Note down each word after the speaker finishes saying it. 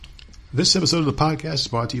This episode of the podcast is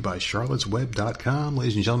brought to you by charlottesweb.com.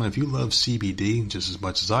 Ladies and gentlemen, if you love CBD just as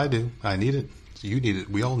much as I do, I need it. You need it.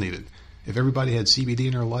 We all need it. If everybody had CBD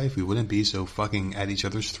in our life, we wouldn't be so fucking at each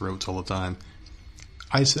other's throats all the time.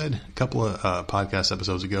 I said a couple of podcast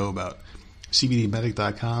episodes ago about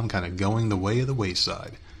CBDmedic.com kind of going the way of the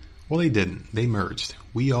wayside. Well, they didn't. They merged.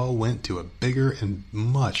 We all went to a bigger and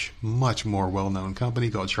much, much more well-known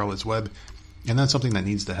company called Charlotte's Web, and that's something that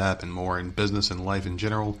needs to happen more in business and life in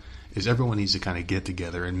general, is everyone needs to kind of get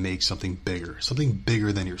together and make something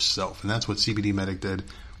bigger than yourself. And that's what CBD Medic did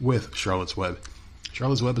with Charlotte's Web.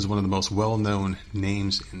 Charlotte's Web is one of the most well-known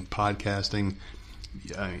names in podcasting.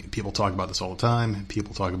 People talk about this all the time.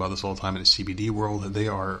 People talk about this all the time in the CBD world. They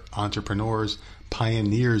are entrepreneurs,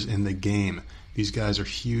 pioneers in the game. These guys are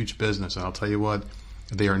huge business. And I'll tell you what,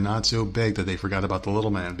 they are not so big that they forgot about the little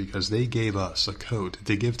man, because they gave us a code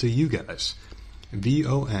to give to you guys.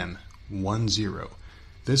 VOM10.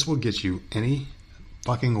 This will get you any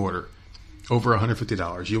fucking order over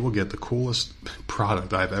 $150. You will get the coolest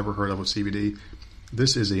product I've ever heard of with CBD.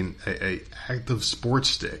 This is a active sports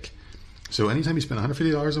stick. So anytime you spend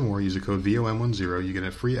 $150 or more, use the code VOM10, you get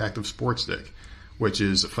a free active sports stick, which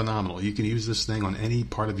is phenomenal. You can use this thing on any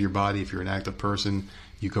part of your body. If you're an active person,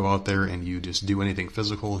 you go out there and you just do anything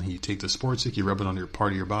physical. You take the sports stick, you rub it on your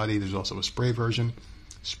part of your body. There's also a spray version.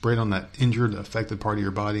 Spray it on that injured, affected part of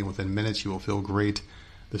your body, and within minutes you will feel great.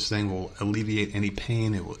 This thing will alleviate any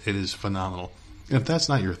pain. It is phenomenal. And if that's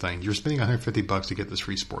not your thing, you're spending $150 to get this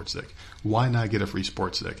free sports stick. Why not get a free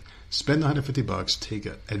sports stick? Spend $150, take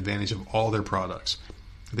advantage of all their products.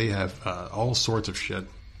 They have all sorts of shit.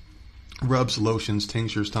 Rubs, lotions,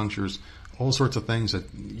 tinctures, tinctures, all sorts of things that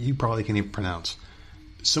you probably can't even pronounce.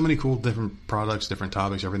 So many cool different products, different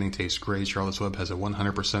topics. Everything tastes great. Charlotte's Web has a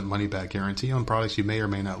 100% money-back guarantee on products you may or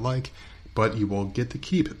may not like, but you will get to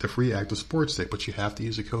keep the free active sports stick. But you have to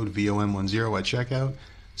use the code VOM10 at checkout.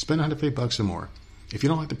 Spend $150 or more. If you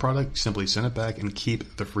don't like the product, simply send it back and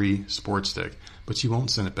keep the free sports stick. But you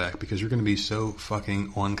won't send it back because you're going to be so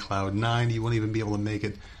fucking on cloud nine, you won't even be able to make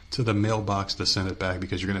it to the mailbox to send it back,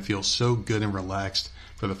 because you're going to feel so good and relaxed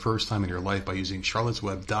for the first time in your life by using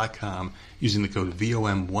charlottesweb.com, using the code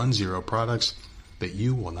VOM10 products, that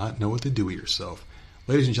you will not know what to do with yourself.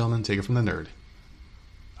 Ladies and gentlemen, take it from the nerd.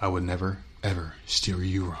 I would never, ever steer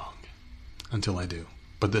you wrong until I do.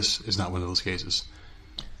 But this is not one of those cases.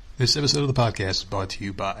 This episode of the podcast is brought to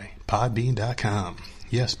you by Podbean.com.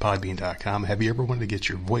 Yes, Podbean.com. Have you ever wanted to get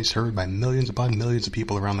your voice heard by millions upon millions of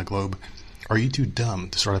people around the globe? Are you too dumb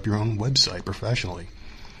to start up your own website professionally?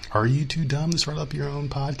 Are you too dumb to start up your own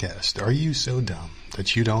podcast? Are you so dumb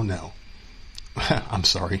that you don't know? I'm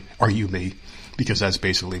sorry. Are you me? Because that's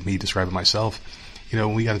basically me describing myself. You know,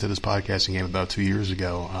 when we got into this podcasting game about 2 years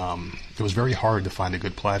ago, it was very hard to find a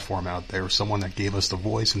good platform out there, someone that gave us the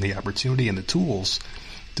voice and the opportunity and the tools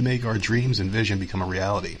to make our dreams and vision become a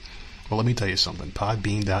reality. Well, let me tell you something.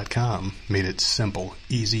 Podbean.com made it simple,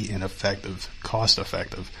 easy, and effective,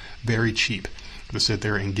 cost-effective, very cheap to sit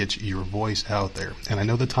there and get your voice out there. And I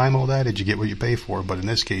know the time all that, you get what you pay for, but in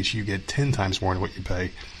this case, you get 10 times more than what you pay.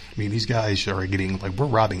 I mean, these guys are getting, we're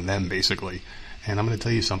robbing them, basically. And I'm going to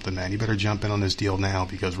tell you something, man. You better jump in on this deal now,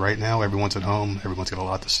 because right now, everyone's at home. Everyone's got a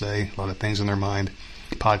lot to say, a lot of things in their mind.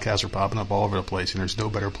 Podcasts are popping up all over the place, and there's no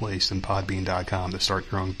better place than Podbean.com to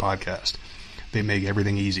start your own podcast. They make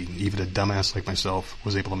everything easy. Even a dumbass like myself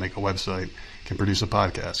was able to make a website, can produce a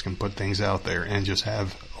podcast, can put things out there, and just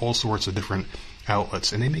have all sorts of different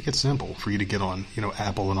outlets. And they make it simple for you to get on,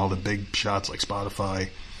 Apple and all the big shots like Spotify,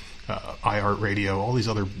 iHeartRadio, all these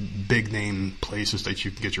other big name places that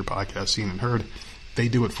you can get your podcast seen and heard. They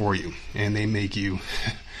do it for you, and they make you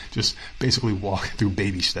just basically walk through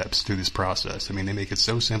baby steps through this process. I mean, they make it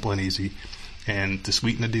so simple and easy. And to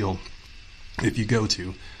sweeten the deal, if you go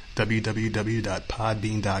to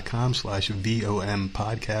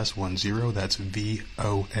www.podbean.com/VOMpodcast10, that's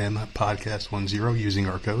VOMpodcast10, using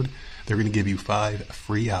our code, they're going to give you 5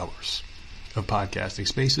 free hours of podcasting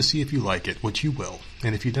space to see if you like it, which you will.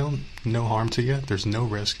 And if you don't, no harm to you. There's no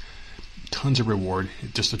risk. Tons of reward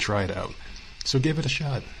just to try it out. So give it a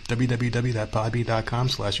shot.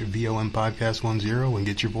 www.podbean.com/VOMpodcast10 and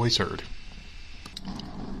get your voice heard.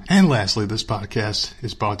 And lastly, this podcast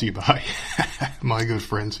is brought to you by my good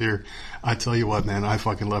friends here. I tell you what, man, I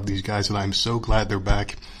fucking love these guys, and I'm so glad they're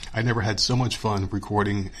back. I never had so much fun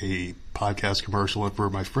recording a podcast commercial. And for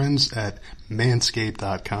my friends at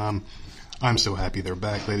manscaped.com, I'm so happy they're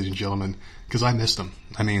back, ladies and gentlemen, because I missed them.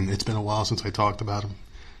 I mean, it's been a while since I talked about them,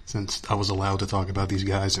 since I was allowed to talk about these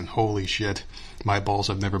guys, and holy shit, my balls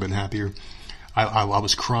have never been happier. I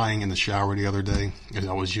was crying in the shower the other day, and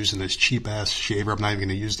I was using this cheap-ass shaver. I'm not even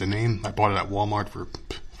going to use the name. I bought it at Walmart for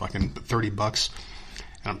fucking $30.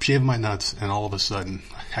 And I'm shaving my nuts, and all of a sudden,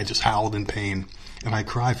 I just howled in pain. And I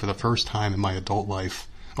cried for the first time in my adult life.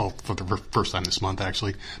 Well, for the first time this month,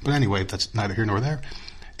 actually. But anyway, that's neither here nor there.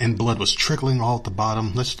 And blood was trickling all at the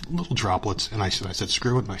bottom, just little droplets. And I said,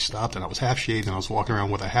 screw it, and I stopped, and I was half shaved, and I was walking around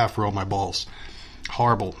with a half row of my balls.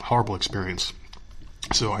 Horrible, horrible experience.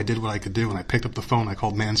 So I did what I could do, and I picked up the phone, I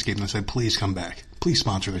called Manscaped, and I said, please come back. Please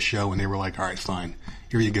sponsor the show. And they were like, all right, fine.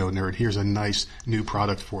 Here you go, nerd. Here's a nice new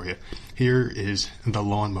product for you. Here is the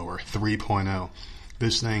Lawnmower 3.0.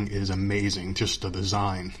 This thing is amazing. Just the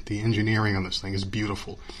design, the engineering on this thing is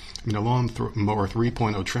beautiful. I mean, the Lawnmower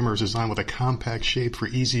 3.0 trimmer is designed with a compact shape for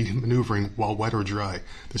easy maneuvering while wet or dry.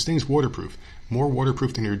 This thing's waterproof. More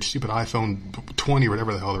waterproof than your stupid iPhone 20 or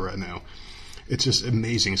whatever the hell they're at now. It's just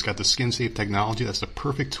amazing. It's got the skin-safe technology. That's the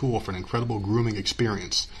perfect tool for an incredible grooming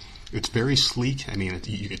experience. It's very sleek. I mean,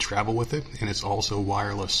 you can travel with it, and it's also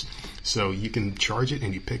wireless. So you can charge it,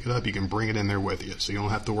 and you pick it up. You can bring it in there with you. So you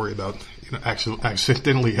don't have to worry about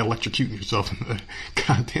accidentally electrocuting yourself in the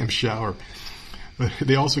goddamn shower.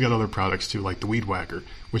 They also got other products, too, like the Weed Whacker,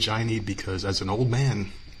 which I need because as an old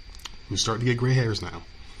man who's starting to get gray hairs now,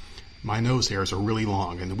 my nose hairs are really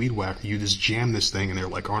long, and the Weed Whacker, you just jam this thing in there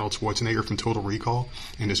like Arnold Schwarzenegger from Total Recall,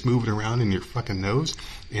 and just move it around in your fucking nose,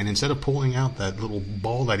 and instead of pulling out that little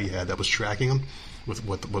ball that he had that was tracking him, with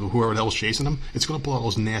whoever the hell's chasing him, it's going to pull out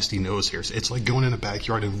those nasty nose hairs. It's like going in the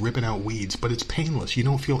backyard and ripping out weeds, but it's painless. You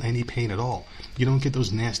don't feel any pain at all. You don't get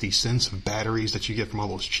those nasty scents of batteries that you get from all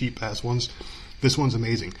those cheap-ass ones. This one's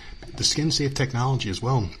amazing. The skin-safe technology as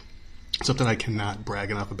well, something I cannot brag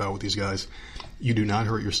enough about with these guys. You do not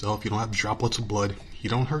hurt yourself. You don't have droplets of blood. You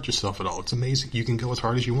don't hurt yourself at all. It's amazing. You can go as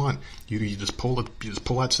hard as you want. You just pull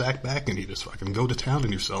that sack back, and you just fucking go to town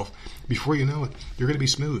on yourself. Before you know it, you're going to be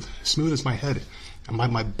smooth. Smooth as my head.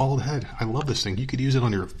 My bald head. I love this thing. You could use it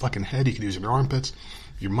on your fucking head. You could use it on your armpits,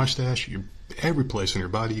 your mustache, every place on your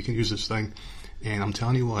body. You can use this thing. And I'm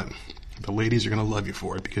telling you what, the ladies are going to love you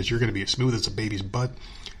for it because you're going to be as smooth as a baby's butt.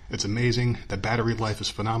 It's amazing. The battery life is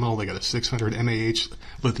phenomenal. They got a 600 mAh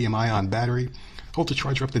lithium-ion battery. Hold the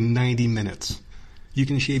charge for up to 90 minutes. You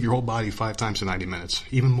can shave your whole body 5 times in 90 minutes,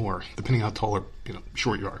 even more, depending how tall or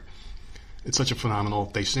short you are. It's such a phenomenal.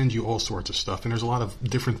 They send you all sorts of stuff, and there's a lot of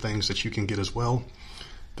different things that you can get as well.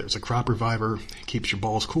 There's a crop reviver, keeps your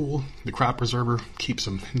balls cool. The crop preserver keeps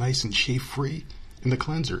them nice and shave-free. And the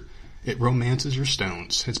cleanser, it romances your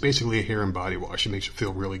stones. It's basically a hair and body wash. It makes you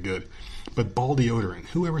feel really good. But ball deodorant,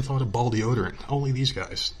 who ever thought of ball deodorant? Only these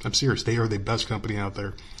guys. I'm serious. They are the best company out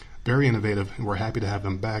there. Very innovative, and we're happy to have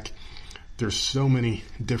them back. There's so many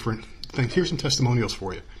different things. Here's some testimonials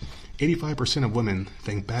for you. 85% of women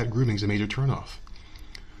think bad grooming is a major turnoff.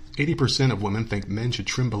 80% of women think men should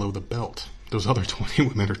trim below the belt. Those other 20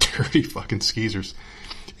 women are dirty fucking skeezers.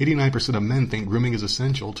 89% of men think grooming is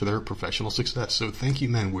essential to their professional success. So thank you,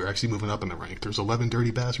 men. We're actually moving up in the rank. There's 11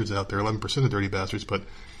 dirty bastards out there, 11% of dirty bastards, but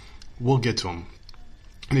we'll get to them.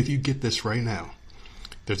 And if you get this right now,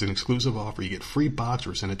 there's an exclusive offer. You get free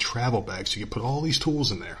boxers and a travel bag, so you can put all these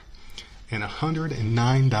tools in there. And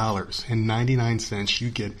 $109.99, you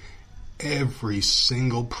get every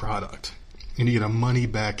single product. And you get a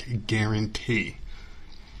money-back guarantee.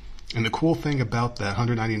 And the cool thing about that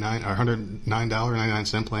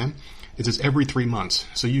 $109.99 plan is it's every 3 months.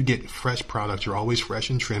 So you get fresh products. You're always fresh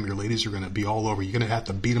and trim. Your ladies are going to be all over. You're going to have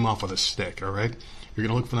to beat them off with a stick, all right? You're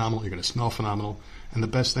going to look phenomenal. You're going to smell phenomenal. And the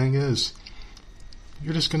best thing is,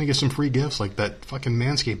 you're just going to get some free gifts like that fucking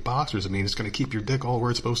Manscaped boxers. I mean, it's going to keep your dick all where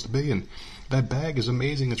it's supposed to be. And that bag is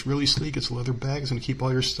amazing. It's really sleek. It's a leather bag. It's going to keep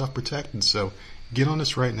all your stuff protected. So get on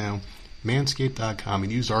this right now, manscaped.com,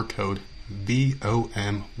 and use our code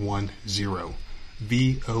VOM10.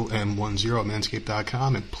 VOM10 at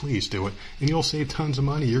manscaped.com, and please do it. And you'll save tons of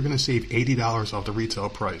money. You're going to save $80 off the retail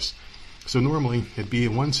price. So normally it'd be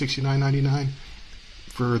 $169.99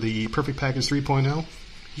 for the Perfect Package 3.0.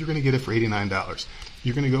 You're going to get it for $89.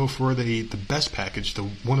 You're going to go for the best package, the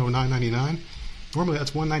 $109.99. Normally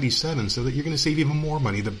that's $197, so that you're going to save even more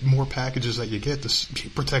money the more packages that you get to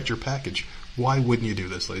protect your package. Why wouldn't you do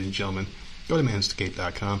this, ladies and gentlemen? Go to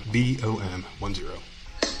manscaped.com, VOM10.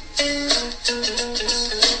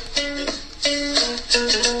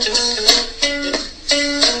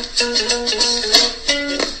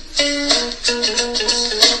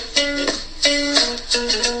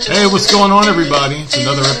 Hey, what's going on, everybody? It's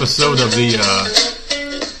another episode of the,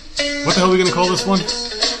 what the hell are we going to call this one?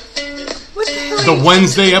 The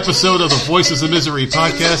Wednesday episode of the Voices of Misery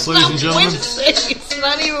podcast, ladies and gentlemen. It's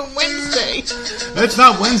not even Wednesday. It's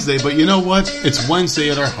not Wednesday, but you know what? It's Wednesday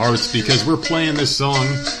at our hearts because we're playing this song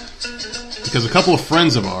because a couple of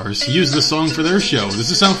friends of ours used this song for their show. Does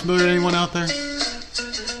this sound familiar to anyone out there?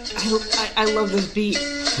 I love this beat.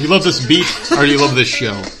 You love this beat, or do you love this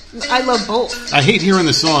show? I love both. I hate hearing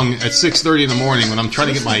the song at 6:30 in the morning when I'm trying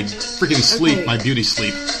to get my freaking sleep, Okay. my beauty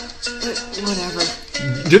sleep. Whatever.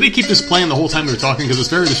 Do they keep this playing the whole time they're talking? Because it's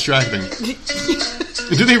very distracting.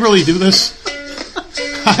 Do they really do this?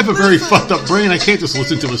 I have a very fucked up brain. I can't just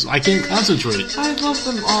listen to this. I can't concentrate. I love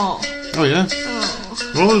them all. Oh, yeah?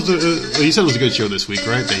 Oh. Well, it was you said it was a good show this week,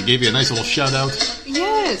 right? They gave you a nice little shout-out.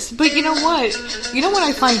 Yes, but you know what? You know what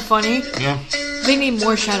I find funny? Yeah? They need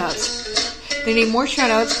more shout-outs. They need more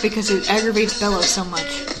shout-outs because it aggravates Bello so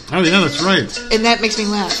much. Oh, yeah, that's right. And that makes me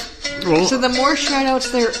laugh. Well, So the more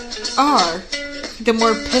shout-outs there are, the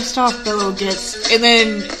more pissed off Bello gets. And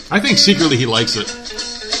then I think secretly he likes it.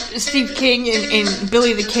 Steve King and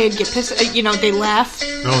Billy the Kid get pissed. They laugh.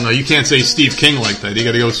 Oh, no, you can't say Steve King like that. You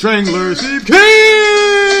gotta go, Strangler, Steve King!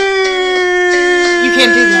 You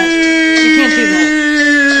can't do that. You can't do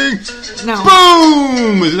that. No.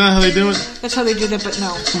 Boom! Isn't that how they do it? That's how they do that, but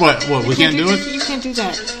no. What, we can't do it? You can't do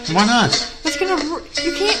that. Why not? That's gonna...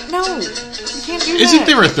 You can't... No. You can't do that. Isn't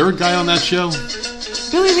there a third guy on that show?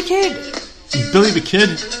 Billy the Kid. Billy the Kid?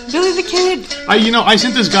 Billy the Kid. I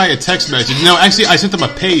sent this guy a text message. No, actually, I sent him a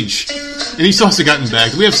page. And he still hasn't gotten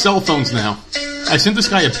back. We have cell phones now. I sent this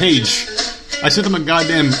guy a page. I sent him a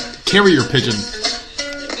goddamn carrier pigeon.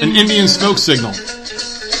 An Indian smoke signal.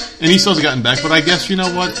 And he still hasn't gotten back. But I guess, you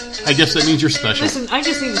know what? I guess that means you're special. Listen, I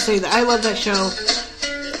just need to say that I love that show.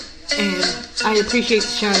 And I appreciate the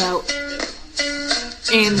shout out.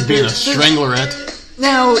 And Being a stranglerette.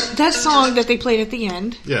 Now, that song that they played at the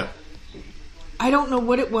end, Yeah. I don't know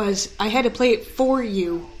what it was. I had to play it for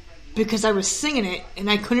you because I was singing it and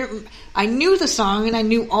I couldn't. I knew the song and I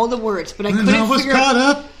knew all the words, but I couldn't I was figure caught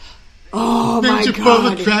out. up. Oh my Full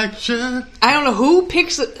god! attraction. I don't know who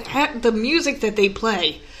picks the music that they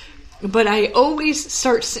play, but I always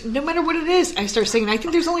start. No matter what it is, I start singing. I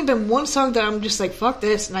think there's only been one song that I'm just like fuck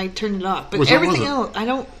this and I turned it off. But Which one was everything it? else, I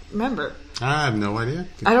don't remember. I have no idea.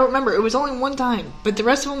 I don't remember. It was only one time. But the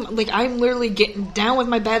rest of them, like, I'm literally getting down with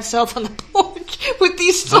my bad self on the porch with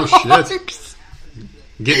these songs. Oh, shit.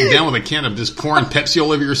 Getting down with a can of just pouring Pepsi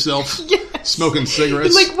all over yourself. Yes. Smoking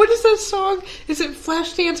cigarettes. Like, what is that song? Is it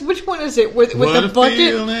Flashdance? Which one is it? With the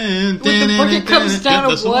bucket? With the bucket comes down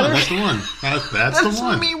that's of water? That's the one. That's the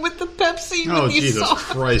one. me with the Pepsi. Oh, with these Jesus songs.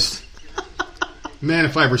 Christ. Man,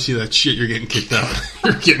 if I ever see that shit, you're getting kicked out.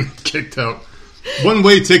 You're getting kicked out.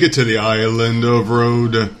 One-way ticket to the island of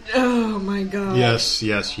Road. Oh, my God.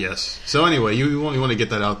 Yes. So anyway, you want to get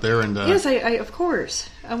that out there, and Yes, I of course.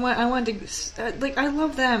 I want to, like, I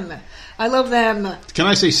love them. I love them. Can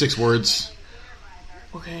I say 6 words?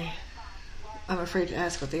 Okay. I'm afraid to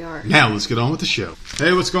ask what they are. Now let's get on with the show.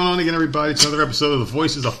 Hey, what's going on again, everybody? It's another episode of the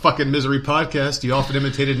Voices of Fucking Misery podcast, the often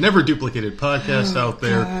imitated, never duplicated podcast out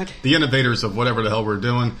there. God. The innovators of whatever the hell we're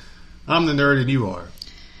doing. I'm the nerd, and you are.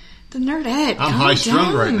 The nerdette. I'm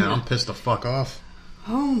high-strung right now. I'm pissed the fuck off.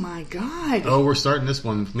 Oh, my God. Oh, we're starting this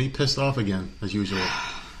one with me pissed off again, as usual.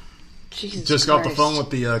 Jesus Just got off the Christ. phone with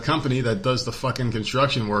the company that does the fucking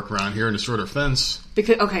construction work around here in the Shorter Fence.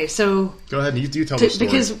 Because, okay, so... Go ahead, you tell the story.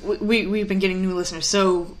 Because we've been getting new listeners.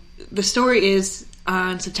 So, the story is,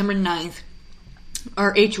 on September 9th,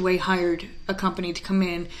 our HOA hired a company to come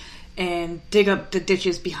in and dig up the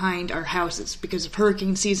ditches behind our houses because of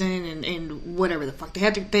hurricane season and whatever the fuck. They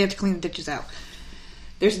had to clean the ditches out.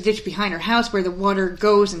 There's a ditch behind our house where the water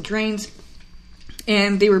goes and drains.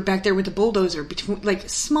 And they were back there with the bulldozer between, like,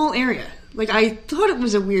 small area. Like, I thought it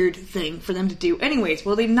was a weird thing for them to do. Anyways,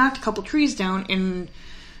 well, they knocked a couple trees down and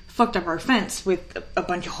fucked up our fence with a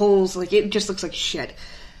bunch of holes. Like, it just looks like shit.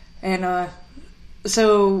 And,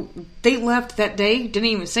 so they left that day, didn't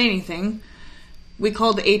even say anything. We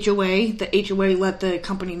called the HOA. The HOA let the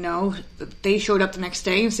company know. They showed up the next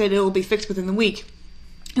day and said it will be fixed within the week.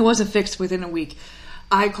 It wasn't fixed within a week.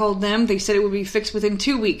 I called them. They said it would be fixed within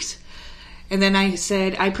 2 weeks. And then I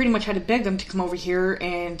said, I pretty much had to beg them to come over here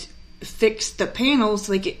and fix the panels.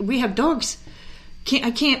 Like, we have dogs.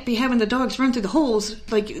 I can't be having the dogs run through the holes.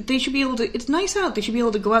 Like, they should be able to, it's nice out. They should be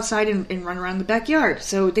able to go outside and run around the backyard.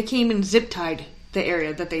 So they came and zip-tied the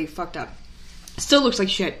area that they fucked up. Still looks like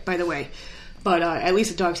shit, by the way. But at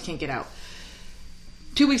least the dogs can't get out.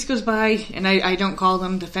 2 weeks goes by, and I don't call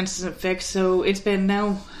them. The fence isn't fixed. So it's been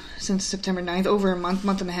now, since September 9th, over a month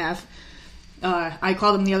and a half. I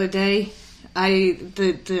called them the other day. I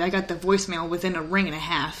got the voicemail within a ring and a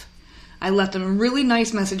half. I left them a really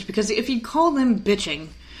nice message because if you call them bitching,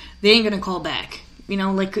 they ain't gonna call back. You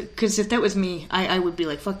know, like, because if that was me, I would be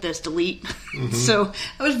like, fuck this, delete. Mm-hmm. So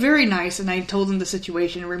I was very nice, and I told them the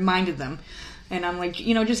situation and reminded them. And I'm like,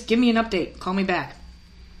 you know, just give me an update. Call me back.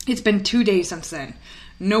 It's been 2 days since then.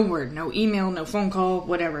 No word, no email, no phone call,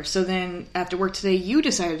 whatever. So then after work today, you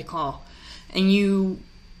decided to call. And you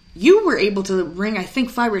were able to ring, I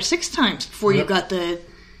think, 5 or 6 times before you got the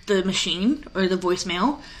machine or the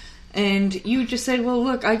voicemail. And you just said, well,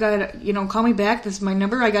 look, I got, call me back. This is my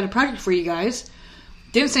number. I got a project for you guys.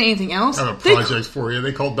 Didn't say anything else. I have a project for you.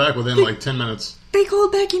 They called back within 10 minutes. They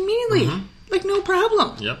called back immediately. Like, no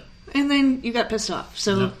problem. Yep. And then you got pissed off.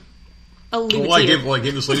 So I'll leave it to you. I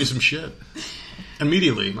gave this lady some shit.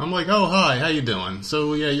 Immediately. I'm like, oh, hi, how you doing?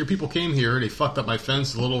 So, yeah, your people came here. They fucked up my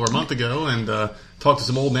fence a little over a month ago and talked to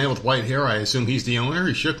some old man with white hair. I assume he's the owner.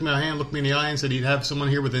 He shook my hand, looked me in the eye, and said he'd have someone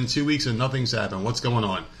here within 2 weeks, and nothing's happened. What's going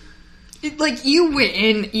on? Like, you went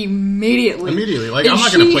in immediately. Like, I'm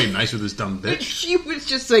not going to play nice with this dumb bitch. She was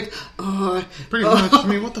just like, Pretty much. I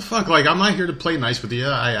mean, what the fuck? Like, I'm not here to play nice with you.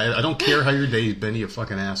 I don't care how your day's been, you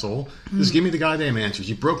fucking asshole. Just give me the goddamn answers.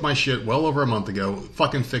 You broke my shit well over a month ago.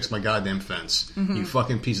 Fucking fix my goddamn fence. You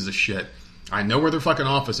fucking pieces of shit. I know where their fucking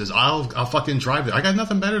office is. I'll fucking drive there. I got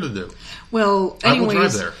nothing better to do. Well, anyways, I will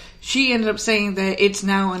drive there. She ended up saying that it's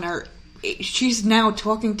now in our... She's now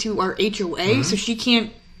talking to our HOA, so she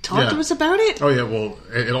can't talk to us about it? Oh, yeah, well,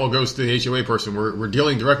 it all goes to the HOA person. We're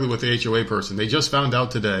dealing directly with the HOA person. They just found out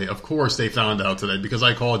today. Of course they found out today, because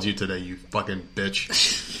I called you today, you fucking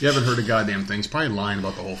bitch. You haven't heard a goddamn thing. He's probably lying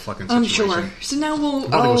about the whole fucking situation. I'm sure. So now we'll... I'm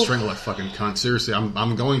about to go strangle that fucking cunt. Seriously,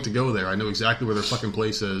 I'm going to go there. I know exactly where their fucking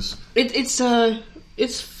place is.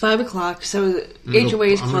 It's 5 o'clock, so the HOA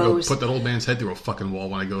is closed. I'm going to go put that old man's head through a fucking wall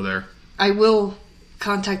when I go there. I will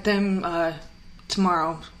contact them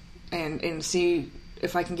tomorrow and see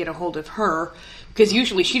if I can get a hold of her, because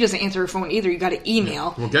usually she doesn't answer her phone either. You got to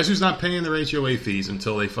email. Well, guess who's not paying their HOA fees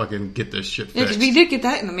until they fucking get this shit fixed? Yeah, because we did get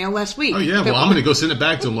that in the mail last week. Oh yeah, well I'm going to go send it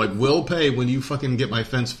back to them. Like, we'll pay when you fucking get my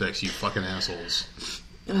fence fixed, you fucking assholes.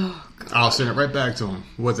 Oh, God. I'll send it right back to them.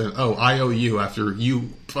 With an I owe you after you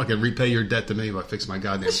fucking repay your debt to me by fixing my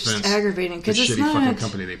goddamn it's fence. Just aggravating because it's shitty not fucking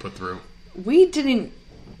company they put through. We didn't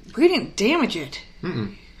damage it.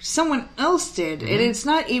 Someone else did, and it's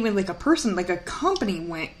not even like a person. Like a company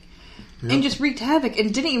went and just wreaked havoc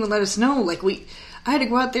and didn't even let us know. Like I had to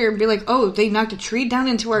go out there and be like, "Oh, they knocked a tree down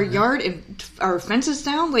into our yard and our fence is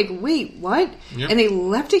down." Like, wait, what? And they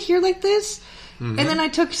left it here like this. And then I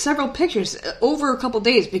took several pictures over a couple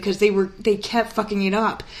days because they kept fucking it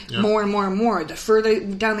up more and more and more. The further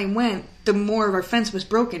down they went, the more of our fence was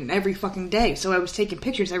broken every fucking day. So I was taking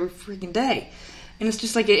pictures every freaking day. And it's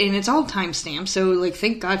just like, and it's all timestamped, so like,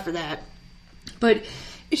 thank God for that. But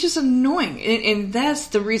it's just annoying, and that's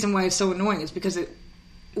the reason why it's so annoying, is because it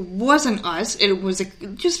wasn't us. It was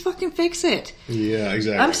just fucking fix it. Yeah,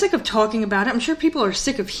 exactly. I'm sick of talking about it. I'm sure people are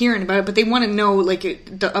sick of hearing about it, but they want to know like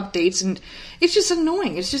the updates, and it's just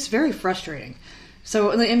annoying. It's just very frustrating.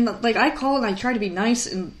 So, and like, I call and I try to be nice,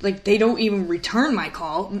 and like, they don't even return my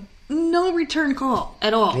call. No return call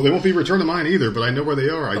at all. Well, they won't be returning mine either, but I know where they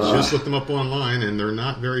are. I just looked them up online, and they're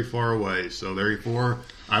not very far away. So therefore,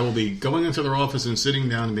 I will be going into their office and sitting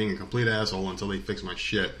down and being a complete asshole until they fix my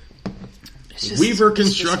shit. Weaver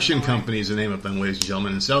Construction Company is the name of them, ladies and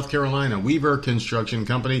gentlemen. In South Carolina, Weaver Construction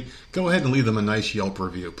Company. Go ahead and leave them a nice Yelp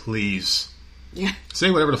review, please. Yeah.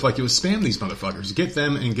 Say whatever the fuck you spam these motherfuckers. Get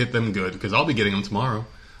them and get them good, because I'll be getting them tomorrow.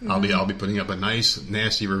 I'll be putting up a nice,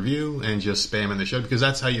 nasty review and just spamming the shit, because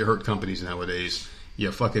that's how you hurt companies nowadays.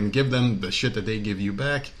 You fucking give them the shit that they give you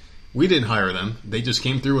back. We didn't hire them. They just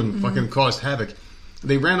came through and fucking caused havoc.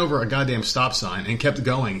 They ran over a goddamn stop sign and kept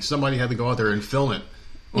going. Somebody had to go out there and film it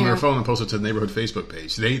on their phone and post it to the neighborhood Facebook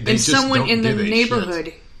page. They and just someone don't in the give a neighborhood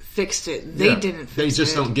shit. Fixed it. They didn't fix it. They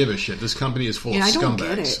just don't give a shit. This company is full of I don't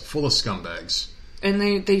scumbags. get it. Full of scumbags. And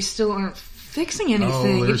they still aren't fixing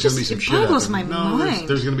anything. Oh, there's going to be some shit boggles happening. my mind.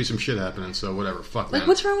 There's going to be some shit happening, so whatever. Fuck like, them.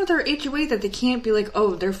 what's wrong with our HOA that they can't be like,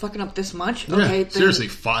 oh, they're fucking up this much? Yeah, Okay, seriously,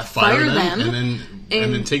 fire them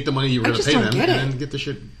and then take the money you were going to pay them and then get the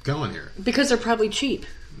shit going here. Because they're probably cheap.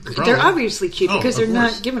 Probably. They're obviously cheap because they're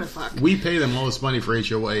course. not giving a fuck. We pay them all this money for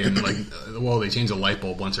HOA, and they change a light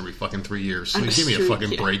bulb once every fucking 3 years. So give me a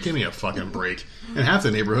fucking break. Give me a fucking break. And half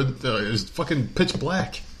the neighborhood is fucking pitch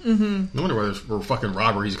black. No wonder why there were fucking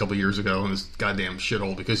robberies a couple years ago in this goddamn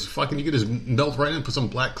shithole, because fucking you could just melt right in, put some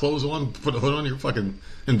black clothes on, put a hood on, you're fucking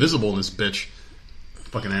invisible in this bitch.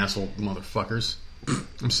 Fucking asshole motherfuckers.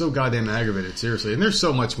 I'm so goddamn aggravated, seriously. And there's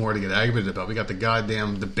so much more to get aggravated about. We got the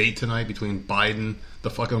goddamn debate tonight between Biden, the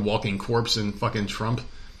fucking walking corpse, and fucking Trump.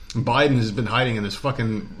 Biden has been hiding in this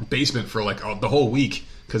fucking basement for like the whole week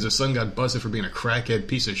because his son got busted for being a crackhead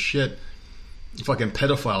piece of shit. Fucking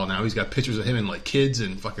pedophile now. He's got pictures of him and like kids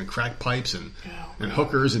and fucking crack pipes and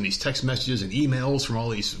hookers and these text messages and emails from all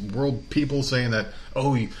these world people saying that,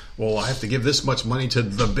 I have to give this much money to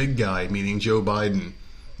the big guy, meaning Joe Biden.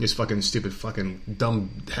 His fucking stupid, fucking dumb,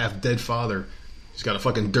 half-dead father. He's got a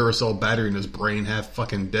fucking Duracell battery in his brain, half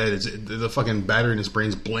fucking dead. The fucking battery in his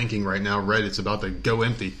brain's blinking right now, red. It's about to go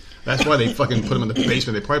empty. That's why they fucking put him in the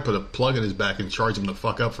basement. They probably put a plug in his back and charge him the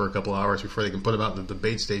fuck up for a couple hours before they can put him out in the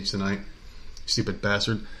debate stage tonight. Stupid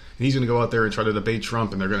bastard. And he's going to go out there and try to debate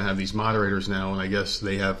Trump, and they're going to have these moderators now, and I guess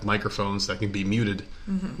they have microphones that can be muted,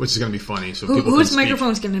 which is going to be funny. So whose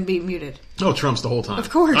microphone's going to be muted? Oh, Trump's the whole time.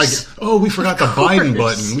 Of course. We forgot the Biden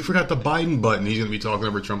button. We forgot the Biden button. He's going to be talking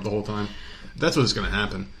over Trump the whole time. That's what's going to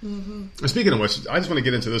happen. And speaking of which, I just want to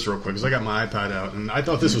get into this real quick because I got my iPad out, and I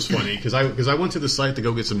thought this was funny because I went to the site to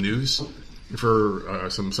go get some news for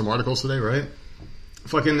some articles today, right?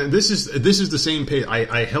 Fucking this is the same page.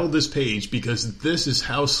 I held this page because this is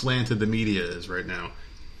how slanted the media is right now.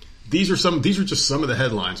 These are just some of the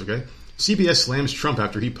headlines, okay? CBS slams Trump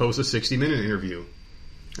after he posts a 60-minute interview.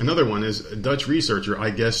 Another one is a Dutch researcher, I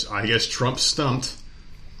guess Trump stumped.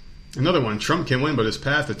 Another one, Trump can win, but his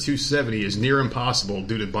path to 270 is near impossible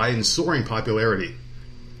due to Biden's soaring popularity.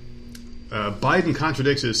 Biden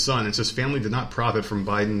contradicts his son and says family did not profit from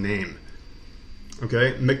Biden name.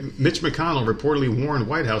 Okay, Mitch McConnell reportedly warned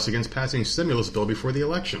White House against passing stimulus bill before the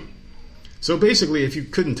election. So basically, if you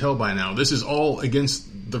couldn't tell by now, this is all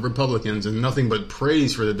against the Republicans and nothing but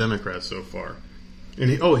praise for the Democrats so far.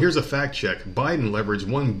 And here's a fact check. Biden leveraged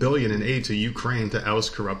 $1 billion in aid to Ukraine to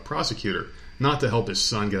oust corrupt prosecutor, not to help his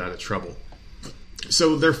son get out of trouble.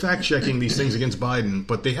 So they're fact checking these things against Biden,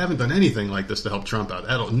 but they haven't done anything like this to help Trump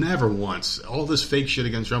out. Never once. All this fake shit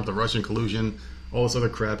against Trump, the Russian collusion, all this other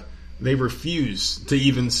crap. They refuse to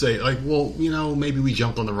even say, like, well, maybe we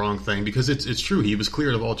jumped on the wrong thing, because it's true. He was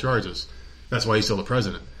cleared of all charges. That's why he's still the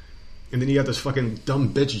president. And then you got this fucking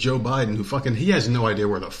dumb bitch Joe Biden who he has no idea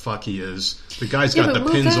where the fuck he is. The guy's got the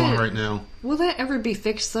pins on right now. Will that ever be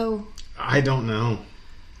fixed, though? I don't know.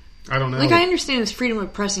 Like, I understand it's freedom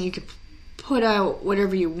of press and you can put out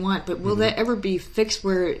whatever you want, but will that ever be fixed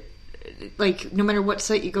where, like, no matter what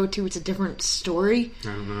site you go to, it's a different story? I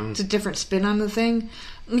don't know. It's a different spin on the thing.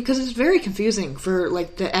 Because it's very confusing for,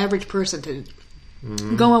 like, the average person to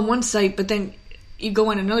go on one site, but then you go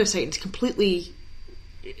on another site and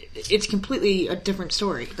it's completely a different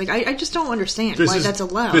story. Like, I just don't understand why that's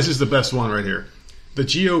allowed. This is the best one right here. The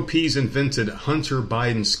GOP's invented Hunter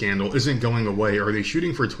Biden scandal isn't going away. Are they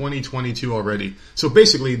shooting for 2022 already? So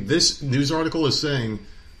basically, this news article is saying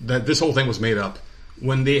that this whole thing was made up.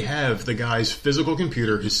 When they have the guy's physical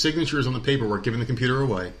computer, his signatures on the paperwork, giving the computer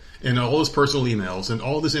away, and all his personal emails, and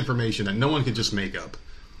all this information that no one could just make up.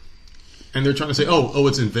 And they're trying to say, oh,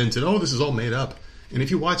 it's invented. Oh, this is all made up. And if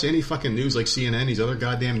you watch any fucking news like CNN, these other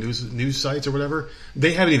goddamn news sites or whatever,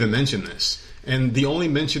 they haven't even mentioned this. And the only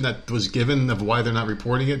mention that was given of why they're not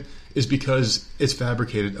reporting it is because it's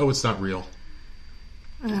fabricated. Oh, it's not real.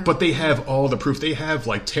 But they have all the proof. They have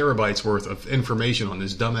like terabytes worth of information on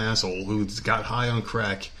this dumb asshole who's got high on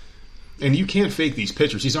crack. And you can't fake these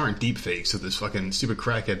pictures. These aren't deep fakes of this fucking stupid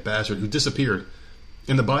crackhead bastard who disappeared.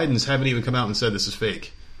 And the Bidens haven't even come out and said this is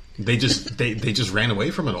fake. They just they just ran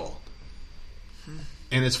away from it all.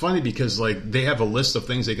 And it's funny because like they have a list of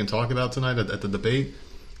things they can talk about tonight at the debate,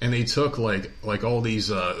 and they took like all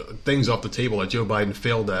these things off the table that Joe Biden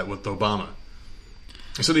failed at with Obama.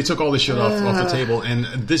 So they took all this shit off the table, and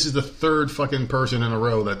this is the third fucking person in a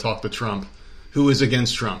row that talked to Trump who is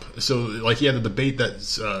against Trump. So like he had the debate that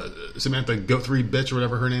Samantha Guthrie bitch or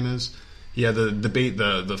whatever her name is. He had the debate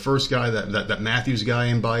the first guy that Matthews guy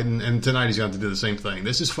in Biden, and tonight he's going to do the same thing.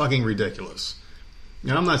 This is fucking ridiculous.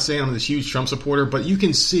 And I'm not saying I'm this huge Trump supporter, but you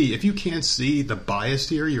can see, if you can't see the bias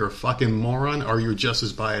here, you're a fucking moron, or you're just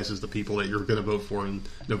as biased as the people that you're going to vote for in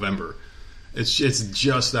November. It's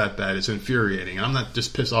just that bad. It's infuriating. And I'm not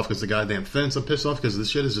just pissed off because the goddamn fence. I'm pissed off because this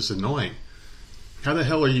shit is just annoying. How the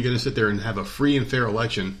hell are you going to sit there and have a free and fair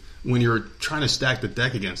election when you're trying to stack the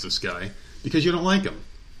deck against this guy because you don't like him?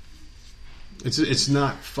 It's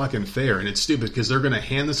not fucking fair, and it's stupid because they're going to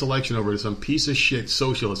hand this election over to some piece of shit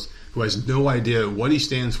socialist who has no idea what he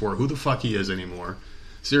stands for, who the fuck he is anymore.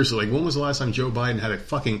 Seriously, like, when was the last time Joe Biden had a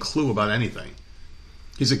fucking clue about anything?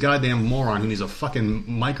 He's a goddamn moron who needs a fucking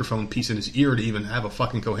microphone piece in his ear to even have a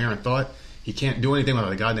fucking coherent thought. He can't do anything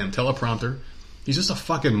without a goddamn teleprompter. He's just a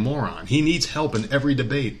fucking moron. He needs help in every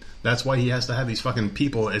debate. That's why he has to have these fucking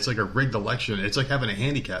people. It's like a rigged election. It's like having a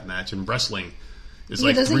handicap match in wrestling. It's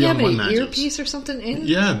like doesn't he have an matches. earpiece or something in?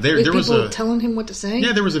 Yeah, there was people telling him what to say.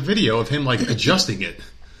 Yeah, there was a video of him like adjusting it.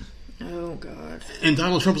 Oh God! And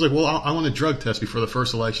Donald Trump was like, "Well, I want a drug test before the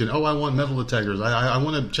first election. Oh, I want metal detectors. I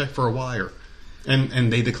want to check for a wire."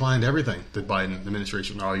 And they declined everything. The Biden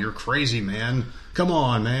administration. Oh, you're crazy, man. Come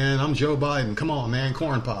on, man. I'm Joe Biden. Come on, man.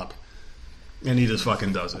 Corn pop. And he just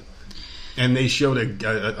fucking does it. And they showed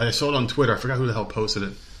I saw it on Twitter. I forgot who the hell posted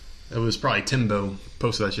it. It was probably Timbo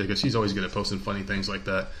posted that shit because he's always good at posting funny things like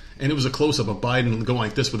that. And it was a close-up of Biden going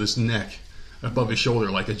like this with his neck above his shoulder,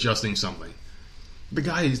 like adjusting something. The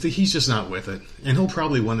guy, he's just not with it. And he'll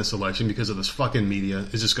probably win this election because of this fucking media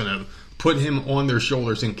is just going to put him on their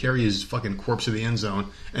shoulders and carry his fucking corpse to the end zone.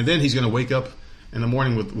 And then he's going to wake up in the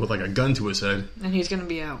morning with like a gun to his head. And he's going to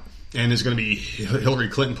be out. And it's going to be Hillary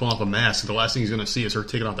Clinton pulling off a mask. The last thing he's going to see is her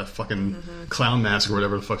taking off that fucking clown mask or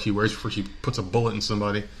whatever the fuck she wears before she puts a bullet in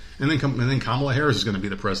somebody. And then Kamala Harris is going to be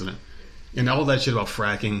the president. And all that shit about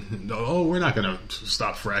fracking. Oh, we're not going to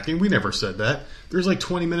stop fracking. We never said that. There's like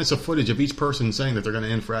 20 minutes of footage of each person saying that they're going to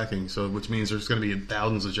end fracking. So, which means there's going to be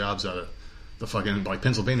thousands of jobs out of the fucking, like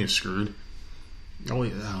Pennsylvania's screwed. Oh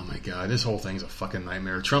my God, this whole thing's a fucking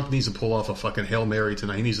nightmare. Trump needs to pull off a fucking Hail Mary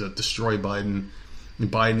tonight. He needs to destroy Biden.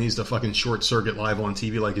 Biden needs to fucking short circuit live on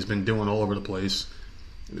TV like he's been doing all over the place.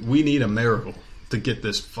 We need a miracle to get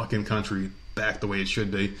this fucking country back the way it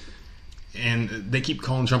should be. And they keep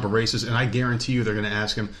calling Trump a racist, and I guarantee you they're going to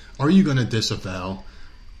ask him, are you going to disavow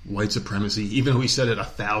white supremacy? Even though he said it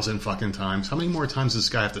 1,000 fucking times. How many more times does this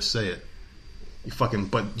guy have to say it?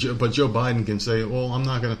 But Joe Biden can say, well, I'm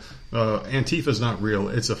not going to... Antifa's not real.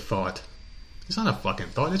 It's a thought. It's not a fucking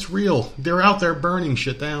thought. It's real. They're out there burning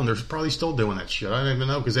shit down. They're probably still doing that shit. I don't even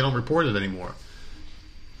know because they don't report it anymore.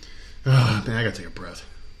 Man, I got to take a breath.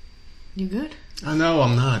 You good? I know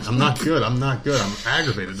I'm not. I'm not good. I'm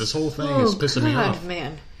aggravated. This whole thing is pissing me off.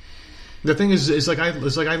 Man. The thing is, it's like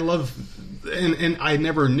I love, and I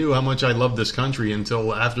never knew how much I loved this country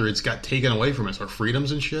until after it's got taken away from us, our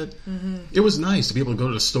freedoms and shit. Mm-hmm. It was nice to be able to go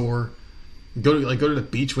to the store, go to the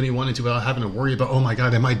beach when you wanted to without having to worry about, oh my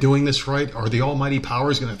God, am I doing this right? Are the almighty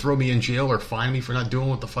powers going to throw me in jail or fine me for not doing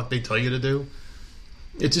what the fuck they tell you to do?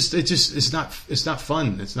 It's not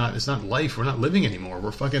fun. It's not life. We're not living anymore.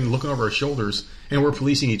 We're fucking looking over our shoulders and we're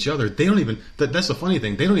policing each other. They don't even, that's the funny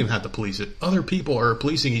thing. They don't even have to police it. Other people are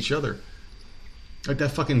policing each other. Like that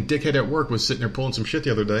fucking dickhead at work was sitting there pulling some shit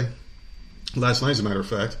the other day. Last night, as a matter of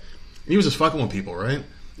fact. He was just fucking with people, right?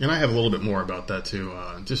 And I have a little bit more about that too.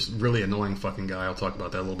 Just really annoying fucking guy. I'll talk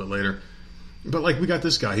about that a little bit later. But like we got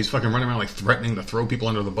this guy. He's fucking running around like threatening to throw people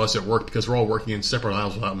under the bus at work because we're all working in separate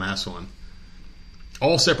aisles without masks on.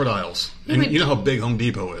 All separate aisles. Yeah, and you know how big Home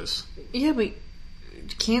Depot is. Yeah, but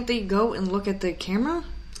can't they go and look at the camera?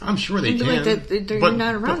 I'm sure they can. Like they're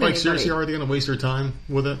not around but like, seriously, are they going to waste their time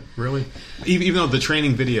with it? Really? Even though the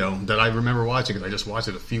training video that I remember watching, because I just watched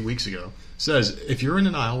it a few weeks ago, says if you're in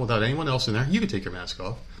an aisle without anyone else in there, you can take your mask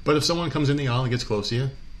off. But if someone comes in the aisle and gets close to you,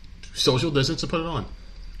 social distance and put it on.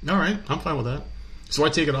 All right, I'm fine with that. So I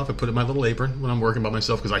take it off and put it in my little apron when I'm working by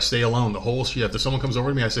myself because I stay alone the whole shift. If someone comes over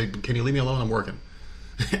to me, I say, can you leave me alone? I'm working.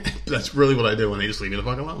 That's really what I do when they just leave me the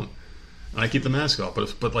fuck alone. And I keep the mask off.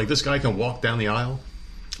 But like this guy can walk down the aisle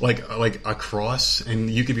like across, and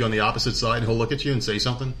you could be on the opposite side, and he'll look at you and say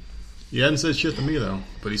something. He hadn't said shit to me though,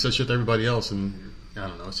 but he said shit to everybody else, and I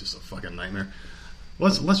don't know. It's just a fucking nightmare.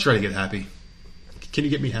 Let's try to get happy. Can you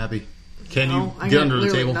get me happy? Can you get under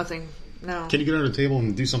the table? Nothing. No. Can you get under the table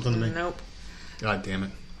and do something to me? Nope. God damn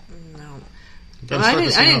it. No. I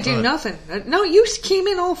didn't do nothing. No, you came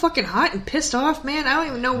in all fucking hot and pissed off, man. I don't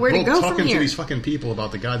even know where to go from here. Talking to these fucking people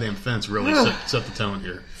about the goddamn fence really set the tone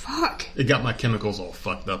here. Fuck. It got my chemicals all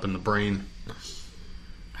fucked up in the brain.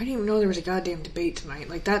 I didn't even know there was a goddamn debate tonight.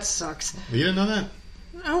 Like, that sucks. You didn't know that?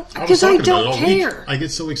 No, because I don't care. I get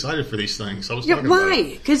so excited for these things.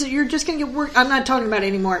 Why? Because you're just going to get work. I'm not talking about it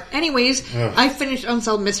anymore. Anyways, I finished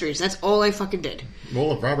Unsolved Mysteries. That's all I fucking did.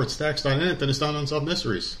 Well, if Robert Stack's not in it, then it's not Unsolved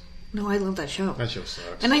Mysteries. No, I love that show. That show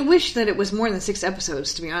sucks. And I wish that it was more than 6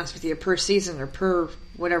 episodes, to be honest with you, per season or per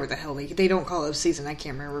whatever the hell they don't call it a season. I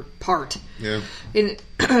can't remember. Part. Yeah. And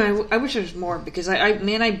I wish there was more because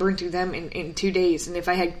I burned through them in 2 days. And if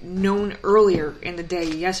I had known earlier in the day,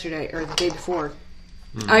 yesterday or the day before,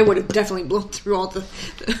 I would have definitely blown through all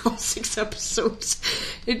 6 episodes.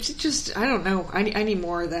 It's just, I don't know. I need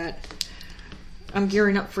more of that. I'm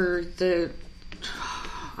gearing up for the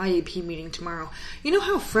IAP meeting tomorrow. You know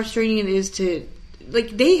how frustrating it is to, like,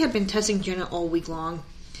 they have been testing Jenna all week long,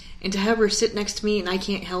 and to have her sit next to me and I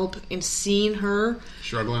can't help, and seeing her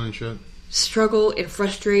struggling and shit, struggle and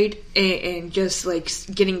frustrate and just like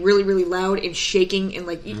getting really, really loud and shaking and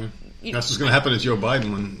like. Mm-hmm. That's what's going to happen to Joe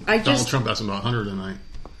Biden when Donald Trump has him about 100 tonight.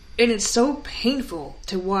 And it's so painful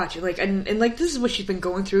to watch. Like, and like this is what she's been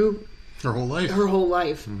going through her whole life. Her whole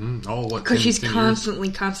life. Mm-hmm. All what? Because she's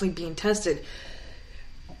constantly being tested.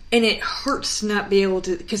 And it hurts not be able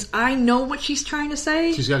to, because I know what she's trying to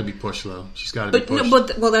say. She's got to be pushed, though. She's got to be pushed. No,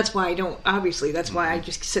 well, that's why I don't, obviously, that's why I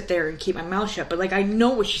just sit there and keep my mouth shut. But, like, I know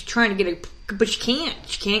what she's trying to get, but she can't.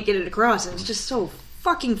 She can't get it across, and it's just so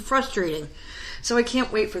fucking frustrating. So I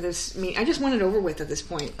can't wait for this meeting. I just want it over with at this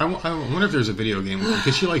point. I wonder if there's a video game,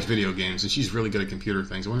 because she likes video games, and she's really good at computer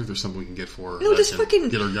things. I wonder if there's something we can get for her. No, this fucking...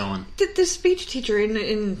 Get her going. This speech teacher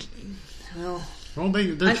Well,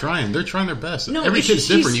 they're trying. They're trying their best. No, every kid's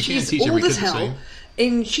different. You can't teach every kid the same.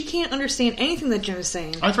 And she can't understand anything that Jen is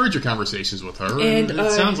saying. I've heard your conversations with her, and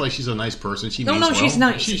it sounds like she's a nice person. She means well. She's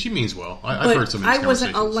nice. She means well. I've heard some of these conversations. I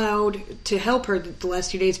wasn't allowed to help her the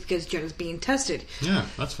last 2 days because Jen is being tested. Yeah,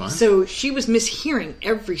 that's fine. So she was mishearing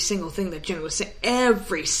every single thing that Jen was saying.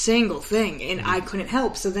 Every single thing. And I couldn't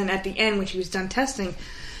help. So then at the end, when she was done testing,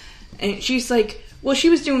 and she's like, well, she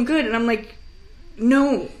was doing good. And I'm like,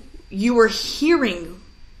 no, you were hearing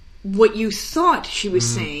what you thought she was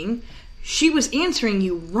saying. She was answering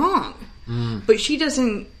you wrong. But she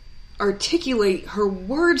doesn't articulate her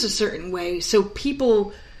words a certain way so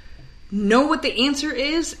people know what the answer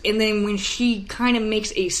is, and then when she kind of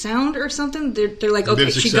makes a sound or something, they're like,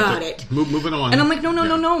 okay, she got it. Moving on. And I'm like,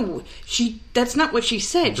 no. That's not what she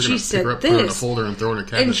said. She said this. Put her in a folder and throw her in a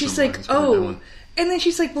cabinet. And she's like, oh. And then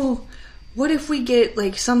she's like, well, what if we get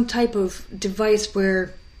like some type of device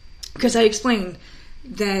where... Because I explained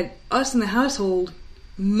that us in the household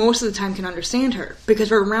most of the time can understand her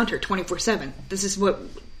because we're around her 24/7. This is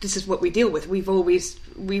what we deal with. We've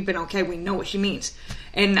been okay. We know what she means,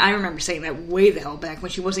 and I remember saying that way the hell back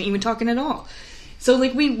when she wasn't even talking at all. So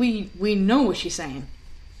like we know what she's saying,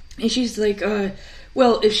 and she's like,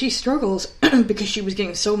 well, if she struggles because she was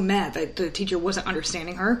getting so mad that the teacher wasn't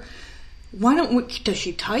understanding her. Does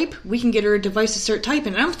she type? We can get her a device to start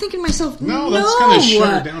typing. And I'm thinking to myself, no. That's going to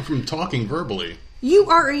shut her down from talking verbally. You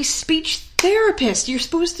are a speech therapist. You're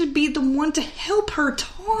supposed to be the one to help her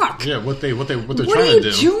talk. Yeah, what they're trying to do. What they're trying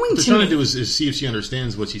to do is see if she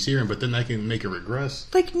understands what she's hearing, but then that can make her regress.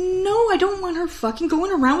 Like, no, I don't want her fucking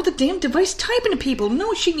going around with a damn device typing to people.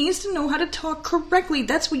 No, she needs to know how to talk correctly.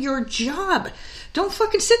 That's your job. Don't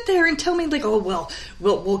fucking sit there and tell me, like, oh, well,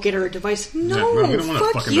 we'll get her a device. No, we don't want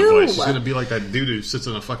a fucking device. She's going to be like that dude who sits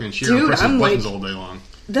in a fucking chair and presses buttons all day long.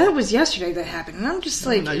 That was yesterday that happened, and I'm just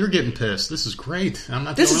like... Now you're getting pissed. This is great. I'm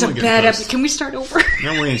not. This is a bad episode. Can we start over?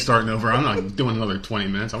 No, we ain't starting over. I'm not doing another 20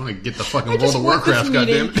 minutes. I want to get the fucking World of Warcraft,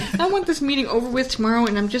 goddammit. I want this meeting over with tomorrow,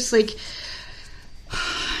 and I'm just like...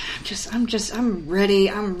 I'm ready.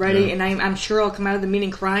 Yeah. And I'm sure I'll come out of the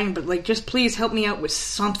meeting crying, but like, just please help me out with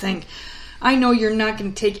something. I know you're not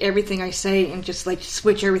going to take everything I say and just like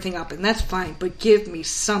switch everything up, and that's fine, but give me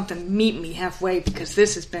something. Meet me halfway, because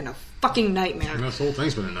this has been a fucking nightmare. This whole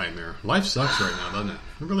thing's been a nightmare. Life sucks right now, doesn't it?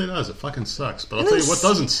 It really does. It fucking sucks. But I'll tell you what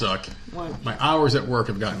doesn't suck. What? My hours at work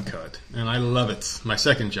have gotten cut, and I love it. My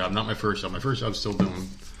second job, not my first job. My first job's still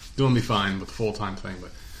doing me fine with the full-time thing, but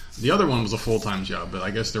the other one was a full-time job, but I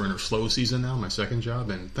guess they're in their slow season now, my second job,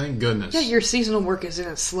 and thank goodness. Yeah, your seasonal work is in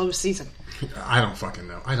its slow season. I don't fucking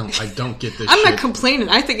know. I don't get this I'm shit. not complaining.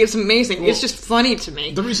 I think it's amazing. Well, it's just funny to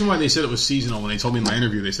me. The reason why they said it was seasonal when they told me in my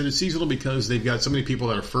interview, they said it's seasonal because they've got so many people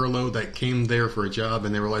that are furloughed that came there for a job,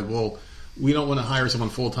 and they were like, well, we don't want to hire someone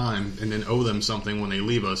full-time and then owe them something when they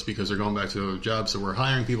leave us because they're going back to their job, so we're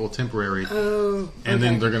hiring people temporary. Oh, okay. And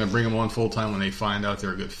then they're going to bring them on full-time when they find out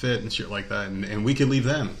they're a good fit and shit like that, and we could leave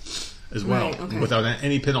them as well, right, okay, without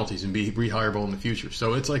any penalties and be rehireable in the future.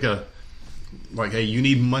 So it's like hey, you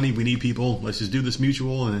need money, we need people, let's just do this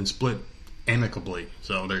mutual and then split amicably.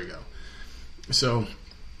 So there you go. So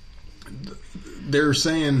they're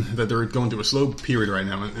saying that they're going through a slow period right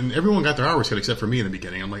now, and everyone got their hours cut except for me in the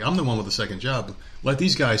beginning. I'm like, I'm the one with the second job. Let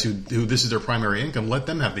these guys who this is their primary income, let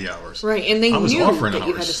them have the hours. Right, and they knew that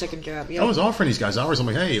you had a second job. Yep. I was offering these guys hours. I'm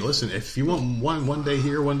like, hey, listen, if you want one day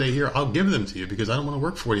here, one day here, I'll give them to you because I don't want to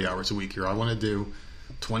work 40 hours a week here. I want to do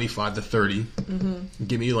 25 to 30. Mm-hmm.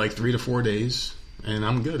 Give me like 3 to 4 days, and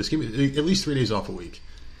I'm good. Just give me at least 3 days off a week.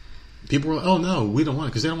 People were like, oh, no, we don't want it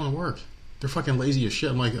because they don't want to work. They're fucking lazy as shit.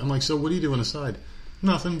 I'm like, so what do you do on the side?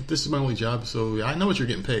 Nothing. This is my only job, so I know what you're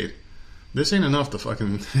getting paid. This ain't enough to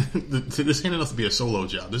fucking... this ain't enough to be a solo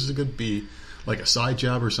job. This is going to be like a side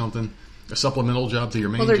job or something. A supplemental job to your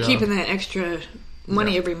main job. Well, they're keeping that extra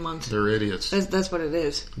money every month. They're idiots. That's what it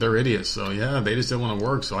is. They're idiots. So, yeah, they just didn't want to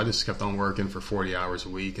work, so I just kept on working for 40 hours a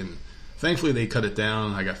week, and thankfully they cut it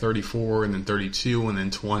down. I got 34, and then 32, and then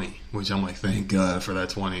 20, which I'm like, thank God for that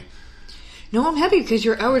 20. No, I'm happy because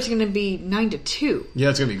your hours are going to be 9 to 2. Yeah,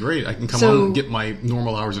 it's going to be great. I can come home and get my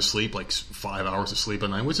normal hours of sleep, like 5 hours of sleep a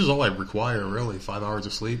night, which is all I require, really, 5 hours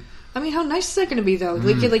of sleep. I mean, how nice is that going to be, though?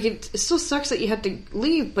 It still sucks that you have to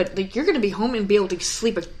leave, but like you're going to be home and be able to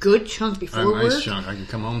sleep a good chunk before work. A nice chunk. I can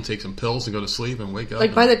come home, take some pills, and go to sleep, and wake up.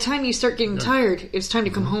 Like by the time you start getting tired, it's time to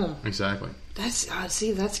come home. Exactly.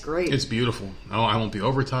 That's great. It's beautiful. I won't be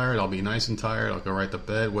overtired. I'll be nice and tired. I'll go right to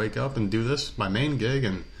bed, wake up, and do this, my main gig,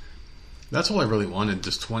 and that's all I really wanted.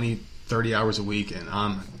 Just 20, 30 hours a week, and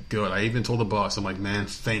I'm good. I even told the boss, I'm like, man,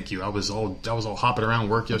 thank you. I was all hopping around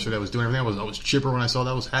work yesterday. I was doing everything. I was chipper when I saw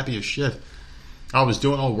that. I was happy as shit. I was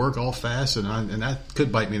doing all work all fast, and that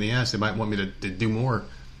could bite me in the ass. They might want me to do more,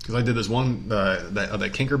 because I did this one,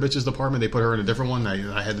 that Kinker Bitches department. They put her in a different one.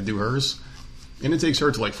 I had to do hers, and it takes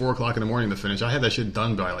her to like 4 o'clock in the morning to finish. I had that shit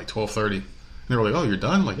done by like 12:30, and they were like, oh, you're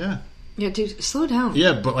done? I'm like, yeah. Yeah, dude, slow down.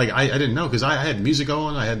 Yeah, but like I didn't know, because I had music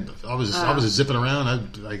going. I was just zipping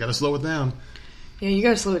around. I got to slow it down. Yeah, you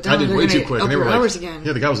got to slow it down. I did way too quick. And they were like, hours again.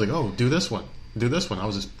 Yeah, the guy was like, "Oh, do this one, do this one." I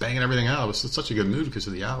was just banging everything out. I was in such a good mood because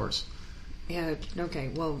of the hours. Yeah. Okay.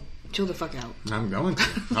 Well, chill the fuck out. I'm going to.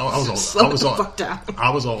 I was all. Slow the fuck down.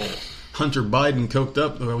 I was all Hunter Biden coked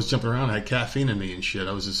up. I was jumping around. I had caffeine in me and shit.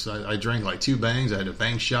 I was just. I drank like 2 bangs. I had a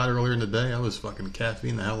bang shot earlier in the day. I was fucking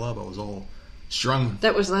caffeine the hell up. I was all strung.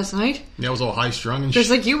 That was last night? Yeah, I was all high strung and shit. Just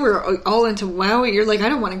like you were all into WoW. You're like, I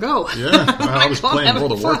don't want to go. Yeah, I was playing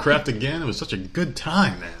World of Warcraft again. It was such a good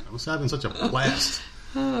time, man. I was having such a blast.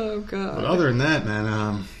 Oh, God. But other than that,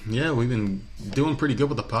 man, yeah, we've been doing pretty good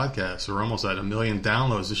with the podcast. We're almost at 1 million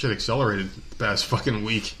downloads. This shit accelerated the past fucking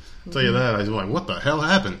week. I'll tell you that. I was like, what the hell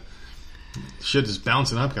happened? Shit is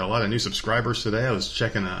bouncing up. Got a lot of new subscribers today. I was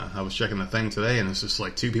checking the thing today, and it's just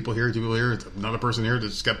like 2 people here, 2 people here, another person here that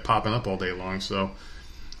just kept popping up all day long. So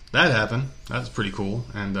that happened. That's pretty cool.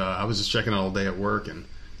 And I was just checking it all day at work, and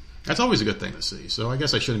that's always a good thing to see. So I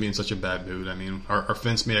guess I shouldn't be in such a bad mood. I mean, our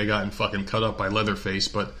fence may have gotten fucking cut up by Leatherface,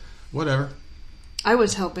 but whatever. I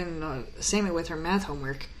was helping Sammy with her math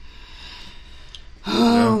homework.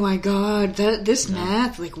 Oh my God! This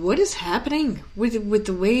math, like, what is happening with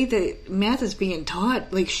the way that math is being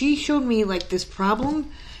taught? Like, she showed me like this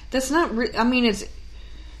problem. That's not. I mean, it's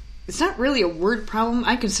not really a word problem.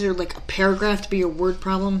 I consider like a paragraph to be a word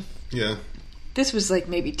problem. Yeah. This was like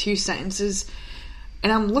maybe 2 sentences,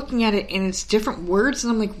 and I'm looking at it and it's different words,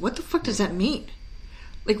 and I'm like, what the fuck does that mean?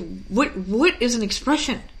 Like, what is an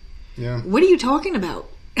expression? Yeah. What are you talking about?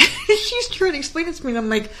 She's trying to explain it to me, and I'm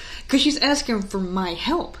like, because she's asking for my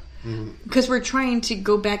help. Because we're trying to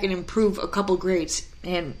go back and improve a couple grades.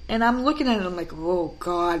 And I'm looking at it, and I'm like, oh,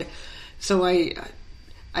 God. So I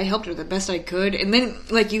helped her the best I could. And then,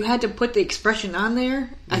 like, you had to put the expression on there.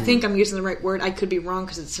 I think I'm using the right word. I could be wrong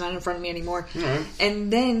because it's not in front of me anymore. Right.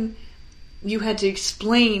 And then you had to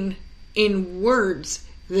explain in words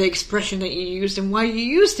the expression that you used and why you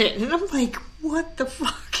used it. And I'm like, what the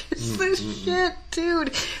fuck is this shit,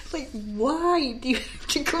 dude? Like, why do you have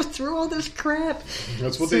to go through all this crap?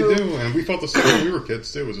 That's what they do, and we felt the same when we were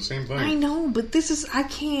kids, too. It was the same thing. I know, but I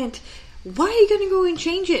can't. Why are you going to go and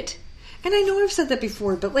change it? And I know I've said that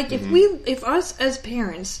before, but, like, if us as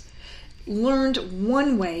parents learned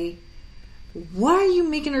one way, why are you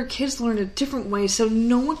making our kids learn a different way so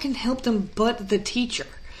no one can help them but the teacher?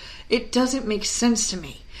 It doesn't make sense to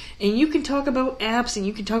me. And you can talk about apps and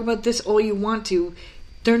you can talk about this all you want to.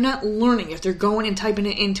 They're not learning if they're going and typing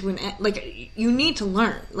it into an app. Like, you need to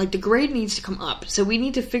learn. Like, the grade needs to come up. So we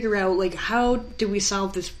need to figure out, like, how do we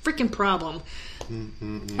solve this freaking problem?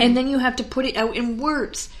 And then you have to put it out in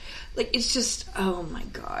words. Like, it's just, oh my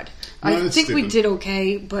God. No, I think we did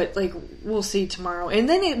okay, but, like, we'll see tomorrow. And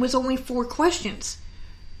then it was only 4 questions.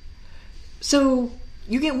 So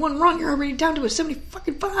you get one wrong, you're already down to a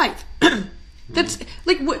 75. That's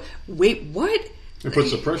like, what? Wait, what? It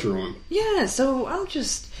puts the pressure on. Yeah, so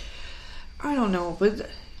I don't know, but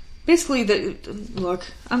basically, look,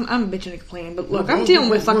 I'm bitching and complaining, but look, I'm dealing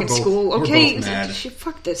with fucking school, okay? We're both mad.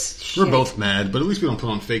 Fuck this shit. We're both mad, but at least we don't put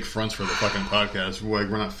on fake fronts for the fucking podcast. We're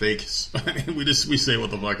not fakes. we say what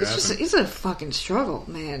the fuck happened. It's a fucking struggle,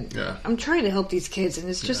 man. Yeah. I'm trying to help these kids, and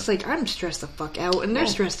it's just like, I'm stressed the fuck out, and they're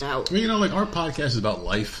stressed out. You know, like, our podcast is about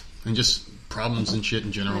life and just problems and shit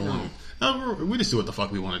in general, and we just do what the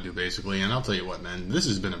fuck we want to do, basically. And I'll tell you what, man, this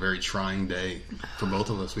has been a very trying day for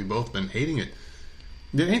both of us. We've both been hating it.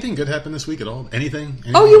 Did anything good happen this week at all? Anything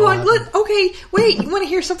you want... Okay, wait. You want to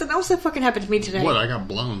hear something else that fucking happened to me today? What? I got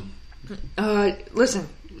blown. Listen.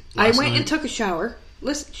 I went and took a shower.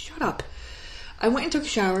 Listen, shut up. I went and took a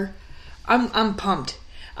shower. I'm pumped.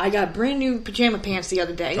 I got brand new pajama pants the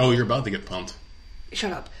other day. Oh, you're about to get pumped.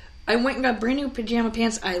 Shut up. I went and got brand new pajama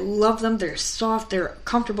pants. I love them. They're soft. They're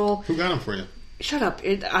comfortable. Who got them for you? Shut up.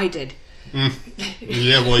 I did.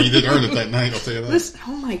 Yeah, well, you did earn it that night, I'll tell you that. Listen,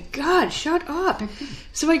 oh my God, shut up.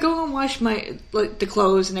 So I go and wash the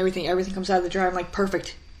clothes and everything. Everything comes out of the dryer. I'm like,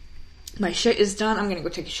 perfect. My shit is done. I'm going to go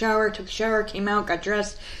take a shower. Took a shower, came out, got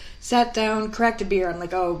dressed, sat down, cracked a beer. I'm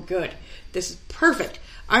like, oh, good. This is perfect.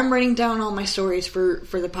 I'm writing down all my stories for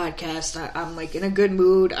the podcast. I'm like in a good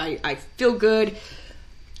mood. I feel good.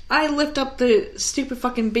 I lift up the stupid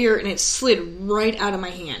fucking beer and it slid right out of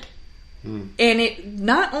my hand. And it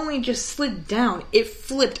not only just slid down, it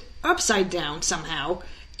flipped upside down somehow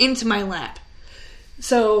into my lap.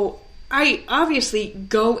 So I obviously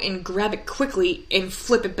go and grab it quickly and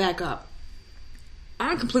flip it back up.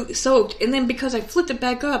 I'm completely soaked, and then because I flipped it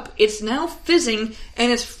back up, it's now fizzing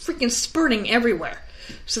and it's freaking spurting everywhere.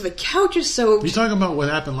 So the couch is soaked. Are you talking about what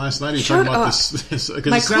happened last night? Are you Shut talking about up. this?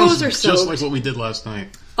 My it clothes are just soaked. like what we did last night.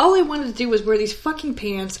 All I wanted to do was wear these fucking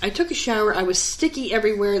pants. I took a shower. I was sticky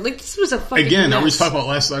everywhere. Like, this was a fucking Again, mess. are we talking about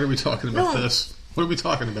last night or are we talking about No. this? What are we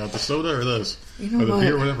talking about? The soda or this? You know or the what?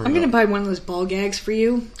 beer, whatever. I'm going to buy one of those ball gags for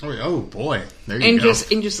you. Oh boy. There you go.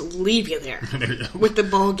 And just leave you there. There you go. With the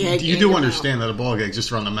ball gag. You in do your understand mouth. that a ball gag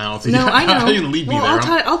just around the mouth. No, I know. How are you going to leave me there?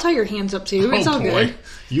 I'll tie your hands up too. It's all boy. good.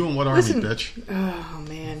 You and what army, Listen, bitch? Oh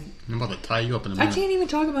man. I'm about to tie you up in a I minute. can't even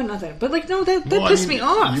talk about nothing. But like, no, that Well, pissed me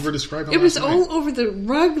off. You were describing it was last night. all over the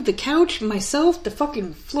rug, the couch, myself, the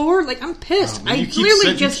fucking floor. Like, I'm pissed. You I keep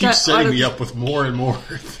clearly just you keep got setting out of me up with more and more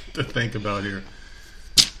to think about here.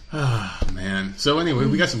 Ah, man. So anyway,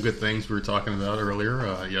 we got some good things we were talking about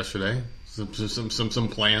earlier yesterday. Some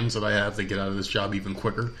plans that I have to get out of this job even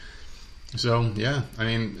quicker. So yeah, I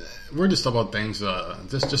mean, we're just talking about things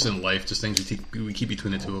just in life, just things we keep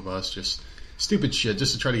between the two of us, just stupid shit,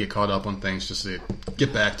 just to try to get caught up on things, just to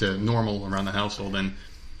get back to normal around the household. And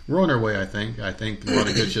we're on our way, I think. I think a lot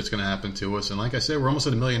of good shit's going to happen to us. And like I said, we're almost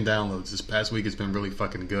at 1 million downloads. This past week has been really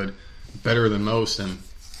fucking good, better than most, and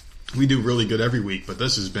we do really good every week, but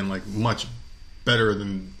this has been like much better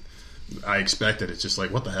than I expected. It's just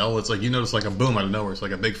like, what the hell? It's like you notice like a boom out of nowhere. It's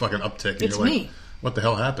like a big fucking uptick. And It's you're like, me. what the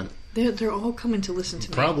hell happened? They're all coming to listen to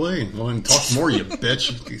me. Probably. Well, then talk more, you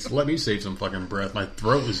bitch. Let me save some fucking breath. My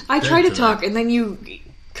throat is I dead try to today. talk, and then you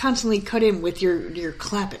constantly cut in with your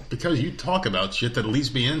clapping. Because you talk about shit that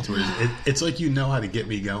leads me into it. It's like you know how to get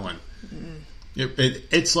me going.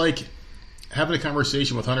 It's like having a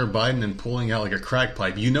conversation with Hunter Biden and pulling out like a crack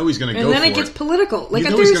pipe. You know he's going to go for it. And then it gets political. Like, you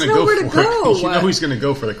know there's he's gonna nowhere to for it. go. You know he's going to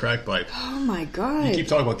go for the crack pipe. Oh my God. You keep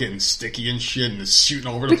talking about getting sticky and shit and it's shooting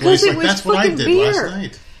all over the Because place. it Like, was that's what I fucking did beer. last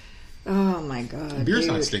night. Oh my God. Beer's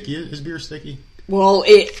dude. not sticky. Is beer sticky? Well,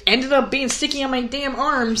 it ended up being sticky on my damn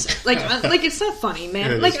arms. Like it's not funny,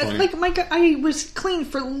 man. It is like, funny. like my God, I was clean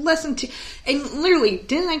for less than 2. And literally,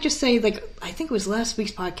 didn't I just say, like, I think it was last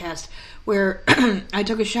week's podcast where I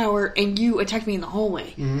took a shower and you attacked me in the hallway.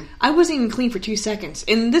 Mm-hmm. I wasn't even clean for 2 seconds,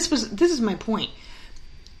 and this is my point.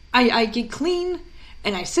 I get clean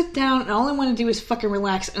and I sit down and all I want to do is fucking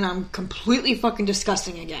relax, and I'm completely fucking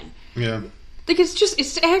disgusting again. Yeah. Like,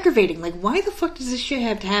 it's aggravating. Like, why the fuck does this shit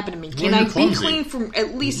have to happen to me? Can Well, I you're clumsy. be clean for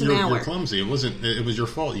at least an hour? You're clumsy. It was your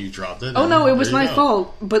fault. You dropped it. Oh no, it was There you my go.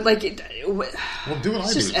 fault. But like, Well, do what I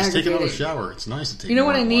do. Just take another shower. It's nice to take. You know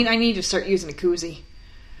what I more need? one. I need to start using a koozie.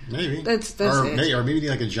 Maybe That's or it. maybe you need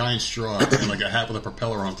like a giant straw and like a hat with a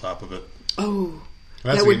propeller on top of it. Oh,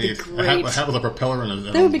 That's that what would you be need. great. A hat with a propeller and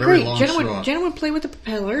a That would be very great. long Jenna straw. would play with the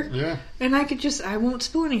propeller. Yeah. And I won't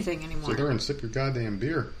spill anything anymore. Sit there and sip your goddamn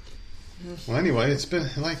beer. Well, anyway, it's been a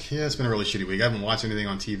really shitty week. I haven't watched anything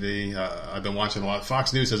on TV. I've been watching a lot.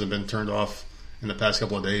 Fox News hasn't been turned off in the past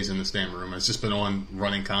couple of days in this damn room. It's just been on,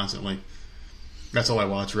 running constantly. That's all I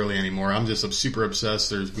watch really anymore. I'm just super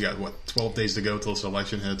obsessed. We got 12 days to go till this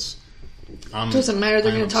election hits. Doesn't matter.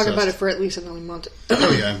 They're I'm going to talk about it obsessed. for at least another month.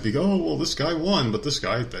 Oh yeah, they go, well, this guy won, but this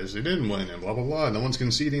guy says he didn't win, and blah blah blah. No one's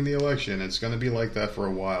conceding the election. It's going to be like that for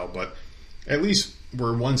a while, but at least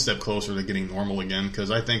we're one step closer to getting normal again.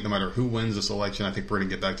 Because I think no matter who wins this election, I think we're going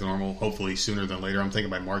to get back to normal. Hopefully sooner than later. I'm thinking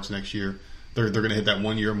by March next year, they're going to hit that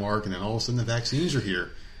 1 year mark, and then all of a sudden the vaccines are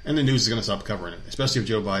here, and the news is going to stop covering it. Especially if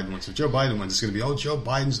Joe Biden wins. If Joe Biden wins, it's going to be, oh, Joe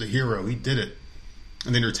Biden's the hero. He did it.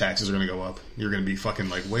 And then your taxes are going to go up. You're going to be fucking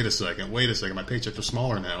like, wait a second, my paychecks are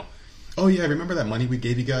smaller now. Oh yeah, remember that money we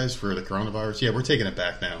gave you guys for the coronavirus? Yeah, we're taking it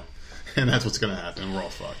back now. And that's what's going to happen. We're all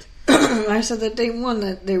fucked. I said that day one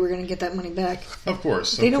that they were going to get that money back. Of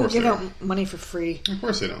course. They don't give out money for free. Of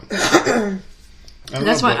course they don't.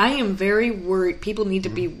 That's why I am very worried. People need to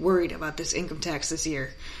be worried about this income tax this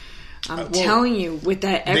year. I'm telling you, with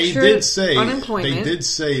that extra unemployment. They did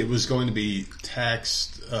say it was going to be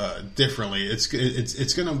taxed differently. It's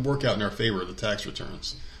going to work out in our favor, the tax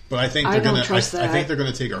returns. But I think they're going to. I think they're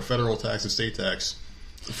going to take our federal tax and state tax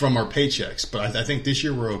from our paychecks. But I think this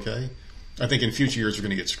year we're okay. I think in future years we're going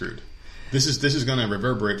to get screwed. This is going to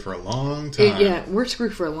reverberate for a long time. We're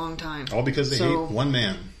screwed for a long time. All because they hate one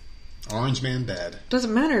man. Orange Man bad.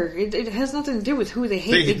 Doesn't matter. It has nothing to do with who they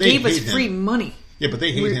hate. They gave us free money. Yeah, but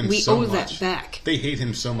they hate him so much. We owe that back. They hate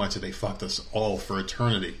him so much that they fucked us all for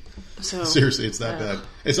eternity. So, seriously, it's that bad.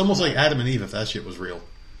 It's almost like Adam and Eve if that shit was real.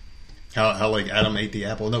 How like Adam ate the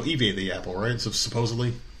apple. No, Eve ate the apple, right? So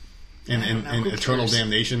supposedly. In eternal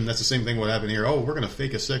damnation. That's the same thing what happened here. Oh, we're going to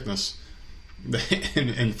fake a sickness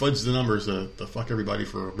and fudge the numbers to fuck everybody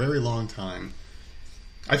for a very long time.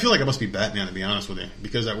 I feel like I must be Batman, to be honest with you.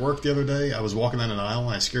 Because at work the other day, I was walking down an aisle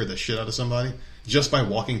and I scared the shit out of somebody just by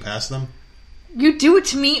walking past them. You do it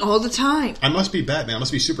to me all the time. I must be Batman. I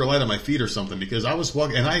must be super light on my feet or something because I was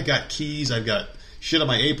walking and I got keys. I've got shit on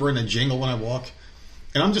my apron and jingle when I walk.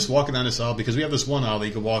 And I'm just walking down this aisle because we have this one aisle that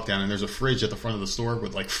you can walk down and there's a fridge at the front of the store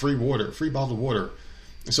with like free bottled water.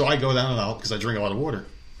 And so I go down the aisle because I drink a lot of water.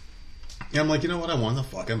 And I'm like, you know what? I want a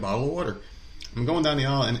fucking bottle of water. I'm going down the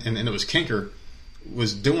aisle and it was Kinker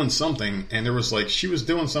was doing something and there was like, she was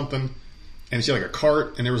doing something and she had like a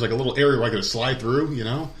cart and there was like a little area where I could slide through, you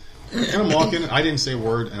know? And I'm walking, I didn't say a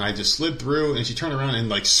word and I just slid through and she turned around and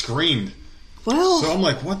like screamed. Well, so I'm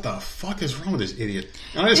like, what the fuck is wrong with this idiot?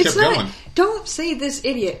 And I just kept going. Don't say this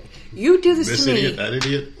idiot. You do this to me. This idiot, that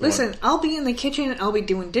idiot. Listen, what? I'll be in the kitchen, I'll be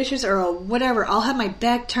doing dishes or whatever. I'll have my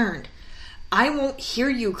back turned. I won't hear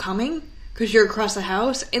you coming because you're across the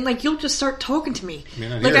house, and like you'll just start talking to me.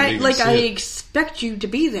 I expect you to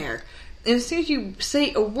be there. And as soon as you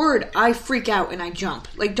say a word, I freak out and I jump.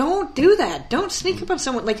 Like, don't do that. Don't sneak up on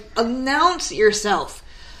someone. Like, announce yourself.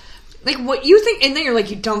 Like, what you think, and then you're like,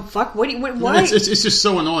 you dumb fuck. Why? It's just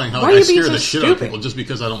so annoying how I scare the shit out of people just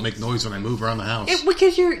because I don't make noise when I move around the house.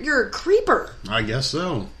 Because you're a creeper. I guess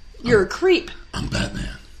so. You're a creep. I'm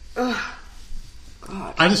Batman. Ugh.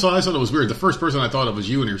 God. I thought it was weird. The first person I thought of was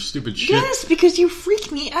you and your stupid shit. Yes, because you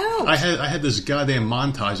freak me out. I had this goddamn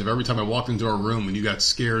montage of every time I walked into our room and you got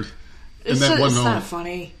scared. It's not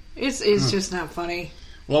funny. It's just not funny.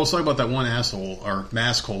 Well, I was talking about that one asshole, or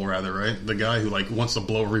maskhole rather, right? The guy who like wants to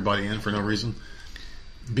blow everybody in for no reason.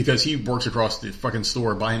 Because he works across the fucking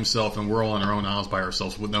store by himself and we're all in our own aisles by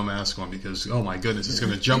ourselves with no mask on because, oh my goodness, it's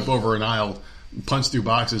going to jump over an aisle, punch through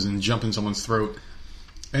boxes and jump in someone's throat.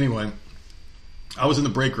 Anyway, I was in the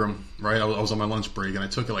break room, right? I was on my lunch break and I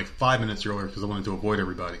took it like 5 minutes earlier because I wanted to avoid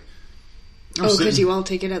everybody. Because you all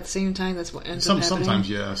take it at the same time? That's what ends up happening? Sometimes,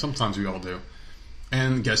 yeah. Sometimes we all do.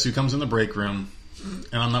 And guess who comes in the break room?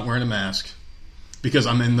 And I'm not wearing a mask. Because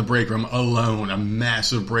I'm in the break room alone. A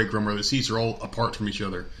massive break room where the seats are all apart from each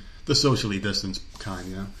other. The socially distanced kind,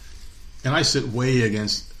 you know? And I sit way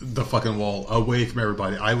against the fucking wall, away from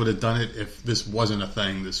everybody. I would have done it if this wasn't a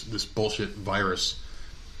thing, this bullshit virus.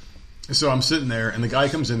 So I'm sitting there, and the guy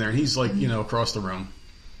comes in there, and he's like, across the room.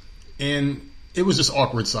 And it was just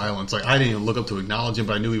awkward silence. Like, I didn't even look up to acknowledge him,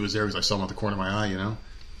 but I knew he was there because I saw him at the corner of my eye, you know?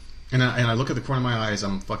 And I look at the corner of my eye as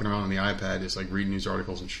I'm fucking around on the iPad, just like reading news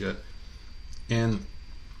articles and shit. And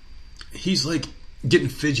he's like getting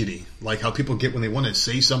fidgety, like how people get when they want to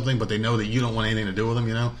say something, but they know that you don't want anything to do with them,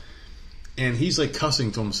 you know? And he's like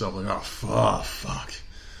cussing to himself, like, oh, fuck.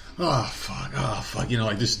 Oh, fuck. You know,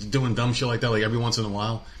 like just doing dumb shit like that, like every once in a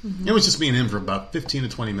while. Mm-hmm. It was just me and him for about 15 to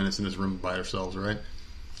 20 minutes in this room by ourselves, right?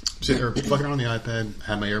 Sitting there fucking around the iPad,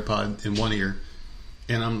 had my AirPod in one ear,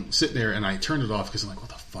 and I'm sitting there and I turned it off because I'm like, what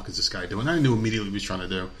the fuck is this guy doing? I knew immediately what he was trying to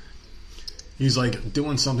do. He's like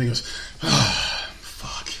doing something, he goes,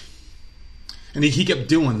 fuck. And he kept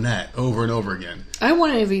doing that over and over again. I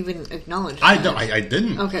wouldn't have even acknowledged that. I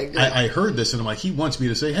didn't. Okay, good. I heard this and I'm like, he wants me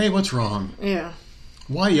to say, hey, what's wrong? Yeah.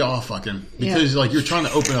 Why y'all fucking? Because like you're trying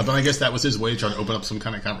to open up, and I guess that was his way of trying to open up some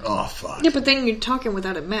kind of conversation. Oh fuck! Yeah, but then you're talking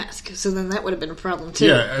without a mask, so then that would have been a problem too.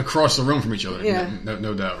 Yeah, across the room from each other. Yeah,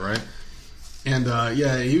 no doubt, right? And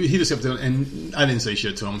he just kept doing, and I didn't say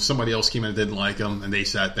shit to him. Somebody else came in and didn't like him, and they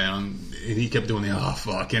sat down, and he kept doing the oh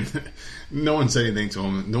fuck, and no one said anything to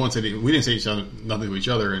him. No one said we didn't say nothing to each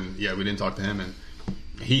other, and we didn't talk to him, and.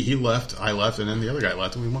 He left, I left, and then the other guy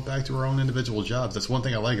left, and we went back to our own individual jobs. That's one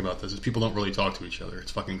thing I like about this, is people don't really talk to each other.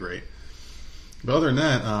 It's fucking great. But other than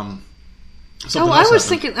that, I was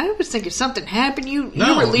thinking something happened. You were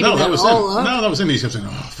leaving that all up. No, that was him. He kept saying,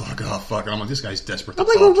 oh, fuck. And I'm like, this guy's desperate to I'm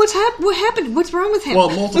like, talk. well, what happened? What's wrong with him?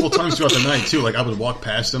 Well, multiple times throughout the night, too. Like, I would walk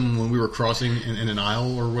past him when we were crossing in an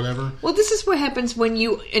aisle or whatever. Well, this is what happens when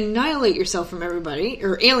you annihilate yourself from everybody,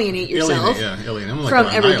 or alienate yourself alienate. I'm like, from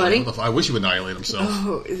everybody. I wish he would annihilate himself.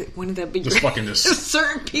 Oh, wouldn't that be just great? Fucking just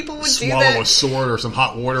certain people would do that. Swallow a sword or some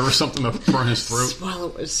hot water or something to burn his throat.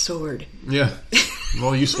 Swallow a sword. Yeah.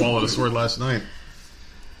 Well, you swallowed a sword last night.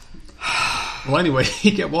 Well, anyway,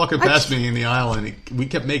 he kept walking past me in the aisle, and we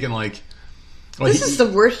kept making like Like, this is the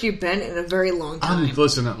worst you've been in a very long time.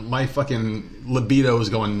 Listen, my fucking libido is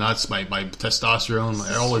going nuts. My testosterone,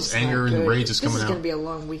 all this anger and rage is coming out. This is going to be a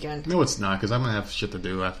long weekend. No, it's not, because I'm going to have shit to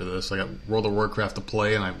do after this. I got World of Warcraft to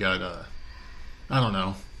play, and I've got, I don't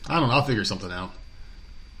know. I'll figure something out.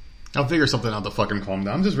 I'll figure something out to fucking calm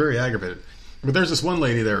down. I'm just very aggravated. But there's this one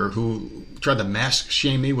lady there who tried to mask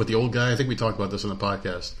shame me with the old guy. I think we talked about this in the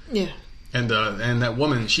podcast. Yeah. And that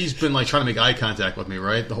woman, she's been like trying to make eye contact with me,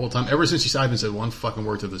 right? The whole time. Ever since I haven't said one fucking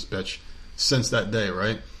word to this bitch since that day,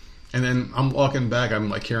 right? And then I'm walking back, I'm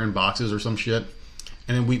like carrying boxes or some shit.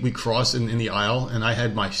 And then we cross in the aisle, and I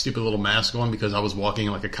had my stupid little mask on because I was walking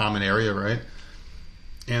in like a common area, right?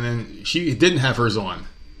 And then she didn't have hers on.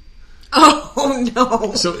 Oh,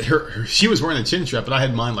 no. So she was wearing a chin strap, but I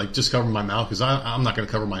had mine like just covering my mouth because I'm not going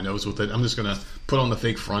to cover my nose with it. I'm just going to put on the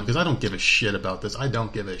fake front because I don't give a shit about this. I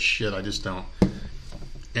don't give a shit. I just don't.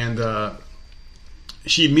 And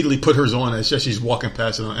she immediately put hers on as she's walking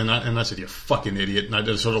past it, and I said, "You fucking idiot!" And I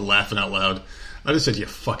just started laughing out loud. I just said, "You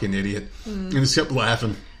fucking idiot," and just kept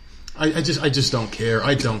laughing. I just don't care.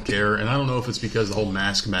 I don't care, and I don't know if it's because the whole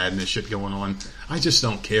mask madness shit going on. I just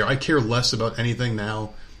don't care. I care less about anything now.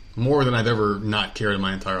 More than I've ever not cared in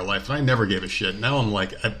my entire life. And I never gave a shit. Now I'm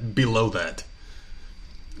like below that.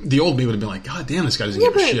 The old me would have been like, God damn, this guy doesn't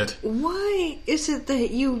give a shit. Why is it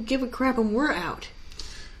that you give a crap when we're out?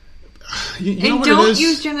 You know and what don't it is?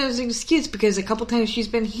 use Jenna as an excuse because a couple times she's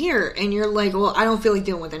been here and you're like, well, I don't feel like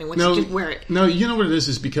dealing with anyone, so just wear it. No, you know what it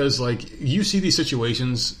is because like you see these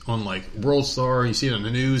situations on like World Star, you see it on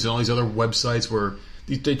the news and all these other websites where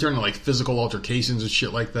they turn to like physical altercations and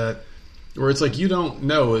shit like that. Where it's like you don't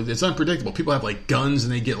know, it's unpredictable. People have like guns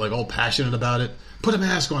and they get like all passionate about it. Put a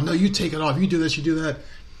mask on. No, you take it off. You do this, you do that.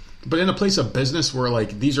 But in a place of business where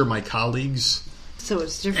like these are my colleagues, so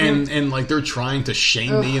it's different, and like they're trying to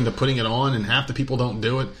shame me into putting it on, and half the people don't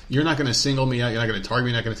do it. You're not going to single me out. You're not going to target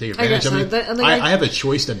me. You're not going to take advantage of me. I have a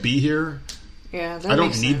choice to be here. Yeah, that I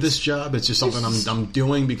don't need this job. It's just something I'm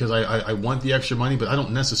doing because I want the extra money, but I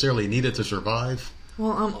don't necessarily need it to survive.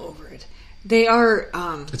 Well, I'm over it. They are...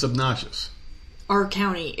 it's obnoxious. Our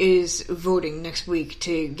county is voting next week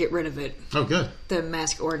to get rid of it. Oh, good. The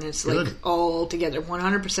mask ordinance, good. like, all together.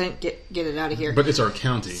 100% get it out of here. But it's our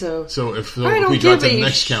county. So if we drive to the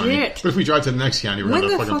next county... But if we drive to the next county, we're going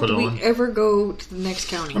to fucking put it on. When the fuck do we ever go to the next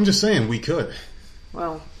county? I'm just saying, we could.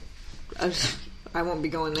 Well, I won't be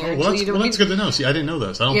going there. Well, that's good to know. See, I didn't know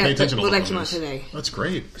this. I don't pay attention to all that came out today. That's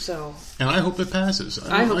great. So, and I hope it passes.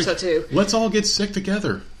 I hope so too. Let's all get sick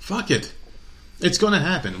together. Fuck it. It's going to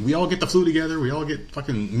happen. We all get the flu together. We all get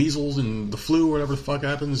fucking measles and the flu or whatever the fuck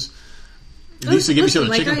happens. At least to give each other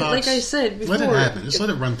chicken pox. Like I said before. Let it happen. Just let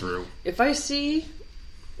it run through. If I see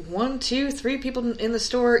 1, 2, 3 people in the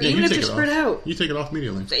store, even if they're spread out. You take it off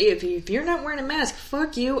immediately. If you're not wearing a mask,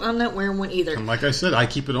 fuck you. I'm not wearing one either. And like I said, I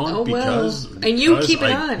keep it on because you keep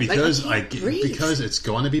it on. Because because it's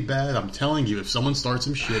going to be bad. I'm telling you, if someone starts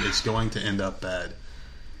some shit, it's going to end up bad.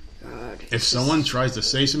 God, if someone tries to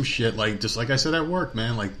say some shit, just like I said at work,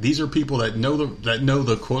 man, like these are people that know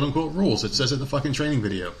the quote unquote rules. It says it in the fucking training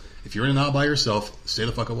video. If you're in an aisle by yourself, stay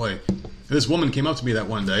the fuck away. And this woman came up to me that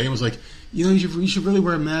one day and was like, you should really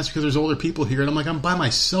wear a mask because there's older people here. And I'm like, I'm by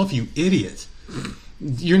myself, you idiot.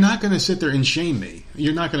 You're not going to sit there and shame me.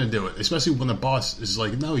 You're not going to do it. Especially when the boss is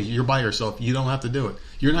like, no, you're by yourself. You don't have to do it.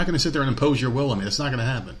 You're not going to sit there and impose your will on me. That's not going to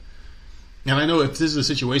happen. And I know if this is a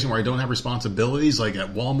situation where I don't have responsibilities, like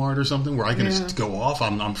at Walmart or something, where I can just go off,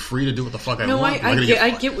 I'm free to do what the fuck I want. I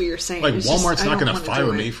get what you're saying. Like, Walmart's not going to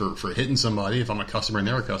fire me for hitting somebody. If I'm a customer and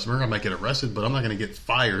they're a customer, I might get arrested, but I'm not going to get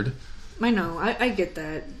fired. I know. I get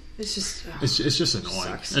that. It's just... It's just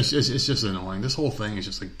annoying. It's just annoying. This whole thing is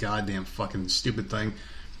just a goddamn fucking stupid thing.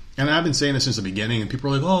 And I've been saying this since the beginning, and people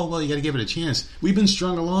are like, oh, well, you got to give it a chance. We've been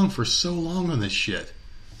strung along for so long on this shit.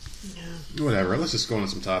 Yeah. Whatever. Let's just go into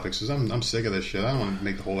some topics because I'm sick of this shit. I don't want to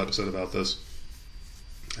make the whole episode about this.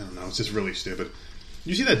 I don't know. It's just really stupid.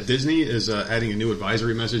 You see that Disney is adding a new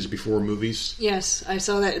advisory message before movies? Yes, I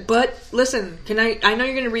saw that. But listen, I know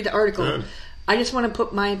you're going to read the article. Good. I just want to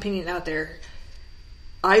put my opinion out there.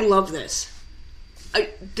 I love this.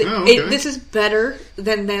 This is better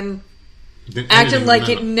than them acting like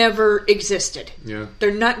it never existed. Yeah.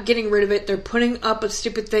 They're not getting rid of it. They're putting up a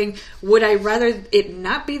stupid thing. Would I rather it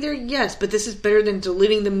not be there? Yes, but this is better than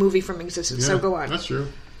deleting the movie from existence. Yeah, so go on. That's true.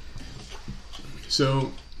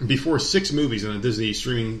 So, before 6 movies on a Disney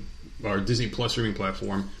streaming or Disney Plus streaming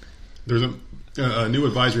platform, there's a new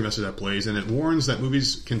advisory message that plays, and it warns that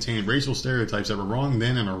movies contain racial stereotypes that were wrong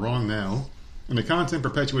then and are wrong now, and the content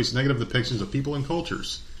perpetuates negative depictions of people and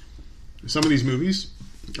cultures. Some of these movies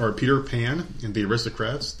are Peter Pan and the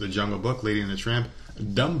Aristocrats, The Jungle Book, Lady and the Tramp,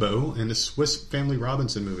 Dumbo, and the Swiss Family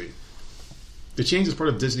Robinson movie. The change is part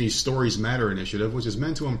of Disney's Stories Matter initiative, which is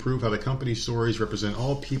meant to improve how the company's stories represent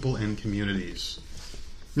all people and communities.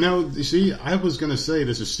 Now, you see, I was going to say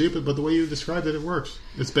this is stupid, but the way you described it, it works.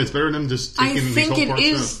 It's better than them just taking these whole parts out. I think it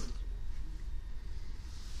is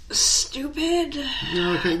stupid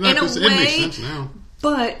okay, in a way, it makes sense now.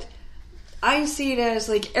 But I see it as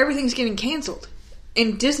like everything's getting canceled.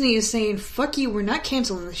 And Disney is saying, fuck you, we're not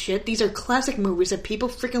canceling this shit. These are classic movies that people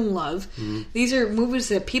freaking love. Mm-hmm. These are movies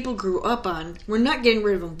that people grew up on. We're not getting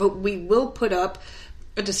rid of them, but we will put up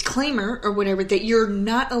a disclaimer or whatever that you're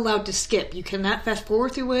not allowed to skip. You cannot fast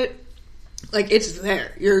forward through it. Like, it's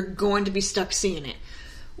there. You're going to be stuck seeing it.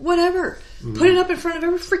 Whatever. Mm-hmm. Put it up in front of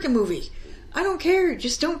every freaking movie. I don't care.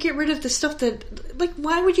 Just don't get rid of the stuff that... Like,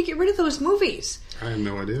 why would you get rid of those movies? I have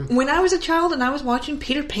no idea. When I was a child and I was watching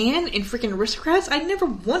Peter Pan and freaking Aristocrats, I never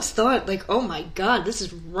once thought, like, oh my god, this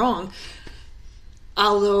is wrong.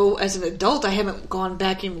 Although, as an adult, I haven't gone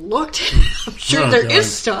back and looked. I'm sure there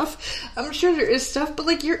is stuff. But,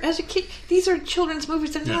 like, as a kid, these are children's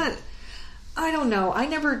movies. They're not... I don't know.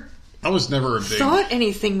 I was never a big... thought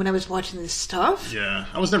anything when I was watching this stuff. Yeah.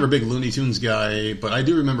 I was never a big Looney Tunes guy, but I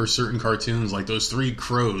do remember certain cartoons, like those Three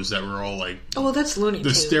Crows that were all like... Oh, well, that's Looney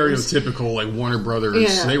Tunes. The stereotypical, like, Warner Brothers.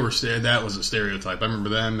 Yeah. That was a stereotype. I remember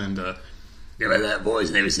them, and... yeah, like that boys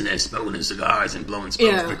never seen that smoking cigars and blowing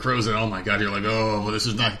smoke. Yeah. The Crows, and oh my god, you're like, oh, well, this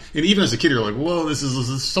is not... And even as a kid, you're like, whoa, this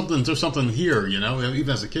is something, there's something here, you know? Even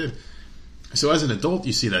as a kid. So as an adult,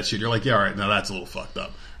 you see that shit, you're like, yeah, alright, now that's a little fucked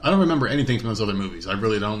up. I don't remember anything from those other movies. I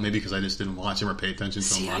really don't. Maybe because I just didn't watch them or pay attention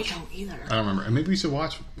so much. I don't either. I don't remember. And maybe we should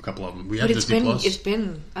watch a couple of them. We have Disney Plus. It's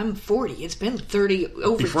been. I'm 40. It's been 30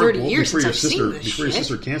 years since I've seen this shit. Before your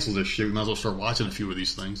sister cancels this shit, we might as well start watching a few of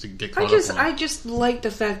these things to get caught up on. I just like the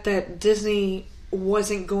fact that Disney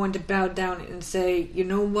wasn't going to bow down and say, you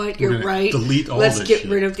know what, you're right. Delete all Let's this get shit.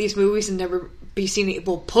 Rid of these movies and never be seen.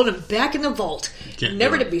 We'll put them back in the vault,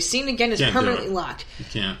 never to be seen again. It's permanently locked. You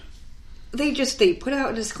can't. They put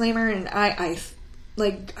out a disclaimer, and I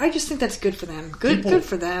just think that's good for them. Good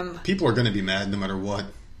for them. People are going to be mad no matter what.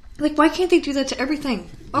 Like, why can't they do that to everything?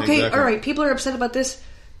 Okay, exactly. All right, people are upset about this.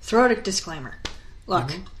 Throw out a disclaimer. Look,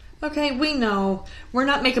 okay, we know we're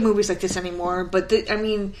not making movies like this anymore, but this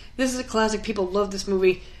is a classic. People love this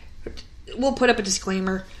movie. We'll put up a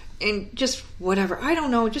disclaimer. And just whatever. I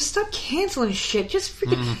don't know. Just stop canceling shit. Just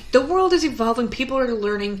freaking... The world is evolving. People are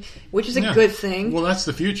learning, which is a good thing. Well, that's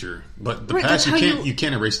the future. But the past, you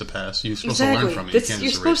can't erase the past. You're supposed to learn from it.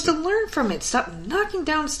 You're supposed to learn from it. Stop knocking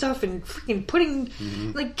down stuff and freaking putting...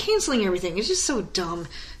 canceling everything. It's just so dumb.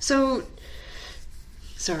 So...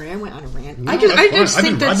 Sorry, I went on a rant. No, I've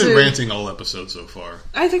been ranting all episodes so far.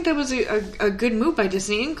 I think that was a good move by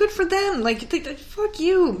Disney, and good for them. Like, fuck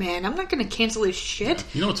you, man. I'm not going to cancel this shit.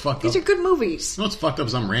 You know what's fucked up? These are good movies. You know what's fucked up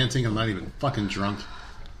is I'm ranting. I'm not even fucking drunk.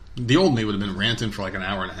 The old me would have been ranting for like an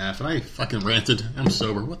hour and a half, and I fucking ranted. I'm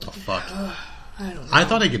sober. What the fuck? I don't know. I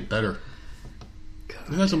thought I'd get better. God.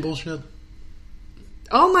 Isn't that some bullshit?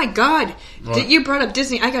 Oh my god! You brought up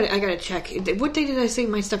Disney. I gotta check. What day did I say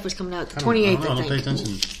my stuff was coming out? The 28th, I think. Pay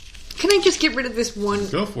attention. Can I just get rid of this one?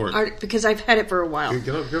 Go for it. Because I've had it for a while.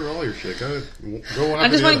 Get rid of all your shit. Go on. I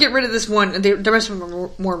just want to get rid of this one. The rest of them are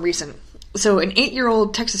more recent. So, an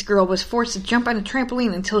 8-year-old Texas girl was forced to jump on a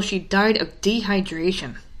trampoline until she died of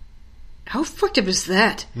dehydration. How fucked up is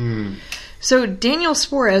that? So, Daniel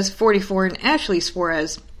Suarez, 44, and Ashley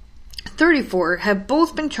Suarez, 34, have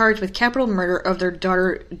both been charged with capital murder of their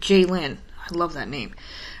daughter, Jaylyn. I love that name.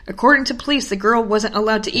 According to police, the girl wasn't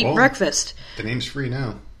allowed to eat breakfast. The name's free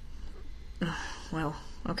now. Well,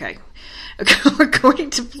 okay. According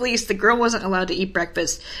to police, the girl wasn't allowed to eat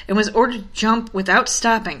breakfast and was ordered to jump without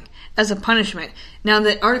stopping as a punishment. Now,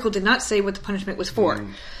 the article did not say what the punishment was for.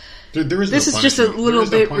 This is just a little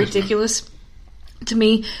bit ridiculous to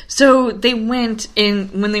me. So they went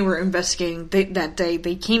in, when they were investigating that day,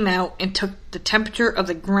 they came out and took the temperature of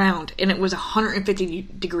the ground, and it was 150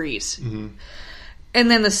 degrees. And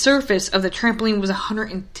then the surface of the trampoline was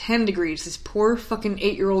 110 degrees. This poor fucking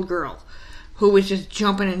 8-year-old girl who was just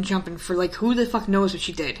jumping and jumping for, like, who the fuck knows what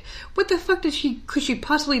she did. What the fuck could she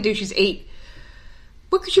possibly do? She's 8.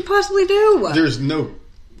 What could she possibly do? There's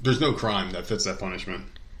no crime that fits that punishment.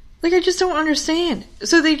 Like, I just don't understand.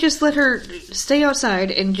 So they just let her stay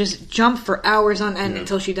outside and just jump for hours on end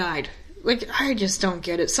until she died. Like, I just don't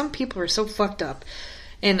get it. Some people are so fucked up.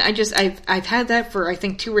 And I've had that for, I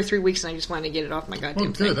think, 2 or 3 weeks, and I just wanted to get it off my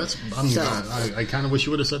goddamn thing. I kind of wish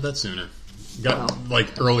you would have said that sooner.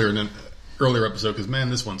 Earlier earlier episode because, man,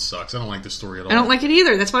 this one sucks. I don't like this story at all. I don't like it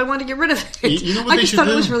either. That's why I wanted to get rid of it. You know what I just thought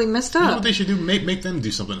it was really messed up. You know what they should do? Make them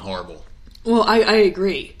do something horrible. Well, I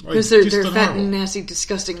agree. Because they're fat and nasty,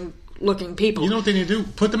 disgusting looking people. You know what they need to do?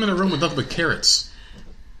 Put them in a room with nothing but carrots.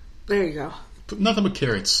 There you go. Put nothing but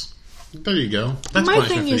carrots. There you go. That's my punishment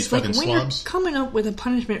thing for these is, like, fucking when slobs. you're coming up with a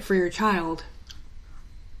punishment for your child,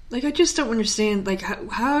 like, I just don't understand, like,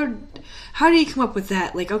 how do you come up with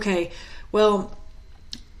that? Like, okay, well,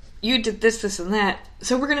 you did this, and that,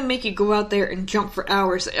 so we're going to make you go out there and jump for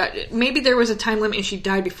hours. Maybe there was a time limit and she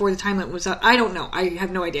died before the time limit was up. I don't know. I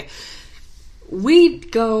have no idea.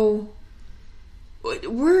 We'd go...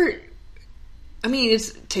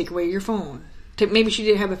 it's take away your phone. Maybe she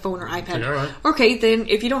didn't have a phone or iPad. Okay, all right. Okay, then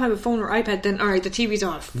if you don't have a phone or iPad, then all right, the TV's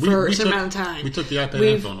off for a certain amount of time. We took the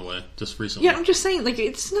iPad and phone away just recently. Yeah, I'm just saying, like,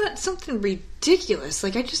 it's not something ridiculous.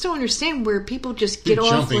 Like, I just don't understand where people just get off,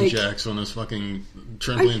 jumping like... jacks on this fucking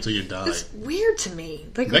trampoline until you die. It's weird to me.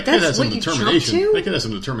 Like, that kid has some what determination. you jump to? That kid has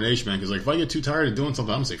some determination, man, because, like, if I get too tired of doing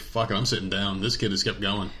something, I'm going to say, fuck it, I'm sitting down. This kid just kept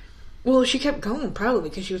going. Well, she kept going, probably,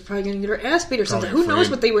 because she was probably going to get her ass beat or something. Who knows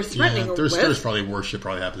what they were threatening her with? There's probably worse shit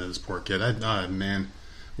probably happened to this poor kid. Man.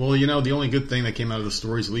 Well, you know, the only good thing that came out of the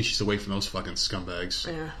story is at least she's away from those fucking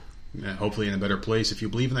scumbags. Yeah, hopefully in a better place if you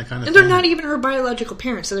believe in that kind of thing. And they're not even her biological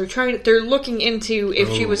parents, so they're looking into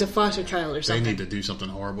if she was a foster child or something. They need to do something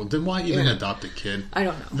horrible. Then why even adopt a kid? I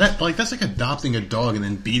don't know. That's like adopting a dog and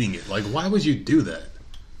then beating it. Like, why would you do that?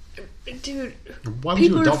 Dude, why would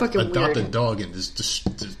you adopt a dog and just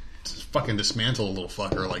fucking dismantle a little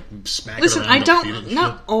fucker, like smack it around? Listen,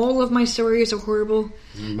 not all of my stories are horrible.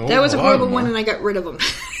 That was a horrible one and I got rid of them.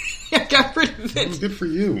 I got rid of it. Good for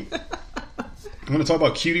you. I'm going to talk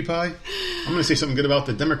about Cutie Pie. I'm going to say something good about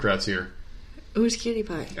the Democrats here. Who's Cutie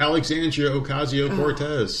Pie? Alexandria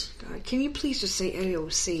Ocasio-Cortez. Oh, God. Can you please just say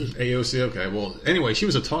AOC? AOC, okay. Well, anyway, she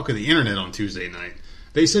was a talk of the internet on Tuesday night.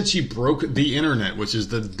 They said she broke the internet, which is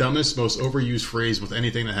the dumbest, most overused phrase with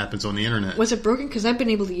anything that happens on the internet. Was it broken? Because I've been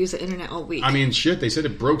able to use the internet all week. I mean, shit, they said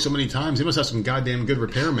it broke so many times. They must have some goddamn good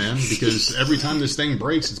repairman, because every time this thing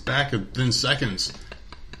breaks, it's back within seconds.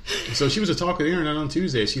 So she was a talk of the internet on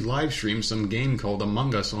Tuesday. She live streamed some game called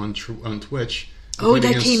Among Us on Twitch. Oh,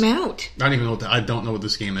 that came out. I don't know what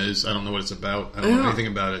this game is. I don't know what it's about. I don't know anything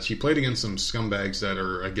about it. She played against some scumbags that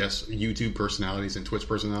are, I guess, YouTube personalities and Twitch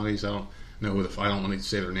personalities. I don't know if I don't want to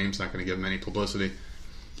say their names. Not going to give them any publicity.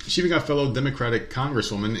 She even got fellow Democratic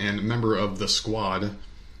Congresswoman and member of the Squad,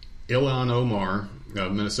 Ilhan Omar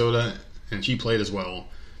of Minnesota, and she played as well.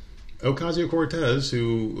 Ocasio-Cortez,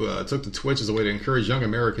 who took to Twitch as a way to encourage young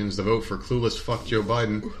Americans to vote for clueless fuck Joe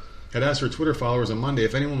Biden, had asked her Twitter followers on Monday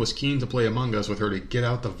if anyone was keen to play Among Us with her to get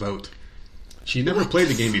out the vote. She never played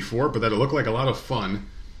the game before, but that it looked like a lot of fun.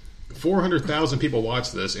 400,000 people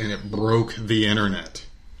watched this, and it broke the internet.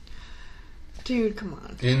 Dude, come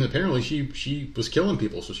on. And apparently she was killing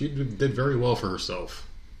people, so she did very well for herself.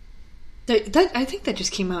 I think that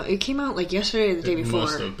just came out. It came out like yesterday or the day before.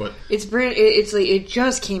 Must have, but it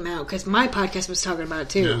just came out because my podcast was talking about it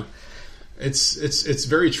too. Yeah. It's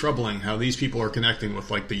very troubling how these people are connecting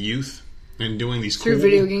with like the youth and doing these through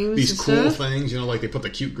video games, these cool stuff. things. You know, like they put the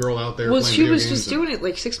cute girl out there. Well, playing she video was games just doing it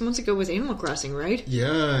like 6 months ago with Animal Crossing, right?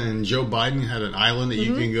 Yeah, and Joe Biden had an island that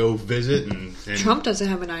you can go visit, and Trump doesn't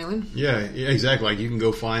have an island. Yeah, exactly. Like you can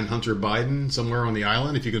go find Hunter Biden somewhere on the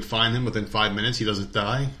island. If you could find him within 5 minutes, he doesn't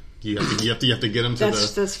die. You have to get him to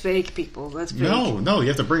That's fake, people. That's fake. No, you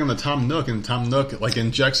have to bring him to Tom Nook, and Tom Nook like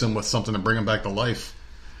injects him with something to bring him back to life.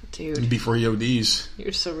 Dude, before he ODs.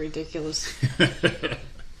 You're so ridiculous.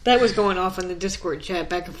 That was going off in the Discord chat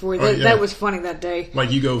back and forth. Yeah. That was funny that day.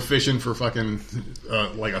 Like you go fishing for fucking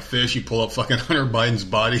like a fish, you pull up fucking Hunter Biden's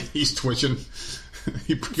body, he's twitching.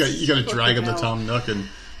 you got to drag him to Tom Nook, and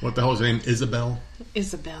what the hell is her name? Isabel.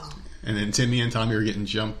 And then Timmy and Tommy are getting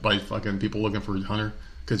jumped by fucking people looking for Hunter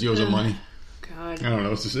because he owes them money. God, I don't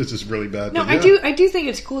know. It's just really bad. No, I do think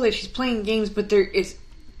it's cool that she's playing games, but there is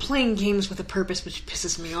playing games with a purpose, which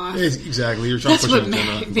pisses me off. Exactly. You're trying to push an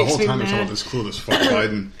agenda. The whole time you're talking about this clueless fuck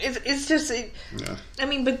Biden. It's just... Yeah. I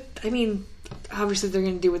mean, obviously they're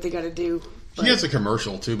going to do what they got to do. He has a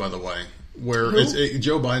commercial, too, by the way, where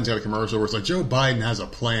Joe Biden's got a commercial where it's like, Joe Biden has a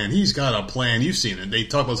plan. He's got a plan. You've seen it. They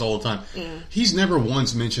talk about this all the time. Yeah. He's never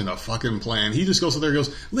once mentioned a fucking plan. He just goes out there and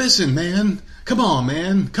goes, listen, man. Come on,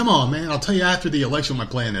 man. I'll tell you after the election what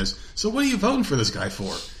my plan is. So what are you voting for this guy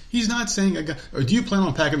for? He's not saying, or do you plan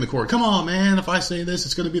on packing the court? Come on, man. If I say this,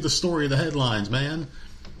 it's going to be the story of the headlines, man.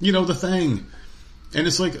 You know, the thing. And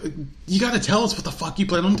it's like, you got to tell us what the fuck you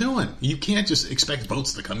plan on doing. You can't just expect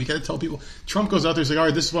votes to come. You got to tell people. Trump goes out there and says, all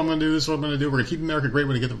right, this is what I'm going to do. This is what I'm going to do. We're going to keep America great.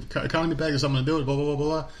 We're going to get the economy back. This is what I'm going to do. Blah, blah, blah,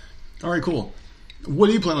 blah, blah. All right, cool. What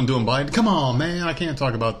do you plan on doing, Biden? Come on, man, I can't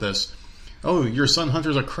talk about this. Oh, your son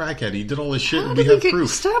Hunter's a crackhead. He did all this shit, and we have proof.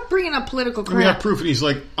 Stop bringing up political crap. And we have proof, and he's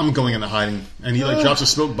like, I'm going into hiding. And he like drops a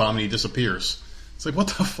smoke bomb, and he disappears. It's like, what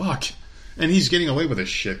the fuck? And he's getting away with this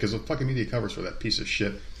shit, because the fucking media covers for that piece of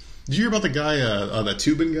shit. Did you hear about the guy, that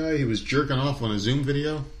Tubin guy? He was jerking off on a Zoom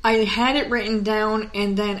video? I had it written down,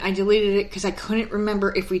 and then I deleted it because I couldn't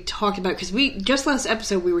remember if we talked about it. Because just last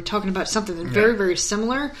episode, we were talking about something very, very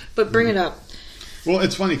similar, but bring it up. Well,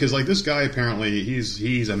 it's funny because like this guy apparently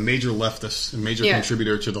he's a major leftist, a major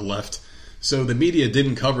contributor to the left. So the media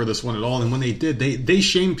didn't cover this one at all, and when they did, they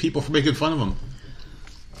shamed people for making fun of him.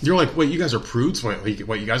 You're like, wait, you guys are prudes?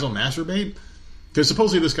 What, you guys don't masturbate? Because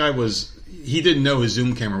supposedly this guy he didn't know his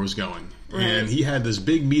Zoom camera was going, and he had this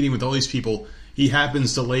big meeting with all these people. He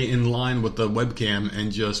happens to lay in line with the webcam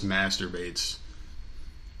and just masturbates.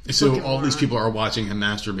 So all these people are watching him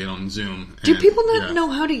masturbate on Zoom. Do people not know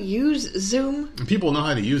how to use Zoom? People know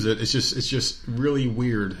how to use it. It's just really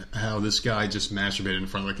weird how this guy just masturbated in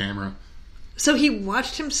front of the camera. So he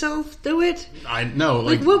watched himself do it? I know.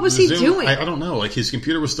 Like what was he doing? I don't know. Like his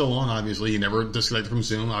computer was still on, obviously. He never disconnected from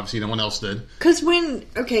Zoom. Obviously, no one else did. Because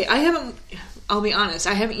I'll be honest,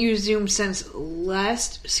 I haven't used Zoom since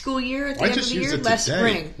last school year at the end of the year, last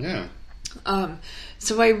spring. Yeah.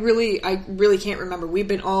 So I really can't remember. We've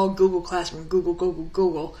been all Google Classroom,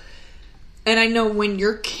 Google. And I know when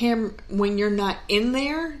you're not in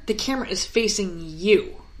there, the camera is facing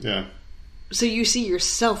you. Yeah. So you see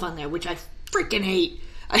yourself on there, which I freaking hate.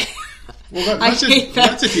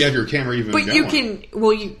 That's if you have your camera even going. But you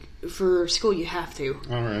can, for school you have to.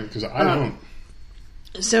 All right, because I don't.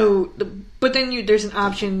 So, but then there's an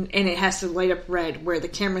option, and it has to light up red where the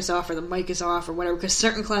camera's off or the mic is off or whatever. Because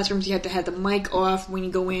certain classrooms you have to have the mic off when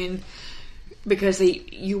you go in because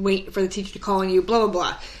you wait for the teacher to call on you. Blah blah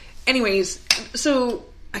blah. Anyways, so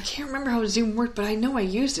I can't remember how Zoom worked, but I know I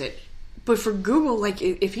used it. But for Google, like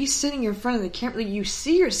if he's sitting in front of the camera, you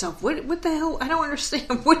see yourself. What the hell? I don't understand.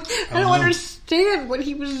 I don't understand what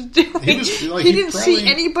he was doing. He didn't see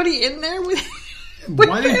anybody in there with.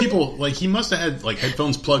 Why didn't people he must have had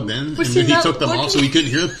headphones plugged in, and then he took them off so he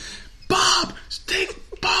couldn't hear them. Bob,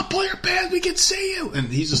 pull your pants, we can see you. And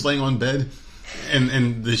he's just laying on bed,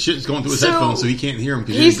 and the shit's going through his headphones, so he can't hear him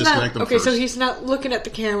because he didn't disconnect them. Okay, first. So he's not looking at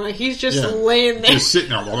the camera; he's just laying there, just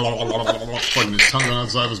sitting there, fucking his tongue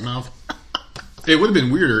outside of his mouth. It would have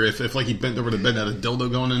been weirder if he bent over the bed and had a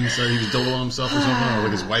dildo going in and said he was dildoing himself or something, or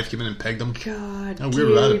his wife came in and pegged him. God, how weird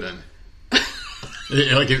would that have been?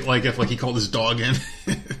 If he called his dog in,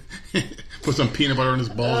 put some peanut butter on his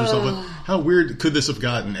balls or something. How weird could this have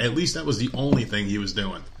gotten? At least that was the only thing he was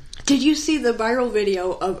doing. Did you see the viral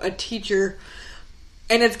video of a teacher?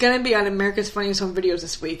 And it's going to be on America's Funniest Home Videos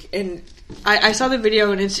this week. And I saw the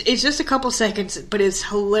video, and it's just a couple seconds, but it's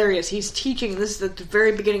hilarious. He's teaching. This is at the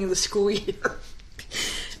very beginning of the school year.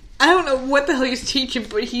 I don't know what the hell he's teaching,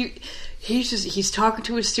 but he's talking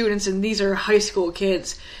to his students, and these are high school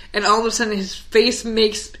kids. And all of a sudden, his face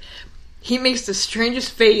makes the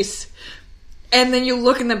strangest face. And then you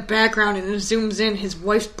look in the background, and it zooms in. His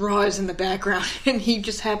wife's bra is in the background, and he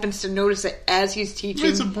just happens to notice it as he's teaching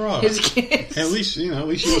his kids. At least she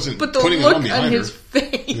wasn't. But the putting look it on behind his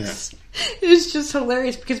face is just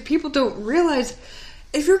hilarious because people don't realize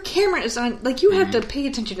if your camera is on, you have to pay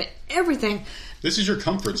attention to everything. This is your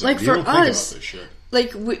comfort zone. For you don't us, think about this shit.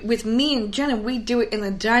 With me and Jenna, we do it in the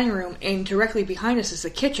dining room, and directly behind us is the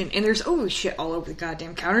kitchen, and there's always shit all over the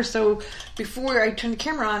goddamn counter. So before I turn the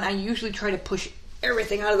camera on, I usually try to push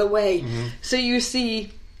everything out of the way. So you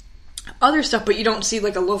see other stuff, but you don't see a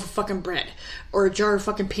loaf of fucking bread or a jar of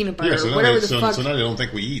fucking peanut butter or whatever the fuck. So now they don't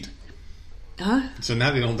think we eat. Huh? So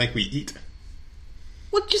now they don't think we eat.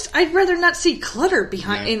 Well, I'd rather not see clutter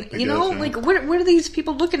behind. What are these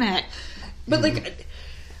people looking at? But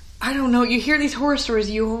I don't know. You hear these horror stories.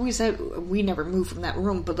 You always have. We never move from that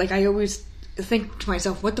room, but I always think to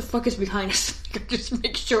myself, what the fuck is behind us? Just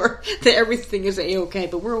make sure that everything is a-okay.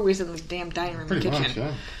 But we're always in the damn dining room and kitchen.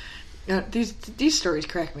 Much, yeah. These stories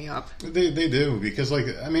crack me up. They do because I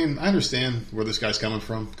understand where this guy's coming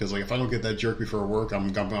from because if I don't get that jerk before work,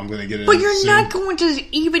 I'm going to get it. But you're not going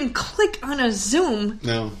to even click on a Zoom.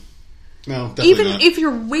 No, definitely even not. If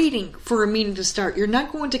you're waiting for a meeting to start, you're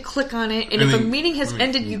not going to click on it. And if a meeting has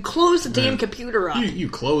ended, you close the damn computer up. You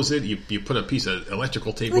close it. You put a piece of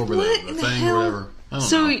electrical tape over the thing or whatever. I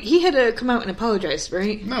don't know. He had to come out and apologize,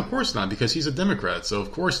 right? No, of course not, because he's a Democrat. So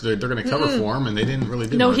of course they're going to cover for him, and they didn't really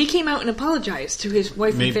do No, much. He came out and apologized to his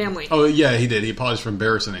wife and family. Oh yeah, he did. He apologized for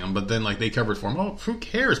embarrassing him, but then they covered for him. Oh, who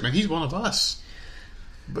cares, man? He's one of us.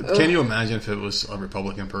 But can you imagine if it was a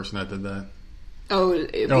Republican person that did that?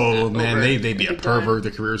 Man, they'd be a pervert.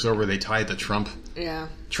 The career's over. They tied to Trump. Yeah.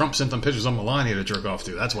 Trump sent them pictures of Melania to jerk off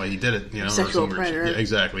to. That's why he did it. Sexual predator. Yeah,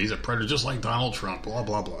 exactly. He's a predator just like Donald Trump. Blah,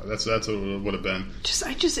 blah, blah. That's what it would have been.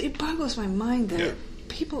 It boggles my mind that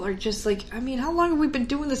people are just like, I mean, how long have we been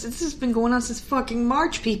doing this? This has been going on since fucking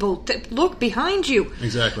March, people. Look behind you.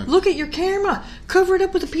 Exactly. Look at your camera. Cover it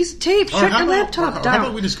up with a piece of tape. Shut your laptop down. How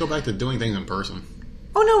about we just go back to doing things in person?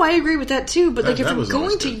 Oh, no, I agree with that, too. But, if you're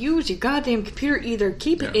going to good. use your goddamn computer, either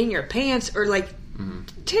keep it in your pants or,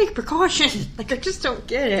 take precaution. I just don't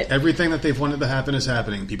get it. Everything that they've wanted to happen is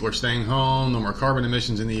happening. People are staying home. No more carbon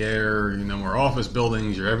emissions in the air. No more office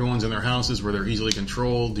buildings. Everyone's in their houses where they're easily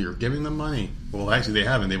controlled. You're giving them money. Well, actually, they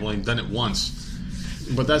haven't. They've only done it once.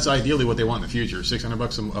 But that's ideally what they want in the future.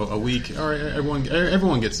 $600 a week. All right,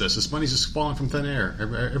 everyone gets this. This money's just falling from thin air.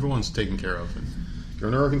 Everyone's taken care of. And you're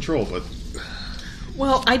under our control, but...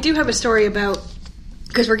 Well, I do have a story about,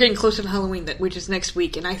 because we're getting closer to Halloween, which is next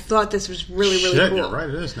week, and I thought this was really cool. You're right,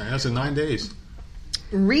 it is now. That's in 9 days.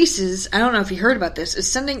 Reese's, I don't know if you heard about this, is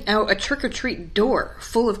sending out a trick-or-treat door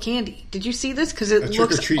full of candy. Did you see this? Because it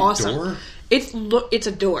looks awesome. Door? It's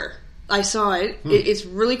a door. I saw it. It's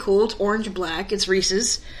really cool. It's orange-black. It's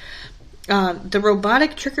Reese's. The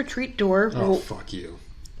robotic trick-or-treat door fuck you.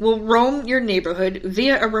 Will roam your neighborhood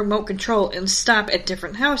via a remote control and stop at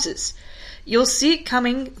different houses. You'll see it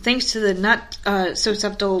coming thanks to the not so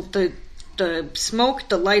subtle, the smoke,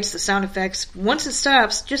 the lights, the sound effects. Once it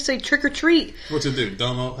stops, just say trick or treat. What's it do?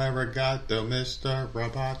 Domo arigato, Mr.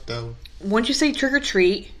 Roboto. Once you say trick or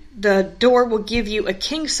treat, the door will give you a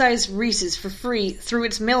king-size Reese's for free through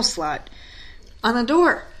its mail slot on the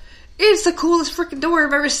door. It's the coolest freaking door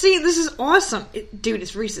I've ever seen. This is awesome. Dude,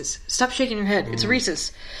 it's Reese's. Stop shaking your head. It's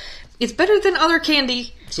Reese's. It's better than other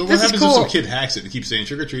candy. So what happens if some kid hacks it and keeps saying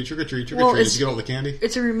trick or treat, trick or treat, trick or treat? Does he get all the candy?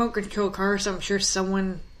 It's a remote control car, so I'm sure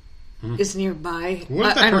someone is nearby. What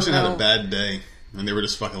if that person had a bad day and they were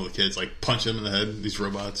just fucking with kids, like punch them in the head, these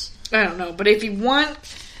robots? I don't know, but if you want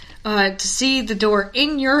to see the door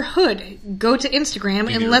in your hood, go to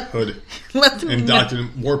Instagram and let them know.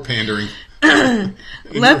 More pandering.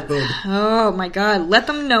 Oh my god, let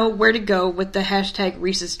them know where to go with the hashtag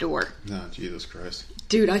Reese's door. Oh, Jesus Christ.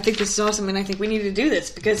 Dude, I think this is awesome, and I think we need to do this,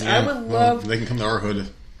 because I would love... They can come to our hood.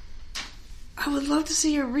 I would love to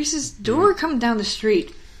see a Reese's door come down the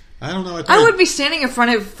street. I don't know. I would be standing in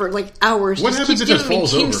front of it for, hours. What happens if it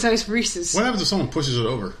falls over? King-size Reese's. What happens if someone pushes it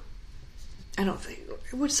over? I don't think...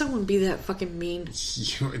 Would someone be that fucking mean?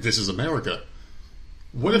 This is America.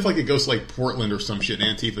 What if, it goes to, Portland or some shit,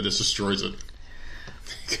 and Antifa just destroys it?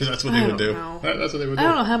 Because that's what they would do. That's what they would do. I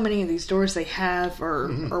don't know how many of these doors they have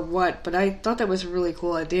or what, but I thought that was a really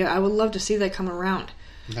cool idea. I would love to see that come around.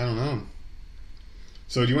 I don't know.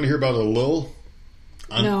 So do you want to hear about a Lil?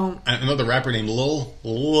 No. Another rapper named Lil?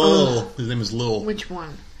 Lil. His name is Lil. Which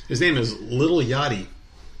one? His name is Lil Yachty.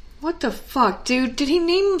 What the fuck, dude? Did he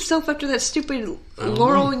name himself after that stupid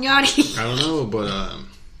Laurel and Yachty? I don't know, but...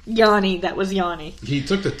 Yanni, that was Yanni. He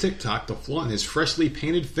took to TikTok to flaunt his freshly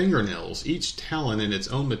painted fingernails, each talon in its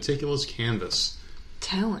own meticulous canvas.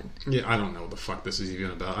 Talon? Yeah, I don't know what the fuck this is even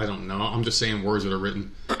about. I don't know. I'm just saying words that are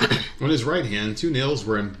written. On his right hand, 2 nails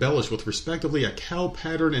were embellished with respectively a cow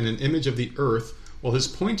pattern and an image of the earth, while his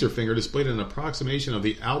pointer finger displayed an approximation of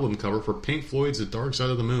the album cover for Pink Floyd's The Dark Side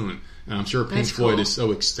of the Moon. And I'm sure Pink Floyd is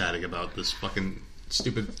so ecstatic about this fucking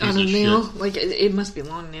stupid piece of nail? shit. It must be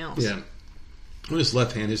long nails. Yeah. On his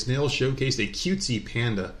left hand, his nails showcased a cutesy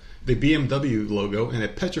panda, the BMW logo, and a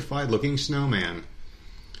petrified-looking snowman.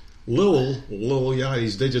 Lil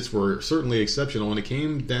Yachty's digits were certainly exceptional when it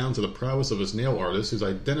came down to the prowess of his nail artist, whose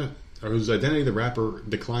identity the rapper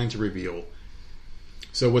declined to reveal.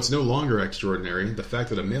 So what's no longer extraordinary, the fact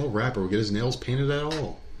that a male rapper would get his nails painted at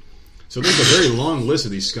all. So there's a very long list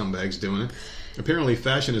of these scumbags doing it. Apparently,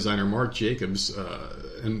 fashion designer Marc Jacobs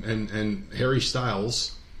and Harry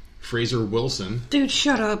Styles... Fraser Wilson. Dude,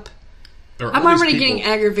 shut up. I'm already getting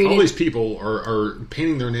aggravated. All these people are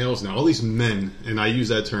painting their nails now. All these men, and I use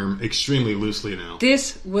that term extremely loosely now.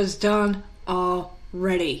 This was done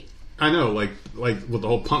already. I know, like with the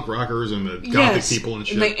whole punk rockers and the gothic people and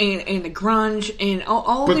shit. And the grunge and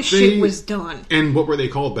all this shit was done. And what were they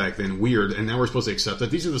called back then? Weird. And now we're supposed to accept that.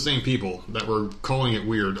 These are the same people that were calling it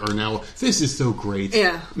weird are now, this is so great.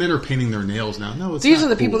 Yeah. Men are painting their nails now. No, it's These are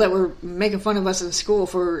the cool. People that were making fun of us in school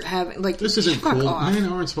for having, this isn't cool. Off.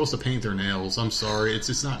 Men aren't supposed to paint their nails. I'm sorry.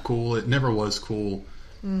 It's not cool. It never was cool.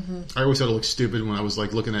 Mm-hmm. I always thought it looked stupid when I was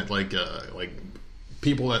looking at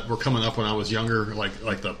people that were coming up when I was younger,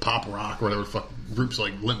 like the pop rock or whatever fuck groups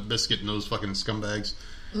like Limp Bizkit and those fucking scumbags.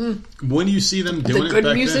 When you see them doing it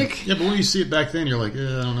back music? then, yeah, but when you see it back then, you're like,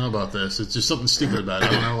 I don't know about this. It's just something stupid about it.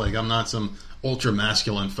 I don't know. Like, I'm not some ultra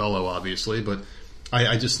masculine fellow, obviously, but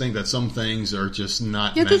I just think that some things are just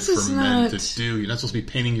not meant for men to do. You're not supposed to be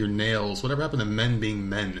painting your nails. Whatever happened to men being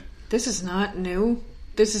men? This is not new.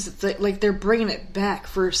 This is like they're bringing it back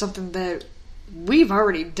for something that we've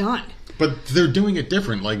already done. But they're doing it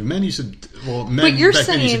different. Like men used to, men back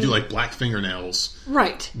then used to do like black fingernails,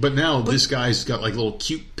 right? But now this guy's got like little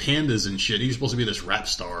cute pandas and shit. He's supposed to be this rap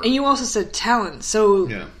star. And you also said talent, so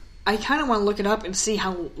yeah. I kind of want to look it up and see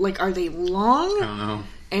how, like, are they long? I don't know.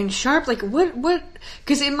 And sharp, like what?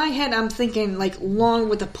 Because in my head, I'm thinking like long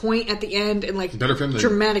with a point at the end and like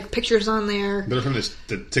dramatic pictures on there. Better for him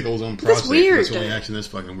to tickle his own prostate. That's weird. That's the only action this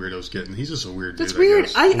fucking weirdo's getting. He's just a weird dude. That's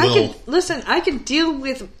weird. I can listen. I can deal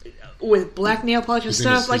with black nail polish and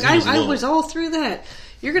stuff. Like I was all through that.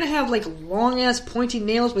 You're gonna have like long ass pointy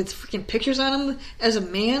nails with freaking pictures on them as a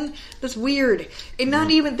man. That's weird. And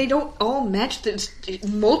not even they don't all match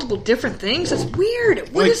multiple different things. That's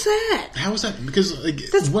weird. What is that? How is that? Because like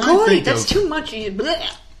that's gaudy. That's too much. When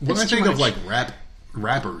I think of like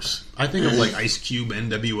rappers, I think of like Ice Cube,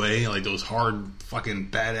 NWA, like those hard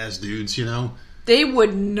fucking badass dudes. You know. They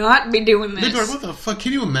would not be doing this. They'd be like, what the fuck?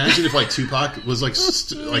 Can you imagine if like Tupac was like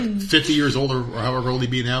like 50 years old or however old he'd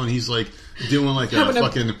be now, and he's like doing like a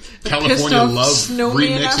fucking California Love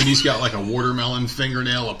remix, and he's got like a watermelon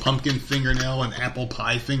fingernail, a pumpkin fingernail, an apple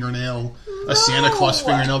pie fingernail, a Santa Claus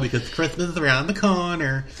fingernail because Christmas is around the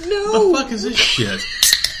corner. No. What the fuck is this shit?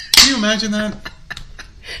 Can you imagine that?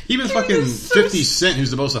 Even fucking 50 Cent, who's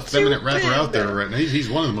the most effeminate rapper out there right now, he's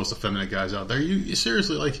one of the most effeminate guys out there. You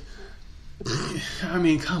seriously like... I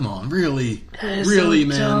mean, come on, really, so man,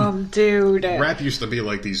 dumb, dude. Rap used to be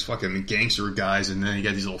like these fucking gangster guys, and then you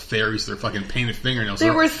got these little fairies. They're fucking painted fingernails.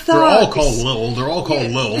 They're all called Lil. They're all called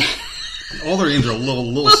Lil. All their names are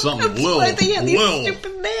Lil something. Lil. Why they have these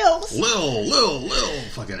stupid nails? Lil.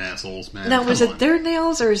 Fucking assholes, man. Now, was it their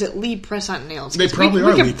nails or is it Lee press-on nails? They probably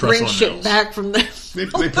are Lee press-on nails. Shit back from the They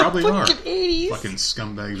probably are. 80s. Fucking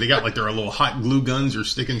scumbags. They got like their little hot glue guns or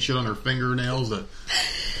sticking shit on their fingernails.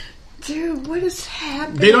 Dude, what is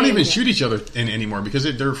happening? They don't even shoot each other anymore because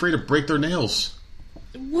they're afraid to break their nails.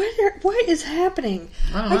 What is happening?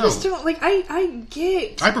 I don't know. I just don't like. I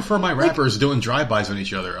get. I prefer my rappers doing drive-bys on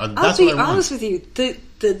each other. I'll be honest with you.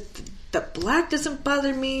 The black doesn't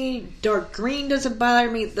bother me. Dark green doesn't bother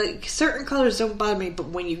me. Like certain colors don't bother me. But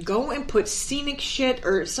when you go and put scenic shit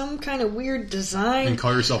or some kind of weird design and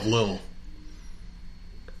call yourself Lil.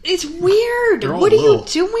 It's weird. What are you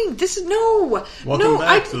doing? This is no. Welcome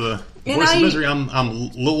back to the Voice of Misery. I'm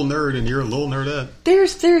Lil Nerd and you're Lil Nerdette.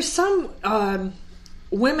 There's some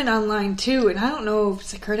women online too, and I don't know if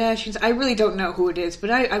it's the Kardashians. I really don't know who it is, but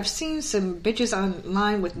I've seen some bitches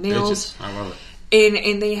online with nails. Bitches. I love it.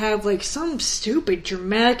 And they have like some stupid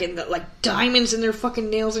dramatic and like diamonds in their fucking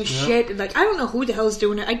nails and shit. And, like I don't know who the hell is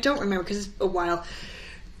doing it. I don't remember because it's a while.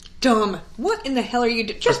 Dumb. What in the hell are you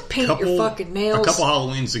doing? Just paint your fucking nails. A couple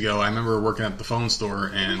Halloweens ago, I remember working at the phone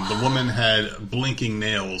store, and the woman had blinking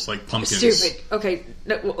nails like pumpkins. Stupid. Okay.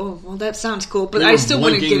 Well, that sounds cool, but I still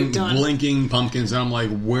wouldn't get it done. Blinking pumpkins, and I'm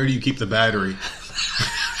like, where do you keep the battery?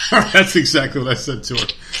 That's exactly what I said to her.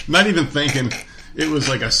 Not even thinking it was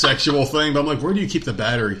like a sexual thing, but I'm like, where do you keep the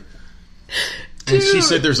battery? And she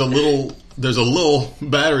said there's a little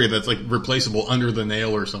battery that's like replaceable under the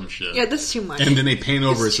nail or some shit. Yeah, that's too much. And then they paint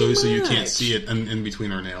over it so you can't see it in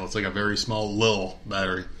between her nail. It's like a very small little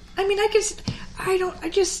battery. I mean, I guess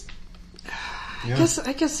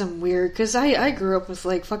I'm weird because I grew up with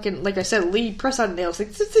like fucking, like I said, Lee press-on nails.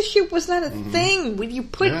 Like this shit was not a thing. When you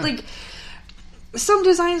put like some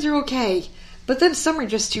designs are okay. But then some are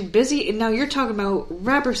just too busy, and now you're talking about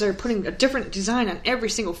rappers that are putting a different design on every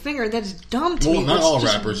single finger. That's dumb to me. Well, not That's all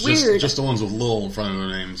just rappers, weird. just the ones with Lil in front of their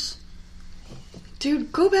names.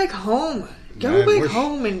 Dude, go back home. Go back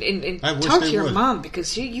home and talk to your mom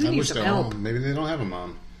because you need some help. Maybe they don't have a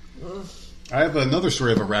mom. I have another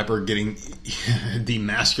story of a rapper getting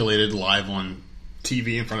demasculated live on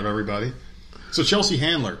TV in front of everybody. So Chelsea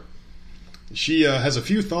Handler. She has a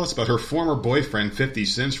few thoughts about her former boyfriend 50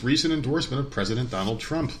 Cent's recent endorsement of President Donald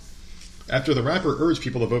Trump. After the rapper urged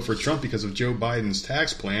people to vote for Trump because of Joe Biden's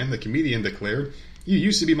tax plan, the comedian declared, "You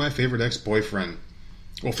used to be my favorite ex-boyfriend."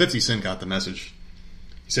 Well, 50 Cent got the message.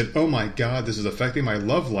 He said, "Oh my God, this is affecting my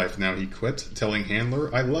love life now," he quipped, telling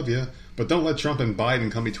Handler, "I love you, but don't let Trump and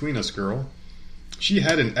Biden come between us, girl." She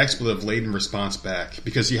had an expletive-laden response back,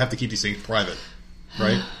 because you have to keep these things private,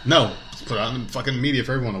 right? No, put it out in the fucking media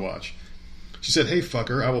for everyone to watch. She said, "Hey,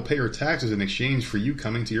 fucker, I will pay your taxes in exchange for you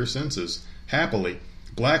coming to your senses. Happily.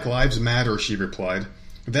 Black Lives Matter," she replied.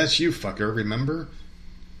 "That's you, fucker, remember?"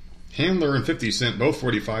 Handler and 50 Cent, both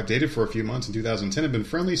 45, dated for a few months in 2010, have been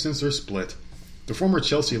friendly since their split. The former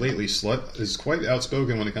Chelsea Lately slut is quite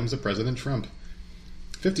outspoken when it comes to President Trump.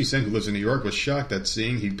 50 Cent, who lives in New York, was shocked at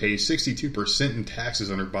seeing he pays 62% in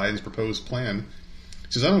taxes under Biden's proposed plan.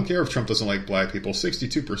 He says, I don't care if Trump doesn't like black people.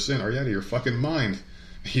 62%? Are you out of your fucking mind?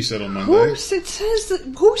 He said on Monday. Who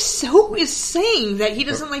is saying that he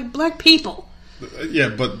doesn't like black people? Yeah,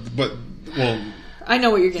 but well... I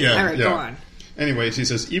know what you're getting. All right, yeah. go on. Anyways, he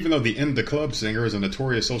says, even though the In the Club singer is a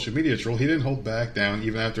notorious social media troll, he didn't hold back down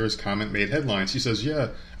even after his comment made headlines. He says, yeah,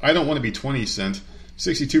 I don't want to be 20 Cent.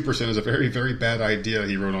 62% is a very, very bad idea,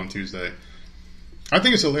 he wrote on Tuesday. I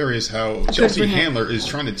think it's hilarious how Chelsea Handler is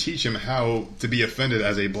trying to teach him how to be offended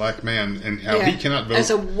as a black man and how he cannot vote. As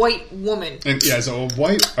a white woman. And as a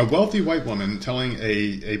wealthy white woman telling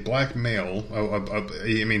a black male,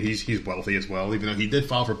 I mean, he's wealthy as well, even though he did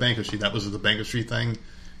file for bankruptcy. That was the bankruptcy thing.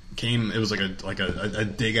 It was like a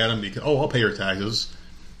dig at him because, I'll pay your taxes.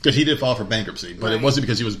 Because he did file for bankruptcy. But It wasn't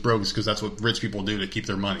because he was broke, it's because that's what rich people do to keep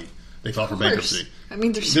their money. They file for bankruptcy. I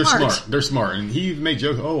mean, they're smart. They're smart. And he made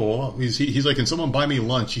jokes. He's like, can someone buy me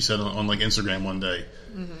lunch? He said on like Instagram one day.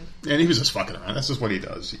 Mm-hmm. And he was just fucking around. That's just what he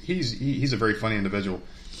does. He's a very funny individual.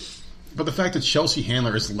 But the fact that Chelsea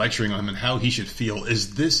Handler is lecturing on him and how he should feel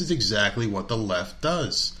is exactly what the left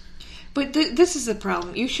does. But this is the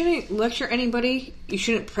problem. You shouldn't lecture anybody. You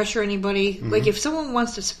shouldn't pressure anybody. Mm-hmm. Like, if someone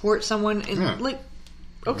wants to support someone and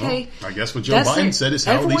okay. Well, I guess what Joe Biden said is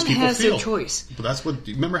how these people has feel. Their choice. But that's what.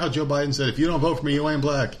 Remember how Joe Biden said, "If you don't vote for me, you ain't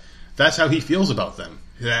black." That's how he feels about them.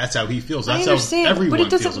 That's how he feels. That's I understand, how everyone but it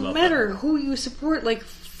feels doesn't about matter them. who you support. Like,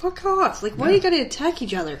 fuck off. Like, why do you got to attack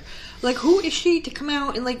each other? Like, who is she to come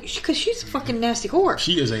out and like? Because she's a fucking nasty whore.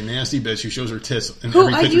 She is a nasty bitch who shows her tits in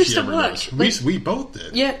every picture she ever does. Like, we both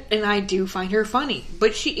did. Yeah, and I do find her funny,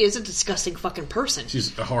 but she is a disgusting fucking person.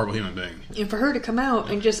 She's a horrible human being. And for her to come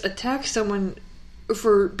out and just attack someone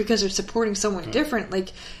because they're supporting someone different,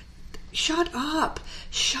 like, shut up.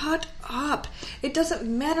 It doesn't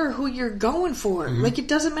matter who you're going for. Mm-hmm. Like, it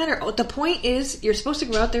doesn't matter. The point is, you're supposed to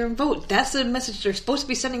go out there and vote. That's the message they're supposed to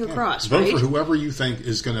be sending across. Vote for whoever you think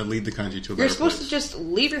is going to lead the country to a better place. You're supposed to just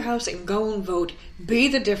leave your house and go and vote. Be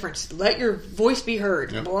the difference. Let your voice be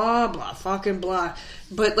heard. Yep. Blah, blah, fucking blah.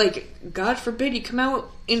 But, like, God forbid you come out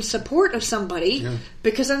in support of somebody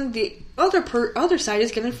because then the other side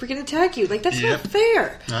is going to freaking attack you. Like, that's not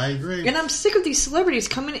fair. I agree. And I'm sick of these celebrities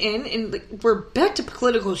coming in and, like, we're back to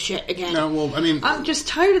political shit again. No, well, I mean, I'm just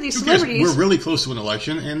tired of these celebrities. We're really close to an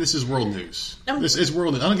election, and this is world news. This is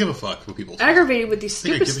world news. I don't give a fuck what people say. Aggravated with these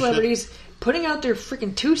stupid celebrities putting out their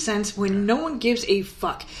freaking 2 cents when no one gives a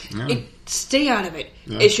fuck. Yeah. Stay out of it.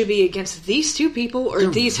 Yeah. It should be against these two people or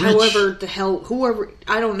these, however the hell, whoever,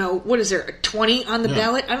 I don't know. What is there, 20 on the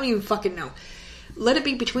ballot? I don't even fucking know. Let it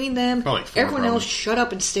be between them. Everyone else, shut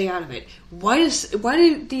up and stay out of it. Why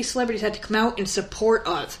do these celebrities have to come out in support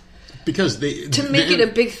of? Because to make it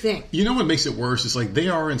a big thing. You know what makes it worse? It's like they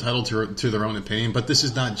are entitled to their own opinion, but this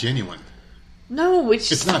is not genuine. No,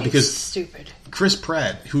 it's not, because stupid. Chris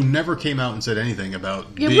Pratt, who never came out and said anything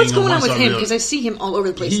about being what's going on with him? Because I see him all over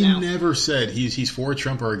the place now. He never said he's for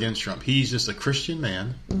Trump or against Trump. He's just a Christian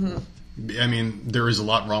man. Mm-hmm. I mean, there is a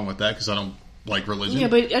lot wrong with that because I don't like religion. Yeah,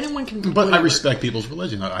 but anyone can. But whatever. I respect people's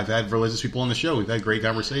religion. I've had religious people on the show. We've had great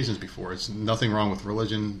conversations before. It's nothing wrong with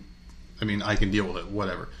religion. I mean, I can deal with it.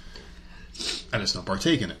 Whatever. I just don't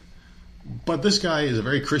partake in it. But this guy is a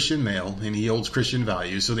very Christian male, and he holds Christian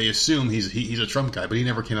values, so they assume he's a Trump guy. But he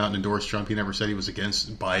never came out and endorsed Trump. He never said he was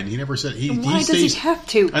against Biden. He never said... Why does he have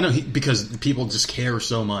to? I know, because people just care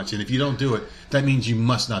so much, and if you don't do it, that means you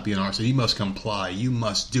must not be an artist. You must comply. You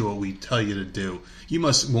must do what we tell you to do. You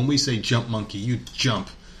must... When we say jump monkey, you jump.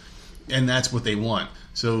 And that's what they want.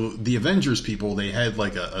 So the Avengers people, they had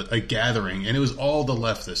like a gathering, and it was all the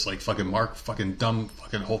leftists, like fucking dumb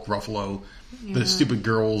fucking Hulk Ruffalo... Yeah. The stupid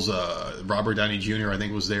girls, Robert Downey Jr. I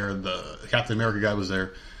think was there. The Captain America guy was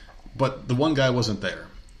there. But the one guy wasn't there.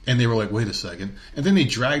 And they were like, wait a second. And then they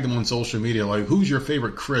dragged him on social media like, who's your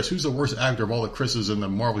favorite Chris? Who's the worst actor of all the Chris's in the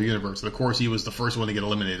Marvel Universe? And of course, he was the first one to get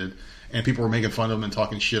eliminated. And people were making fun of him and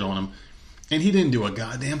talking shit on him. And he didn't do a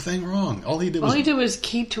goddamn thing wrong. All he did was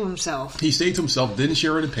keep to himself. He stayed to himself, didn't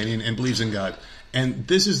share an opinion, and believes in God. And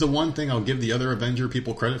this is the one thing I'll give the other Avenger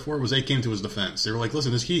people credit for, was they came to his defense. They were like,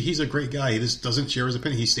 listen, he's a great guy. He just doesn't share his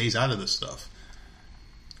opinion. He stays out of this stuff.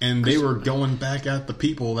 And they were going back at the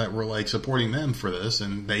people that were like supporting them for this,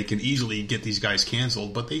 and they can easily get these guys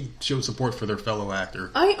canceled, but they showed support for their fellow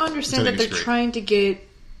actor. I understand that they're trying to get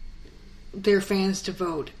their fans to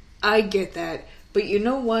vote. I get that. But you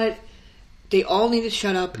know what? They all need to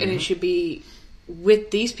shut up, and it should be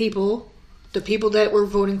with these people the people that we're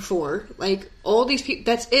voting for, like, all these people,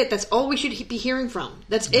 that's it. That's all we should be hearing from.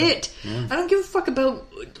 That's it. Yeah. I don't give a fuck about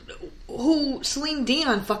who Celine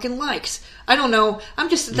Dion fucking likes. I don't know.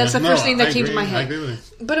 That's the first thing that came to my head. I agree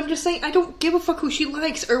with you. But I'm just saying, I don't give a fuck who she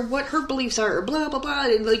likes or what her beliefs are or blah, blah, blah.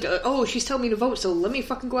 And like, oh, she's telling me to vote, so let me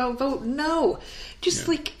fucking go out and vote. No. Just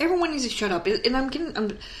like, everyone needs to shut up.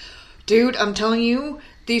 And dude, I'm telling you,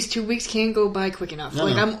 these 2 weeks can't go by quick enough. No.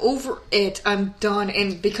 Like, I'm over it. I'm done.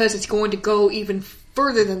 And because it's going to go even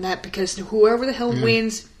further than that, because whoever the hell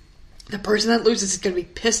wins, the person that loses is going to be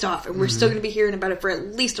pissed off, and we're still going to be hearing about it for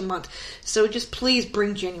at least a month. So just please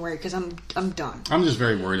bring January, because I'm done. I'm just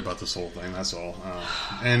very worried about this whole thing. That's all.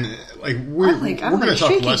 And like we're going to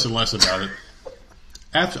talk less and less about it.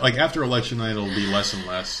 After election night, it'll be less and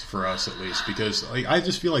less for us, at least, because I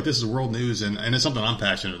just feel like this is world news, and it's something I'm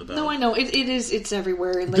passionate about. No, I know it is. It's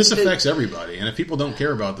everywhere. And this affects everybody, and if people don't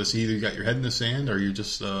care about this, either you got your head in the sand, or you're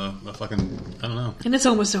just a fucking, I don't know. And it's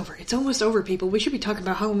almost over. It's almost over, people. We should be talking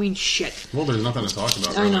about Halloween shit. Well, there's nothing to talk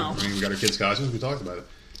about. I know. I mean, we got our kids' costumes. We talked about it.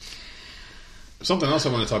 Something else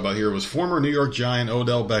I want to talk about here was former New York Giant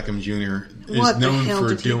Odell Beckham Jr. is known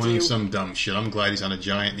for doing some dumb shit. I'm glad he's not a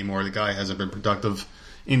Giant anymore. The guy hasn't been productive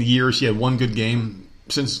in years. He had one good game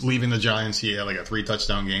since leaving the Giants. He had like a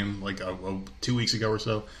 3-touchdown game 2 weeks ago or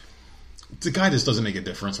so. The guy just doesn't make a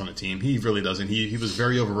difference on a team. He really doesn't. He was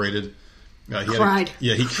very overrated. He cried.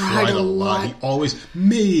 He cried a lot. He always,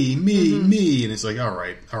 me, and it's like, all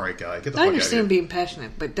right, guy, get the fuck out of here. I understand being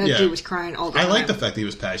passionate, but that dude was crying all the time. I like the fact that he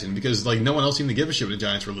was passionate, because like no one else seemed to give a shit when the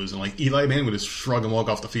Giants were losing. Like Eli Manning would just shrug and walk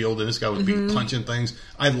off the field, and this guy would be punching things.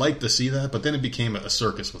 I'd like to see that, but then it became a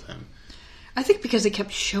circus with him. I think because they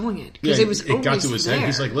kept showing it. Because it got to his head.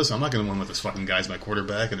 He's like, listen, I'm not going to win with this fucking guy as my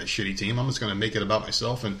quarterback and a shitty team. I'm just going to make it about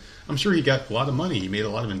myself. And I'm sure he got a lot of money. He made a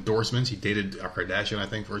lot of endorsements. He dated a Kardashian, I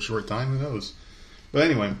think, for a short time. Who knows? But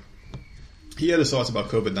anyway, he had his thoughts about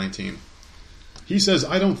COVID-19. He says,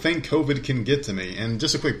 I don't think COVID can get to me. And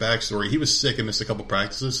just a quick backstory. He was sick and missed a couple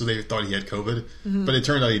practices, so they thought he had COVID. But it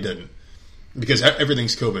turned out he didn't. Because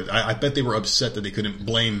everything's COVID. I bet they were upset that they couldn't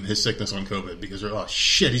blame his sickness on COVID. Because they're, oh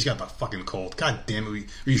shit, he's got the fucking cold. God damn it.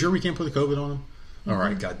 Are you sure we can't put the COVID on him? All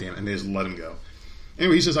right, god damn it. And they just let him go.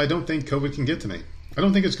 Anyway, he says, I don't think COVID can get to me. I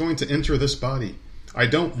don't think it's going to enter this body. I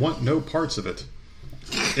don't want no parts of it.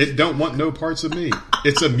 It don't want no parts of me.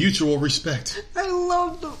 It's a mutual respect. I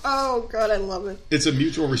love them. Oh, God, I love it. It's a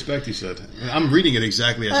mutual respect, he said. I'm reading it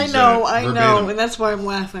exactly as he said it. I know, and that's why I'm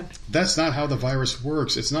laughing. That's not how the virus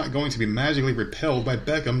works. It's not going to be magically repelled by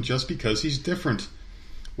Beckham just because he's different.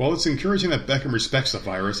 While it's encouraging that Beckham respects the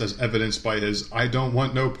virus, as evidenced by his I don't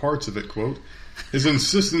want no parts of it quote, his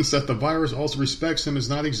insistence that the virus also respects him is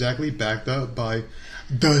not exactly backed up by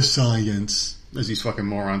the science. As these fucking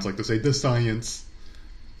morons like to say, the science.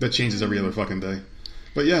 That changes every other fucking day.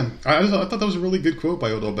 But yeah, I thought that was a really good quote by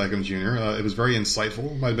Odell Beckham Jr. It was very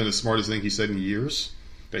insightful. Might have been the smartest thing he said in years.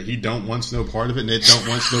 That he don't wants no part of it, and it don't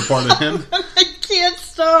wants no part of him. I can't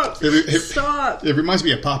stop. Stop. It reminds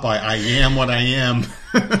me of Popeye. I am what I am.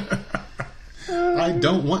 I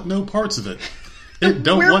don't want no parts of it. It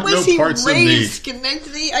don't want no parts of me.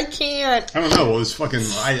 Schenectady? I can't. I don't know. Well, his fucking.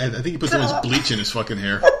 I think he put some of his bleach in his fucking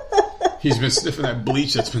hair. He's been sniffing that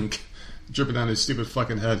bleach that's been dripping down his stupid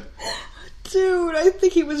fucking head. Dude, I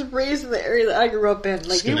think he was raised in the area that I grew up in.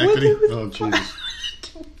 Like, Schenectady? Oh, Jesus.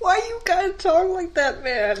 Why you gotta talk like that,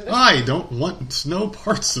 man? I don't want no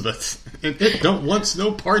parts of it. It don't want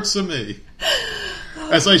no parts of me.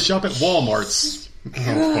 As I shop at Walmart's. Oh, fucking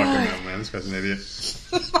hell, man. This guy's an idiot.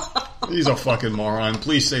 He's a fucking moron.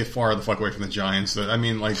 Please stay far the fuck away from the Giants. I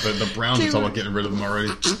mean, like, the Browns are talking about getting rid of him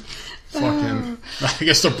already. Fucking. I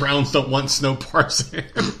guess the Browns don't want no parts of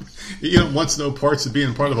him. He don't want no parts of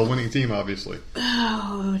being part of a winning team, obviously.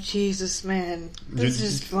 Oh, Jesus, man. This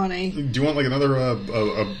is funny. Do you want, like,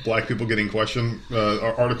 another black people getting question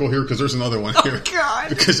article here? Because there's another one here. Oh, God.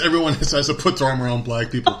 Because everyone has to put their arm around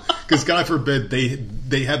black people. Because God forbid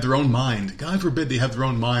they have their own mind. God forbid they have their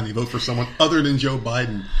own mind. They vote for someone other than Joe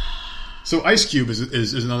Biden. So Ice Cube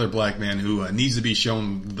is another black man who needs to be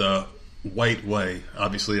shown the white way,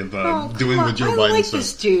 obviously, of doing what Joe Biden like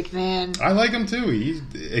says. This dude, man. I like him too.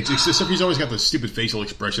 Except he's always got the stupid facial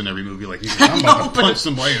expression in every movie. Like he's like, I'm about to punch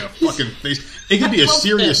somebody in the fucking face. It could be a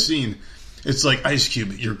serious scene. It's like, Ice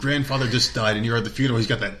Cube, your grandfather just died, and you're at the funeral. He's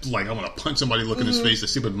got that like, I want to punch somebody. Look in his face, the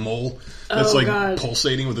stupid mole that's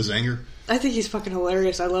pulsating with his anger. I think he's fucking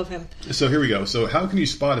hilarious. I love him. So here we go. So how can you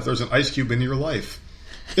spot if there's an Ice Cube in your life?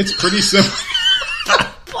 It's pretty simple.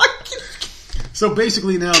 So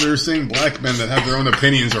basically now they're saying black men that have their own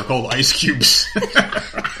opinions are called ice cubes.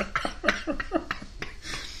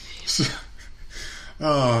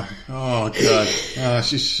 Oh God.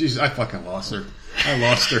 She's. I fucking lost her. I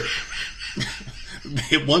lost her.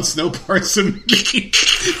 It wants no parts of me.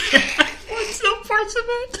 Wants no parts of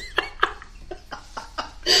it.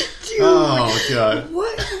 Dude, Oh God.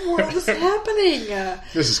 what in the world is happening?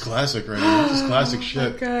 This is classic right now. This is classic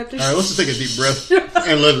shit. God, All right, let's just take a deep breath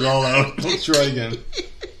and let it all out. Let's try again.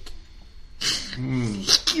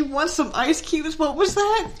 You want some ice cubes? What was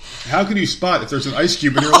that? How can you spot if there's an ice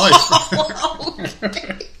cube in your life?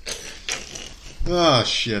 Okay. Oh,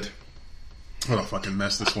 shit. What a fucking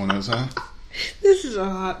mess this one is, huh? This is a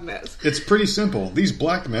hot mess. It's pretty simple. These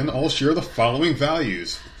black men all share the following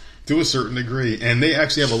values to a certain degree, and they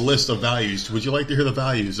actually have a list of values. Would you like to hear the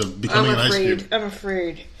values of becoming an ice cube? I'm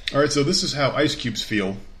afraid. All right, so this is how ice cubes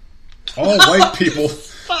feel. All white people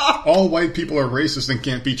are racist and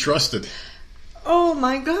can't be trusted. Oh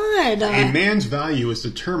my God. A man's value is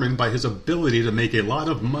determined by his ability to make a lot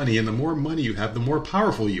of money, and the more money you have, the more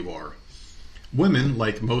powerful you are. Women,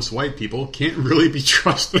 like most white people, can't really be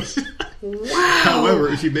trusted. Wow. However,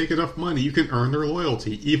 if you make enough money, you can earn their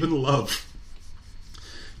loyalty, even love.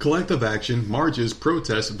 Collective action, marches,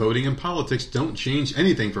 protests, voting, and politics don't change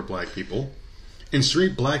anything for black people. And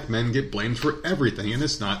straight black men get blamed for everything, and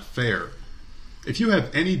it's not fair. If you have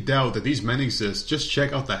any doubt that these men exist, just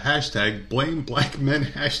check out the hashtag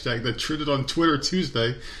 #BlameBlackMen hashtag that trended on Twitter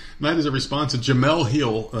Tuesday. And that is a response to Jamel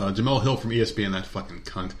Hill from ESPN, that fucking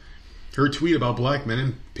cunt. Her tweet about black men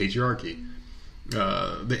and patriarchy.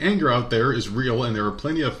 The anger out there is real, and there are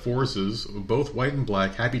plenty of forces, both white and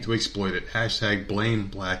black, happy to exploit it. Hashtag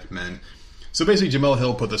 #BlameBlackMen. So basically, Jamel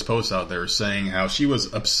Hill put this post out there saying how she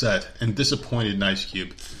was upset and disappointed in Ice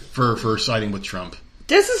Cube for siding with Trump.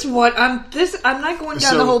 This is what I'm not going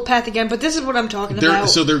down the whole path again, but this is what I'm talking about.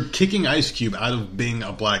 So they're kicking Ice Cube out of being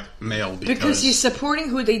a black male because he's supporting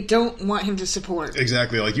who they don't want him to support.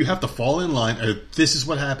 Exactly. Like, you have to fall in line, or this is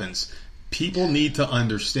what happens. People need to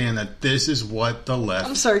understand that this is what the left does.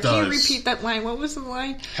 I'm sorry, can you repeat that line? What was the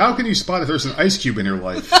line? How can you spot if there's an ice cube in your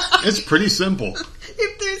life? It's pretty simple.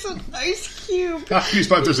 If there's an ice cube. How can you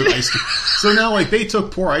spot if there's an ice cube? So now, like, they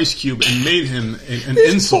took poor Ice Cube and made him an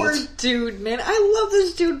this insult. Poor dude, man. I love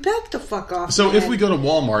this dude. Back the fuck off, So man. if we go to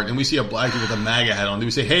Walmart and we see a black dude with a MAGA hat on, do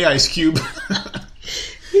we say, "Hey, Ice Cube"?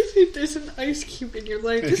 If there's an ice cube in your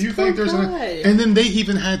life, If you think there's and then they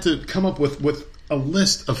even had to come up with a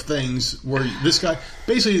list of things where this guy,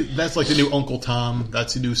 basically, that's like the new Uncle Tom,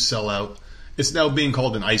 that's the new sellout. It's now being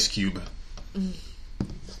called an Ice Cube.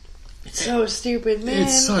 It's so stupid, man.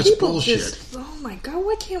 It's such people bullshit. Oh my God,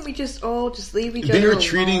 why can't we just all just leave each other They're alone?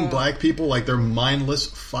 treating black people like they're mindless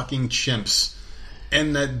fucking chimps,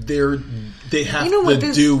 and that they have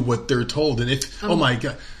to do what they're told. And if oh my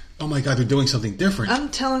god, they're doing something different. I'm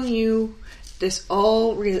telling you, this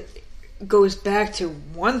all goes back to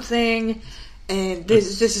one thing, and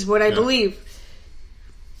this is what I believe.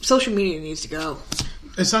 Social media needs to go.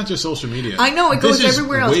 It's not just social media. I know it goes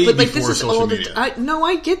everywhere else, but like this is all media.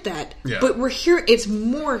 I get that. Yeah. But we're here. It's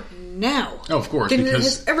more now. Oh, of course, than it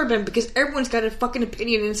has ever been, because everyone's got a fucking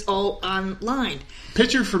opinion and it's all online.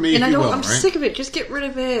 Picture for me, and if you will, I'm sick of it. Just get rid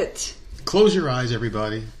of it. Close your eyes,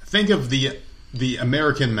 everybody. Think of the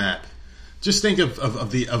American map. Just think of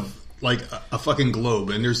like a fucking globe,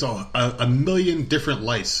 and there's a million different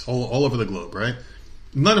lights all over the globe, right?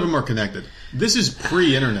 None of them are connected. This is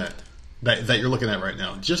pre-internet that you're looking at right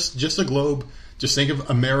now. Just a globe. Just think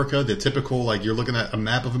of America, the typical, like, you're looking at a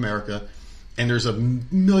map of America, and there's a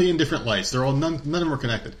million different lights. They're all none of them are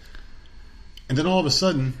connected. And then all of a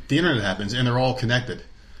sudden, the internet happens, and they're all connected.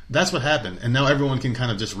 That's what happened, and now everyone can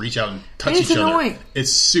kind of just reach out and touch each other. It's annoying.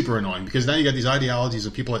 It's super annoying, because now you got these ideologies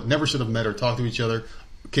of people that never should have met or talked to each other,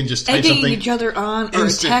 can just type egging something each other on or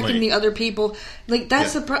instantly. Attacking the other people. Like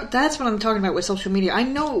that's that's what I'm talking about with social media. I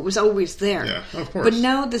know it was always there, yeah, of course. But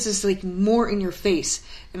now this is like more in your face,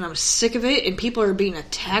 and I'm sick of it. And people are being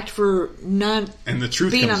attacked for not and the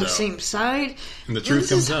truth being comes on the out. same side. And the truth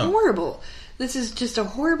comes out. This is horrible. This is just a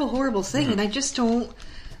horrible, horrible thing, and I just don't.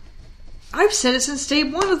 I've said it since day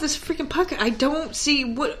one of this freaking podcast. I don't see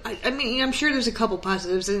what... I mean, I'm sure there's a couple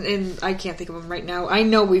positives, and I can't think of them right now. I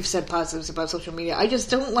know we've said positives about social media. I just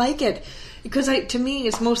don't like it. Because to me,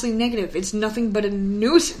 it's mostly negative. It's nothing but a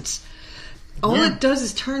nuisance. All it does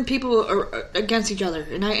is turn people against each other,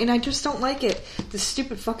 and I just don't like it. This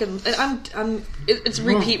stupid fucking... It's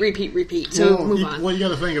repeat. So move on. Well, you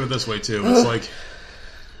got to think of it this way, too. It's like...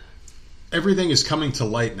 Everything is coming to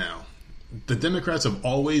light now. The Democrats have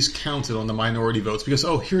always counted on the minority votes because,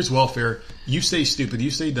 here's welfare. You stay stupid. You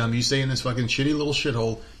stay dumb. You stay in this fucking shitty little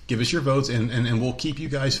shithole. Give us your votes, and we'll keep you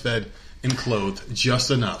guys fed and clothed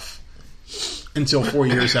just enough. until 4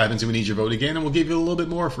 years happens and we need your vote again, and we'll give you a little bit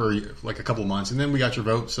more for like a couple months, and then we got your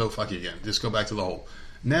vote, so fuck you again. Just go back to the hole.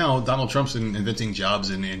 Now, Donald Trump's inventing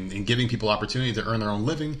jobs and giving people opportunity to earn their own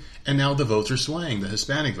living, and now the votes are swaying, the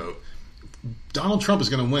Hispanic vote. Donald Trump is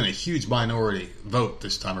going to win a huge minority vote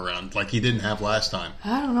this time around, like he didn't have last time.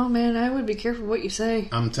 I don't know, man. I would be careful what you say.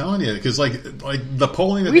 I'm telling you, because like the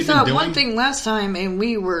polling that we they've been thought doing, one thing last time, and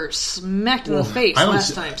we were smacked in the face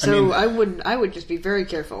last time. So I would just be very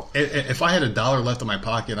careful. If I had $1 left in my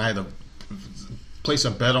pocket, and I had to place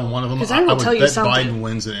a bet on one of them. I would bet something. Biden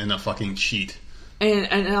wins in a fucking cheat.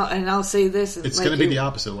 And I'll say this: it's going to be the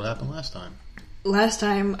opposite of what happened last time. Last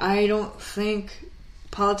time, I don't think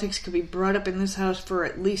politics could be brought up in this house for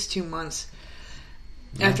at least 2 months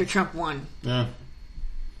after Trump won. Yeah.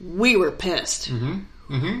 We were pissed.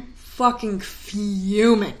 Mm-hmm. Fucking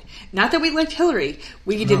fuming. Not that we liked Hillary.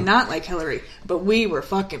 We did not like Hillary. But we were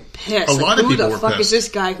fucking pissed. A lot of people were pissed. Who the fuck is this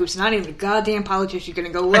guy who's not even a goddamn politician going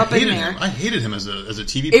to go up in there? I hated him as a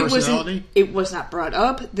TV personality. It was not brought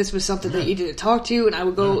up. This was something that you didn't talk to. And I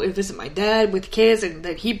would go and visit my dad with kids. And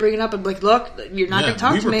then he'd bring it up and be like, look, you're not going to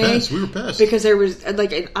talk to me. We were pissed. Because there was,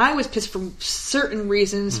 like, and I was pissed for certain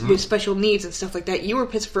reasons with special needs and stuff like that. You were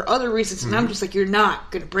pissed for other reasons. And I'm just like, you're not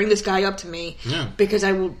going to bring this guy up to me. Yeah. Because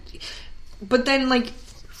I will... But then, like,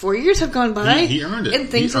 4 years have gone by. He earned it. And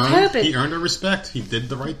things have happened. He earned our respect. He did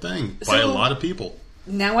the right thing by a lot of people.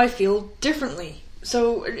 Now I feel differently.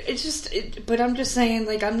 So, it's just... but I'm just saying,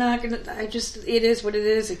 like, I'm not going to... it is what it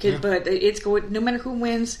is. But it's going... No matter who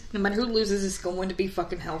wins, no matter who loses, it's going to be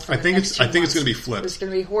fucking hell for I think it's going to be flipped. It's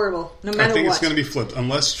going to be horrible. No matter what. I think it's going to be flipped.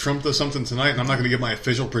 Unless Trump does something tonight, and I'm not going to give my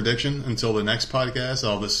official prediction until the next podcast.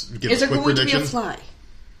 I'll just give a quick prediction. Is there going to be a fly?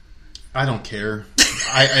 I don't care.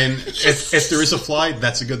 If there is a fly,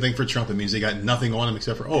 that's a good thing for Trump. It means they got nothing on him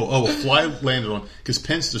except for a fly landed on, because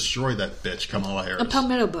Pence destroyed that bitch Kamala Harris. A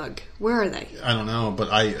palmetto bug. Where are they? I don't know,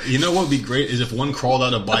 but you know what would be great is if one crawled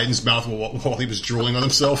out of Biden's mouth while he was drooling on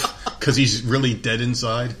himself because he's really dead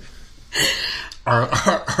inside. Or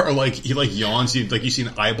like he like yawns, like you see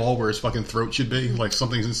an eyeball where his fucking throat should be, like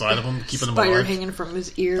something's inside of him keeping him alive. Spider hanging from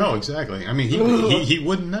his ear. Oh, exactly. I mean, he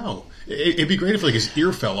wouldn't know. It'd be great if like his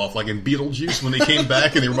ear fell off, like in Beetlejuice when they came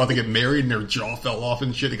back and they were about to get married and their jaw fell off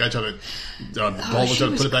and shit. The guy tried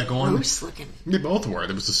to put it back on. Gross looking. They both were.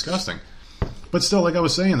 It was disgusting. But still, like I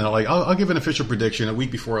was saying, though, like I'll give an official prediction a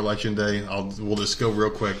week before Election Day. We'll just go real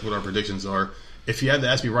quick what our predictions are. If you had to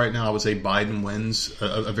ask me right now, I would say Biden wins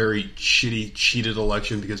a very shitty, cheated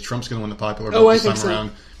election because Trump's going to win the popular vote this time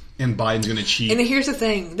around, and Biden's going to cheat. And here's the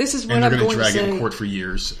thing: this is what I'm going to say. And they're going to drag it in court for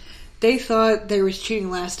years. They thought there was cheating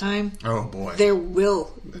last time. Oh boy, there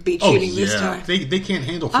will be cheating this time. They can't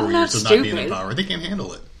handle 4 years of not being in power. They can't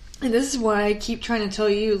handle it. And this is why I keep trying to tell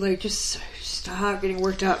you, like, just stop getting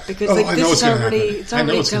worked up because I know this is already it's already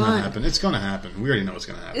I know it's done. Going to happen. It's going to happen. We already know it's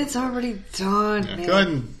going to happen. It's already done. Yeah, man. go ahead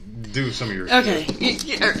and do some of your. Okay,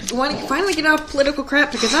 you want to finally get off political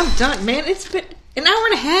crap because I'm done, man. It's been an hour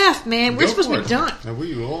and a half, man. We're supposed to be done.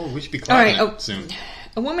 We should be clapping soon.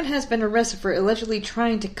 A woman has been arrested for allegedly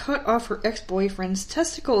trying to cut off her ex-boyfriend's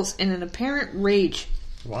testicles in an apparent rage.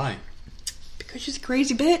 Why? Because she's a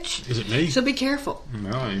crazy bitch. Is it me? So be careful.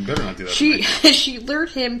 No, you better not do that. She lured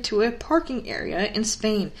him to a parking area in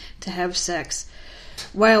Spain to have sex.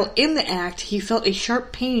 While in the act, he felt a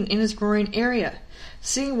sharp pain in his groin area.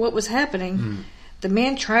 Seeing what was happening, the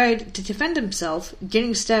man tried to defend himself,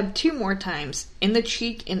 getting stabbed 2 more times in the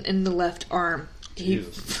cheek and in the left arm.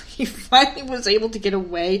 He finally was able to get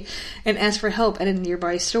away and ask for help at a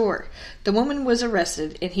nearby store. The woman was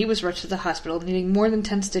arrested and he was rushed to the hospital, needing more than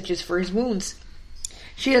 10 stitches for his wounds.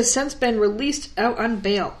 She has since been released out on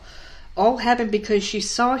bail. All happened because she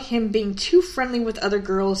saw him being too friendly with other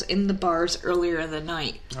girls in the bars earlier in the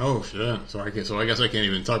night. Oh shit! So I guess I can't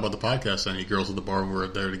even talk about the podcast. Any girls at the bar were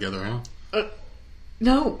there together, huh?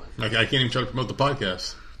 No. I can't even try to promote the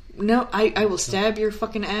podcast. No, I will stab your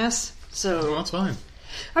fucking ass. So well, that's fine.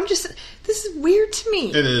 I'm just. This is weird to me.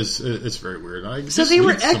 It is. It's very weird. So they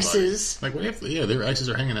were exes. Like, their exes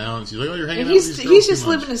are hanging out, and she's like, "Oh, you're hanging out." With these girls he's just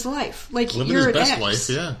living his life. Like living you're his best ex. life.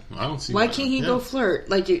 Yeah, I don't see. Why can't he go flirt?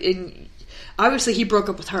 Like, obviously he broke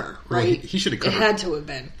up with her, right? Well, he should have. It had to have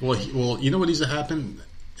been. Well, you know what needs to happen,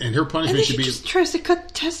 and her punishment should be. Just tries to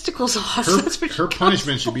cut testicles off. Her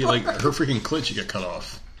punishment should be like her freaking clit should get cut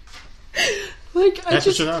off. Like that's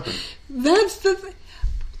what should happen. That's the thing.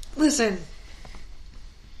 Listen.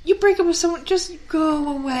 You break up with someone, just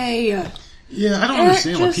go away. Yeah, I don't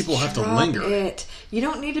understand why people have to linger. You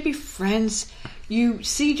don't need to be friends. You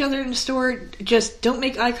see each other in the store, just don't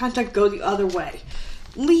make eye contact, go the other way.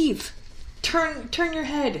 Leave. Turn your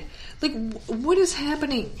head. Like, what is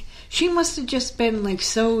happening? she must have just been like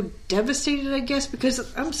so devastated, I guess, because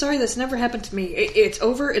I'm sorry, that's never happened to me. It's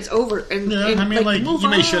over. It's over. And I mean, like you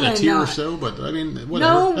may shed a tear or so, but I mean,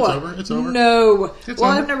 whatever. No, it's over. It's over. No. It's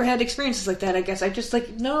well, over. I've never had experiences like that. I guess I just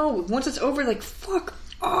like no. Once it's over, like fuck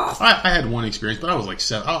off. I had one experience, but I was like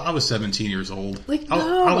I was 17 years old. Like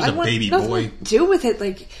no, I was a baby boy. To do with it,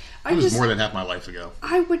 like it was more than half my life ago.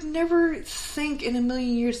 I would never think in a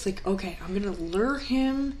million years, like, okay, I'm gonna lure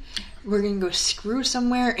him. We're gonna go screw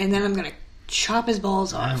somewhere, and then I'm gonna chop his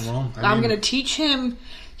balls off. I'm gonna teach him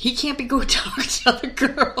he can't be going talking to other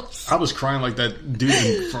girls. I was crying like that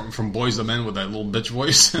dude from Boys to Men with that little bitch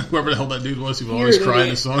voice. Whoever the hell that dude was, he was always crying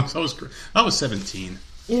in songs. I was 17.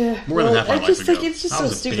 Yeah, more than half my life ago. Think it's just so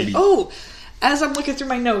stupid. Baby. Oh, as I'm looking through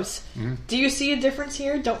my notes, do you see a difference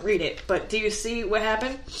here? Don't read it, but do you see what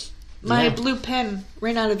happened? My blue pen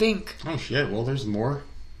ran out of ink. Oh shit! Well, there's more.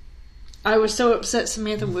 I was so upset.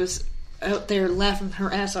 Samantha was out there laughing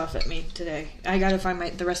her ass off at me today. I gotta find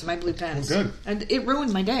the rest of my blue pens. Well, good. And it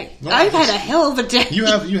ruined my day. I've had a hell of a day. You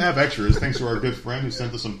have extras thanks to our good friend who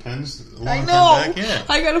sent us some pens a long time back. Yeah.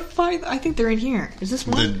 I gotta find. I think they're in here. Is this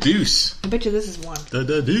one? The deuce. I bet you this is one.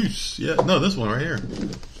 The deuce. Yeah. No, this one right here.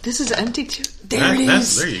 This is empty too. There it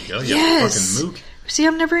is. There you go. Yes. Fucking mook. See,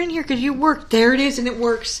 I'm never in here because you work. There it is, and it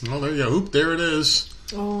works. Oh, there you go. Oop, there it is.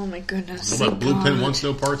 Oh my goodness. Well, that blue pen wants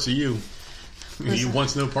no parts of you. He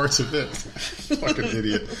wants no parts of it. Fucking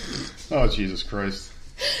idiot. Oh, Jesus Christ.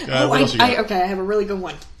 I have a really good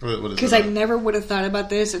one. What is it? Because I never would have thought about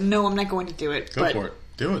this, and no, I'm not going to do it. Go for it.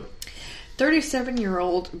 Do it.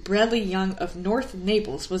 37-year-old Bradley Young of North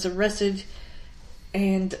Naples was arrested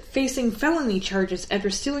and facing felony charges after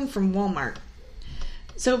stealing from Walmart.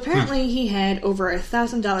 So apparently he had over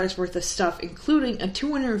 $1,000 worth of stuff, including a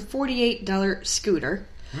 $248 scooter,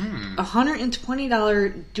 a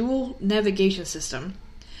 $120 dual navigation system,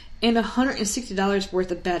 and $160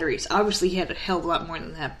 worth of batteries. Obviously he had a hell of a lot more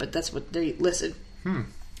than that, but that's what they listed.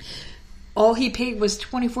 All he paid was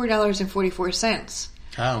 $24.44.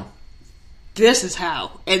 How? This is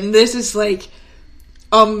how. And this is like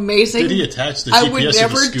amazing. Did he attach the GPS I would never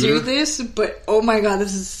of the scooter? do this, but oh my god,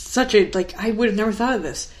 this is such a, like, I would have never thought of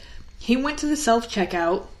this. He went to the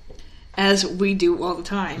self-checkout, as we do all the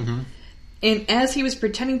time, and as he was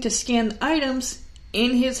pretending to scan the items,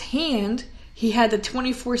 in his hand, he had the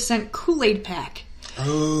 24-cent Kool-Aid pack.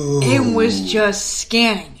 Oh. And was just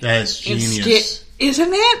scanning. That's genius.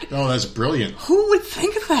 Isn't it? Oh, that's brilliant. Who would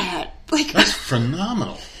think of that? Like, that's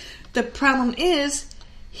phenomenal. The problem is,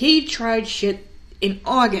 he tried shit in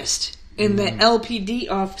August, and the LPD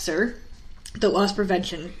officer, the loss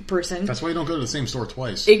prevention person... That's why you don't go to the same store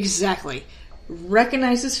twice. Exactly.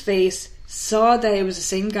 Recognized his face, saw that it was the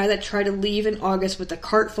same guy that tried to leave in August with a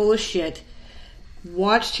cart full of shit,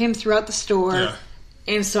 watched him throughout the store,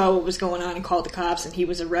 and saw what was going on and called the cops, and he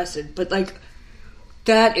was arrested. But, like,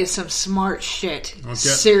 that is some smart shit. Okay.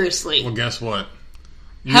 Seriously. Well, guess what?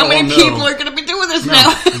 How many people are going to be doing this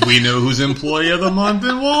now? We know who's Employee of the Month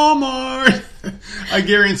in Walmart. I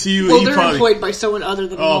guarantee you. Well, they're employed by someone other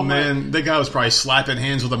than Walmart. Oh, man. That guy was probably slapping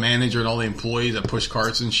hands with the manager and all the employees that push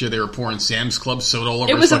carts and shit. They were pouring Sam's Club soda all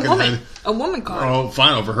over his fucking head. It was a woman. A woman cart. Oh,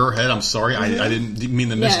 fine. Over her head. I'm sorry. I didn't mean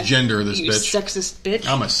to misgender this you bitch. Sexist bitch.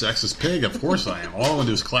 I'm a sexist pig. Of course I am. All I want to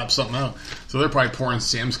do is clap something out. So they're probably pouring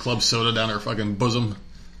Sam's Club soda down her fucking bosom.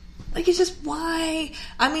 Like, it's just why?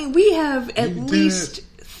 I mean, we have at least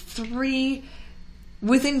 3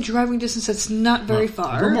 within driving distance. That's not very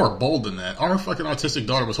far. We're more bold than that. Our fucking autistic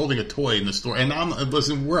daughter was holding a toy in the store, and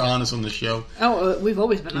listen, we're honest on the show. Oh, we've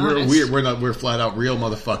always been honest. We're flat out real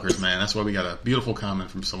motherfuckers, man. That's why we got a beautiful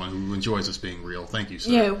comment from someone who enjoys us being real. Thank you,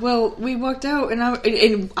 sir. Yeah, well, we walked out,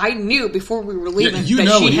 and I knew before we were leaving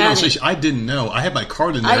I didn't know. I had my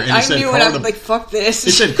card in there, and it said knew, and I was like, "Fuck this."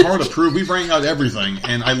 It said card approved. We rang out everything,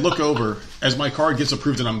 and I look over as my card gets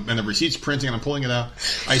approved, and the receipt's printing, and I'm pulling it out.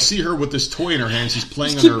 I see her with this toy in her hand. She's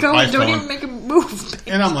playing on her iPhone. Don't even make a move.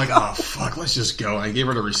 And I'm like, oh, fuck, let's just go. I gave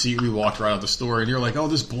her the receipt. We walked right out the store. And you're like, oh,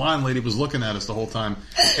 this blonde lady was looking at us the whole time.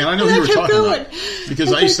 And I know who you were talking about.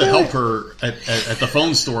 Because I used to help her at the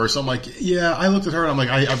phone store. So I'm like, yeah, I looked at her and I'm like,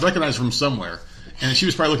 I recognize her from somewhere. And she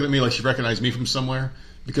was probably looking at me like she recognized me from somewhere.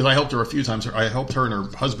 Because I helped her a few times. I helped her and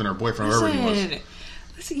her husband or boyfriend, whoever he was.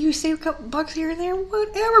 You save a couple bucks here and there,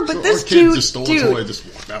 whatever. But so this dude just stole a toy, just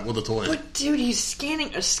walked out with a toy. But dude, he's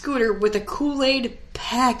scanning a scooter with a Kool-Aid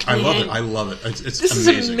pack. Man. I love it. It's this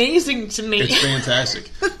amazing. Is amazing to me. It's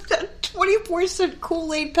fantastic. 24-cent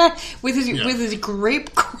Kool-Aid pack with his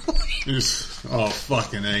grape Kool-Aid. Oh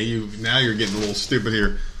fucking A! Now you're getting a little stupid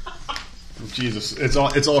here. Jesus, it's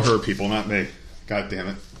all her people, not me. God damn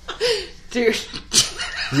it, dude.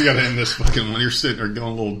 We gotta end this fucking one. You're sitting there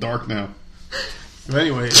going a little dark now. But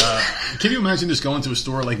anyway, can you imagine just going to a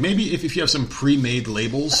store, like maybe if you have some pre-made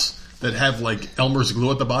labels that have like Elmer's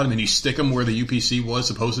glue at the bottom and you stick them where the UPC was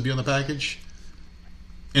supposed to be on the package?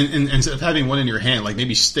 And instead of having one in your hand, like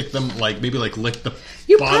maybe stick them, like maybe like lick the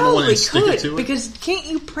bottom one and stick it to it. Because can't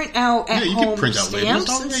you print out at you home can print out stamps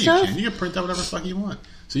labels. and Yeah, stuff? you can. You can print out whatever the fuck you want.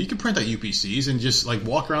 So you can print out UPCs and just like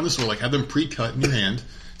walk around the store, like have them pre-cut in your hand,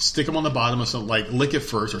 stick them on the bottom of something, like lick it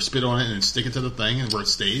first or spit on it and then stick it to the thing and where it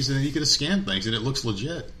stays, and then you can just scan things and it looks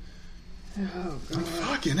legit. Oh, God.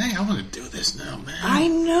 Fucking hey, I want to do this now, man. I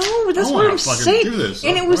know, that's what I'm saying. Do this.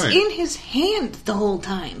 And it was in his hand the whole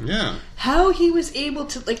time. Yeah. How he was able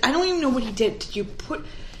to, like, I don't even know what he did. Did you put,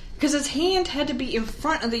 because his hand had to be in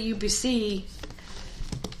front of the UPC.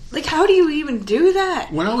 Like, how do you even do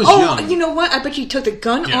that? When I was young. You know what? I bet you took the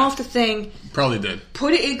gun off the thing. Probably did.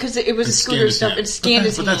 Put it in, because it was a scooter stuff, and scanned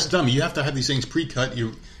his hand. But that's dumb. You have to have these things pre-cut.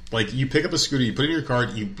 You pick up a scooter, you put it in your cart,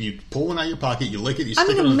 you pull one out of your pocket, you lick it, you stick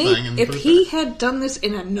it on the thing, and if put it he there. had done this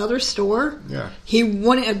in another store, yeah, he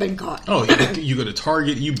wouldn't have been caught. Oh, you go to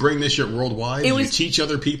Target, you bring this shit worldwide, you teach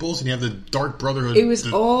other peoples, and you have the Dark Brotherhood. It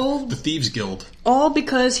was all the Thieves Guild. All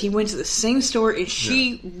because he went to the same store and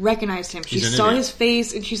she recognized him. She saw his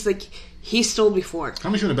face and she's like, he stole before. How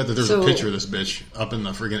much would I bet that there's a picture of this bitch up in the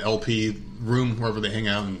friggin' LP room wherever they hang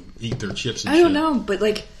out and eat their chips and shit? I don't know, but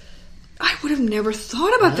like, I would have never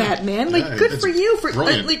thought about that, man. Like, good for you.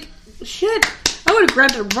 Like, shit. I would have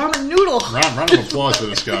grabbed a ramen noodle. Round of applause for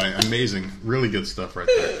this guy. Amazing. Really good stuff right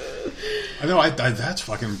there. I know, that's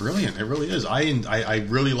fucking brilliant. It really is. I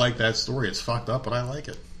really like that story. It's fucked up, but I like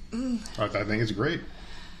it. I think it's great.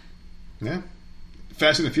 Yeah.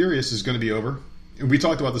 Fast and the Furious is going to be over. We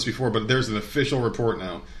talked about this before, but there's an official report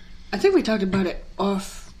now. I think we talked about it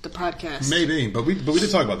off the podcast. Maybe, but we did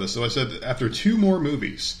talk about this. So I said after 2 more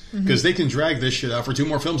movies, because they can drag this shit out for 2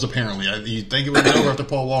 more films apparently. You think it would be over after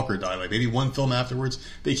Paul Walker died, like maybe 1 film afterwards.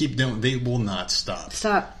 They keep doing. They will not stop.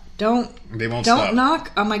 They won't stop. Don't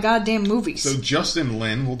knock on my goddamn movies. So Justin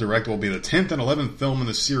Lin will be the 10th and 11th film in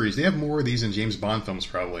the series. They have more of these than James Bond films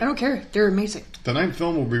probably. I don't care. They're amazing. The 9th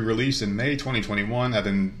film will be released in May 2021. Have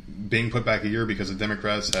been being put back a year because the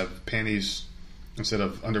Democrats have panties instead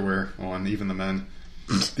of underwear on, even the men.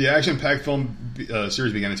 The action-packed film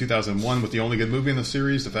series began in 2001 with the only good movie in the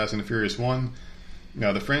series, The Fast and the Furious 1.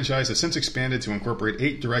 Now, the franchise has since expanded to incorporate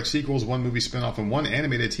 8 direct sequels, 1 movie spin-off, and 1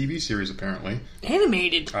 animated TV series, apparently.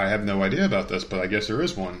 Animated? I have no idea about this, but I guess there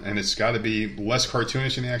is one. And it's got to be less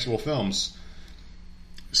cartoonish than the actual films.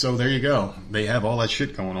 So there you go. They have all that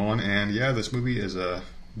shit going on. And yeah, this movie is a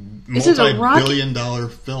multi-billion-dollar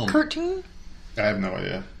film. Cartoon? I have no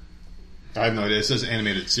idea. It says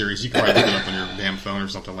animated series. You can probably look it up on your damn phone or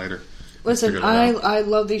something later. Listen, I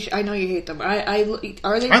love these. I know you hate them. Are they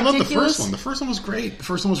ridiculous? I love the first one. The first one was great. The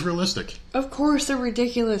first one was realistic. Of course they're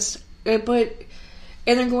ridiculous. And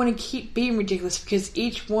they're going to keep being ridiculous because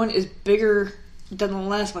each one is bigger than the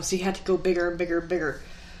last one. So you have to go bigger and bigger and bigger.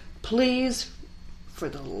 Please, for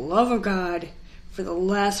the love of God, for the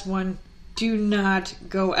last one, do not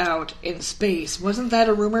go out in space. Wasn't that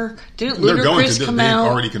a rumor? Didn't Ludacris come out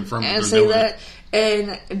already confirmed and say that?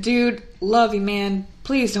 And dude, love you, man.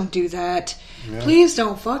 Please don't do that. Yeah. Please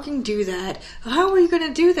don't fucking do that. How are you going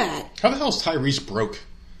to do that? How the hell is Tyrese broke?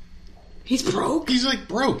 He's broke? He's like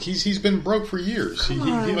broke. He's been broke for years. He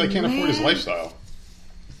can't afford his lifestyle.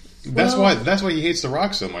 That's why he hates The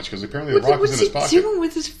Rock so much, because apparently The Rock is in his pocket. What's he doing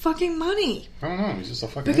with his fucking money? I don't know. He's just a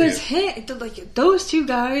fucking idiot. Because those 2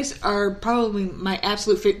 guys are probably my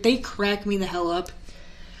absolute favorite. They crack me the hell up.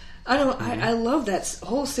 I love that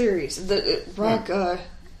whole series.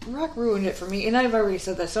 Rock ruined it for me, and I've already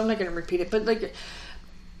said that, so I'm not going to repeat it. But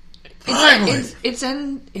it's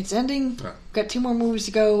ending. Yeah. Got 2 more movies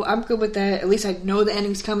to go. I'm good with that. At least I know the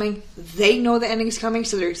ending's coming. They know the ending's coming,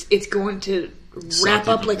 so it's going to wrap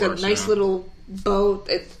up like a nice little bow.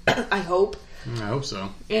 I hope. I hope so.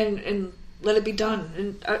 And let it be done.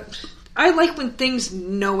 And I like when things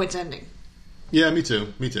know it's ending. Yeah, me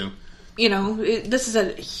too. You know, this is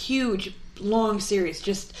a huge, long series.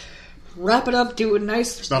 Just wrap it up, do a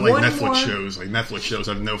nice. It's not like Netflix shows. Like Netflix shows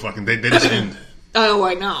have no fucking. They just end. Oh,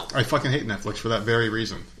 I know. I fucking hate Netflix for that very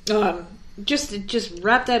reason. Just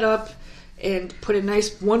wrap that up and put a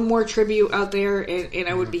nice 1 more tribute out there, and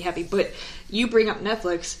I would be happy. But you bring up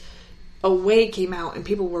Netflix. Away came out, and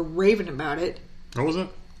people were raving about it. What was it?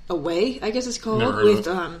 Away, I guess it's called. Never heard with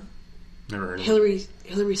of it. Never heard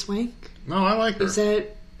Hilary Swank. No, I like her. Is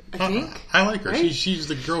that? I think I like her. Right? She's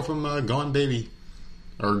the girl from Gone Baby.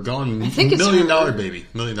 Or Gone I think it's $1 Million Baby.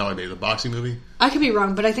 $1 Million Baby, the boxing movie. I could be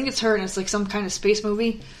wrong, but I think it's her, and it's like some kind of space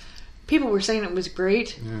movie. People were saying it was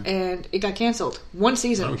great, and it got canceled. 1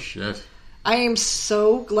 season. Oh, shit. I am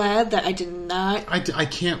so glad that I did not. I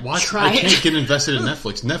can't watch. I can't get invested in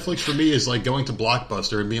Netflix. Netflix for me is like going to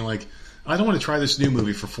Blockbuster and being like, I don't want to try this new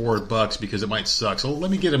movie for $4 because it might suck. So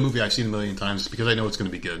let me get a movie I've seen a million times because I know it's going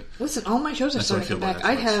to be good. Listen, all my shows are starting to come back.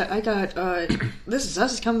 I got This Is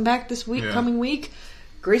Us is coming back this week. Yeah. Coming week,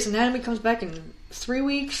 Grey's Anatomy comes back in 3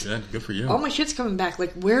 weeks. Yeah, good for you. All my shit's coming back.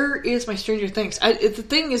 Like, where is my Stranger Things? The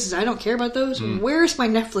thing is I don't care about those. Where's my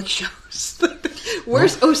Netflix shows?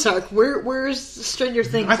 Where's Ozark? Where's Stranger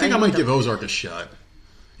Things? I think I might give Ozark a shot.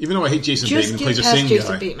 Even though I hate Jason Bateman, plays the same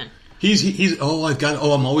Jason guy. Bateman. He's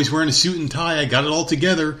I'm always wearing a suit and tie. I got it all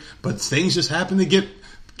together, but things just happen to get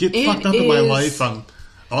fucked up in my life.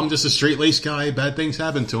 I'm just a straight-laced guy. Bad things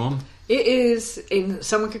happen to him. It is, and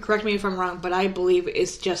someone could correct me if I'm wrong, but I believe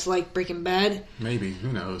it's just like Breaking Bad. Maybe,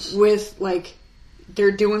 who knows? With like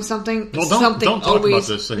they're doing something. Well, something don't talk about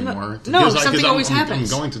this anymore. Something always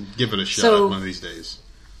happens. I'm going to give it a shot one of these days.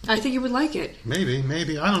 I think you would like it. Maybe.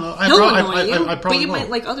 I don't know. I probably but you might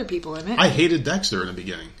like other people in it. I hated Dexter in the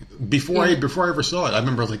beginning. Before I ever saw it, I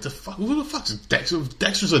remember I was like, who the fuck's Dexter?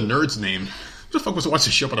 Dexter's a nerd's name. Who the fuck wants to watch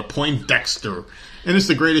a show about a Poindexter? And it's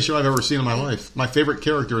the greatest show I've ever seen in my life. My favorite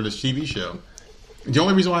character in this TV show. The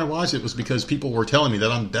only reason why I watched it was because people were telling me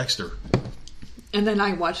that I'm Dexter. And then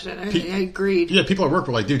I watched it. I agreed. Yeah, people at work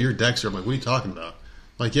were like, dude, you're Dexter. I'm like, what are you talking about?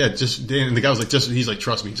 Like, yeah, and the guy was like, he's like,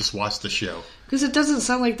 trust me, just watch the show. Because it doesn't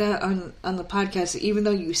sound like that on the podcast, even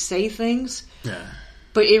though you say things. Yeah.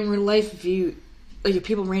 But in real life, if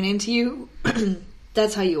people ran into you,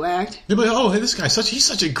 that's how you act. They're like, oh, hey, this guy's he's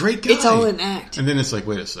such a great guy. It's all an act. And then it's like,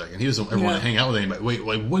 wait a second, he doesn't ever want to hang out with anybody. Wait,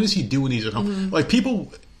 like, what does he do when he's at home? Mm-hmm. Like,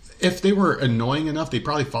 people, if they were annoying enough, they'd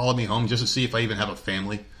probably follow me home just to see if I even have a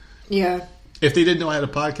family. Yeah. If they didn't know I had a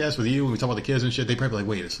podcast with you and we talk about the kids and shit, they'd probably be like,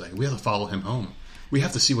 wait a second, we have to follow him home. We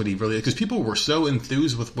have to see what he really is. Because people were so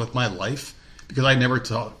enthused with my life, because I never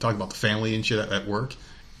talked about the family and shit at work,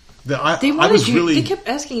 that I was really... They kept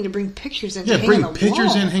asking you to bring pictures in. Yeah, bring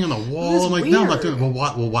pictures in, hang on the wall. I'm like, weird. no, I'm not doing it.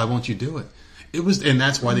 Well, why won't you do it? It was, and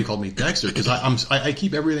that's why they called me Dexter, because I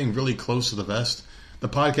keep everything really close to the vest. The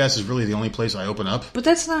podcast is really the only place I open up. But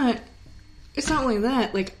that's not... It's not only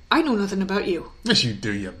that. Like, I know nothing about you. Yes, you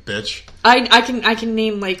do, you bitch. I can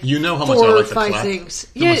name like you know how 4 much I like or to 5 clap. things.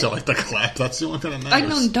 How much I like to clap. That's the only thing that matters. I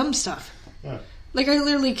know dumb stuff. Yeah. Like I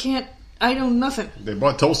literally can't. I know nothing. They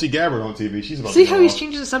brought Tulsi Gabbard on TV. She's about See to how he's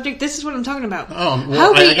changing the subject? This is what I'm talking about. Oh, well,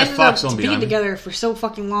 how they I got ended Fox up on being behind together for so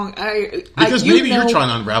fucking long. Because maybe you're trying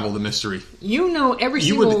to unravel the mystery. You know every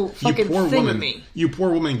single fucking thing with me. You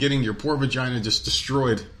poor woman getting your poor vagina just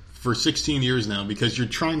destroyed for 16 years now because you're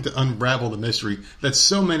trying to unravel the mystery that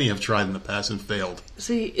so many have tried in the past and failed.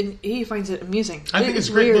 See, and he finds it amusing. I think it's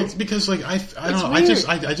great. It's because like I don't know.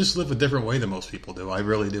 I just live a different way than most people do. I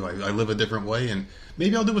really do. I live a different way, and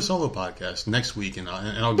maybe I'll do a solo podcast next week, and I'll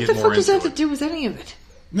get more into it. What the fuck does that have to do with any of it?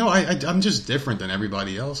 No, I'm just different than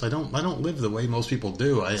everybody else. I don't live the way most people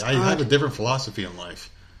do. I have a different philosophy in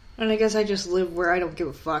life. And I guess I just live where I don't give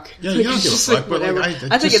a fuck. Yeah, you don't give a fuck, but like,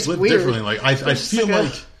 I think it's live weird. Differently. Like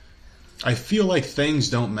I feel like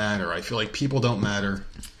things don't matter. I feel like people don't matter.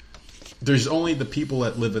 There's only the people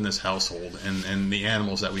that live in this household and the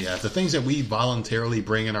animals that we have. The things that we voluntarily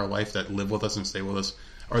bring in our life that live with us and stay with us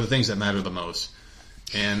are the things that matter the most.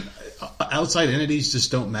 And outside entities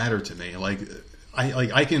just don't matter to me. Like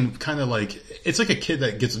I can kind of like, it's like a kid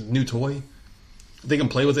that gets a new toy. They can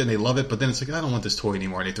play with it and they love it, but then it's like, I don't want this toy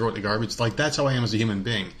anymore. And they throw it in the garbage. Like, that's how I am as a human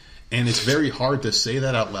being. And it's very hard to say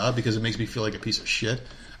that out loud because it makes me feel like a piece of shit.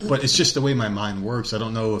 But it's just the way my mind works. I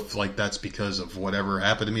don't know if like that's because of whatever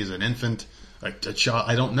happened to me as an infant, like a child.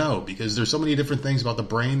 I don't know, because there's so many different things about the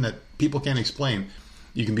brain that people can't explain.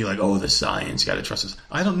 You can be like, oh, the science, you got to trust this.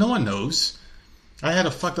 No one knows. I had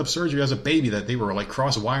a fucked up surgery as a baby that they were like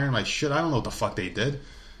cross-wiring my shit. I don't know what the fuck they did.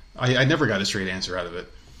 I never got a straight answer out of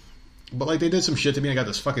it. But like they did some shit to me. I got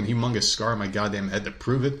this fucking humongous scar on my goddamn head to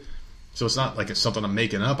prove it. So it's not like it's something I'm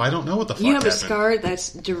making up. I don't know what the fuck happened. You have a scar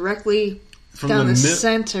that's directly down the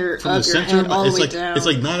center of your head all the way down. It's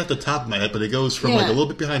like not at the top of my head, but it goes from like a little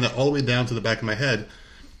bit behind that all the way down to the back of my head.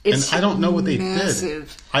 And I don't know what they did.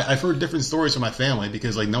 I've heard different stories from my family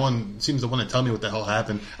because like no one seems to want to tell me what the hell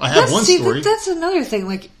happened. I have one story. That's another thing.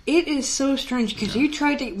 Like it is so strange because you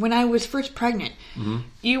tried to, when I was first pregnant,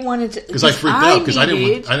 you wanted to, because I freaked out because I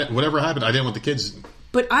didn't want, whatever happened, I didn't want the kids.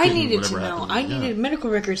 But I needed to know. I needed medical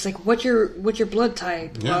records, like what's your blood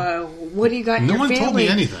type, what do you got in your family. No one told me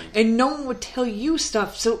anything, and no one would tell you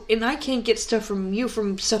stuff. So, and I can't get stuff from you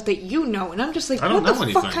from stuff that you know. And I'm just like, what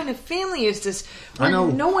the fuck kind of family is this? Where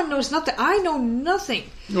no one knows nothing. I know nothing.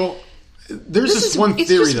 Well, There's this one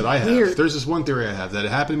theory that I have. Weird. There's this one theory I have that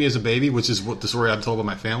it happened to me as a baby, which is what the story I've told about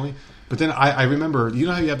my family. But then I remember, you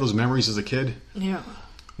know how you have those memories as a kid? Yeah.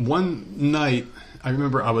 One night, I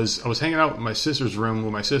remember I was hanging out in my sister's room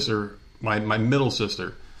with my sister, my middle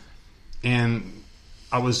sister, and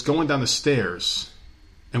I was going down the stairs,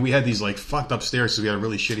 and we had these like fucked up stairs because we had a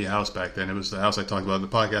really shitty house back then. It was the house I talked about in the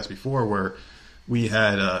podcast before, where we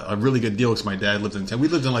had a really good deal because my dad lived in town. We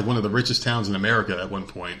lived in like one of the richest towns in America at one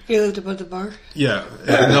point. You lived above the bar? Yeah.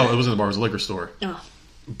 No, it wasn't a bar. It was a liquor store. Oh.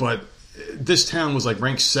 But this town was like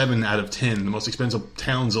ranked 7 out of 10, the most expensive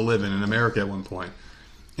towns to live in America at one point.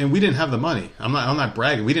 And we didn't have the money. I'm not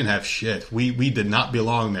bragging. We didn't have shit. We did not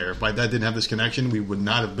belong there. If my dad didn't have this connection, we would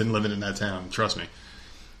not have been living in that town. Trust me.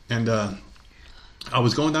 And I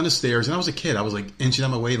was going down the stairs, and I was a kid. I was like inching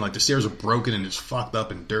on my way, and like the stairs were broken and just fucked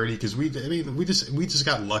up and dirty because we just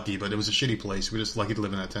got lucky, but it was a shitty place. We were just lucky to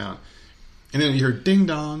live in that town. And then you heard ding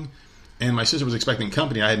dong, and my sister was expecting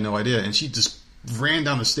company. I had no idea, and she just ran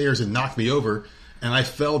down the stairs and knocked me over, and I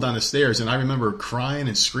fell down the stairs. And I remember crying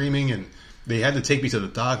and screaming, and they had to take me to the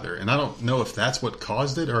doctor. And I don't know if that's what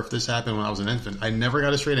caused it or if this happened when I was an infant. I never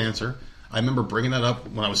got a straight answer. I remember bringing that up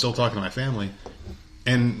when I was still talking to my family.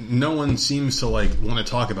 And no one seems to like want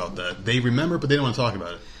to talk about that. They remember, but they don't want to talk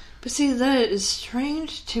about it. But see, that is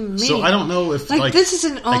strange to me. So I don't know if like this is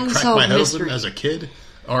an unsolved mystery as a kid,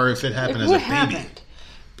 or if it happened as a what baby. Happened?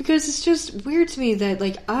 Because it's just weird to me that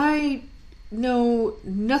like I know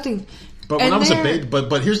nothing. But when I was a baby,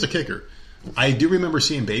 but here's the kicker. I do remember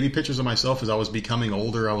seeing baby pictures of myself as I was becoming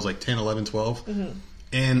older. I was like 10, 11, 12. Mm-hmm.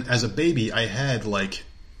 And as a baby, I had like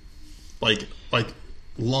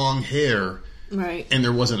long hair. Right. And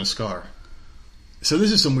there wasn't a scar. So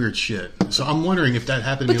this is some weird shit. So I'm wondering if that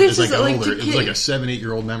happened to me as I got older. It was like a 7,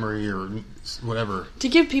 8-year-old memory or whatever. To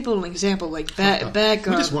give people an example, like back.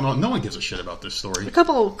 We just went on. No one gives a shit about this story. A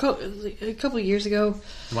couple years ago.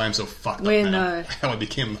 Why I'm so fucked up now. How I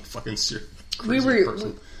became a fucking crazy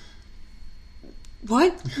person.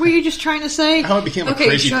 What were you just trying to say? How I became a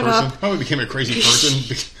crazy person. Up. How I became a crazy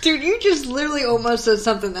person. Dude, you just literally almost said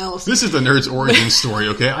something else. This is the nerd's origin story,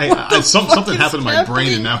 okay? Something happened to my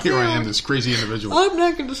brain, and now here I am, this crazy individual. I'm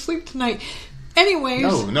not going to sleep tonight. Anyways.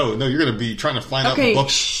 No, you're going to be trying to find out the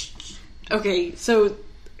books. Okay, so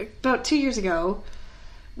about 2 years ago,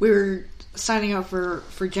 we were signing up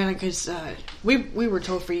for Jenna because we were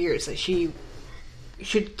told for years that she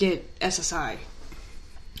should get SSI.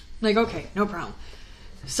 Like, okay, no problem.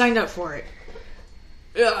 Signed up for it.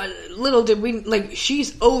 Little did we... Like,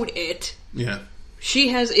 she's owed it. Yeah. She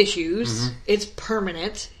has issues. Mm-hmm. It's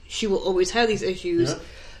permanent. She will always have these issues. Yeah.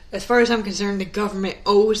 As far as I'm concerned, the government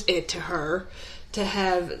owes it to her to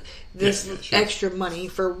have this extra money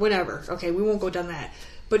for whatever. Okay, we won't go down that.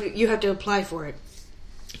 But you have to apply for it.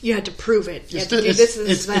 You have to prove it. You have to do this and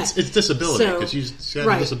that. It's disability, because she has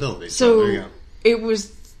a disability. So there you go. It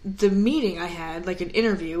was the meeting I had, like an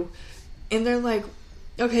interview, and they're like,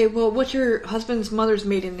 okay, well, what's your husband's mother's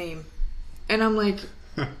maiden name? And I'm like,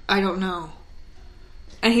 I don't know.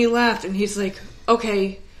 And he laughed, and he's like,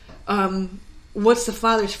 okay, what's the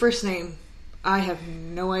father's first name? I have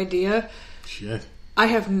no idea. Shit. I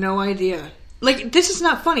have no idea. Like, this is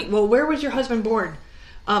not funny. Well, where was your husband born?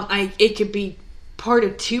 It could be part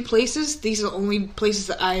of 2 places. These are the only places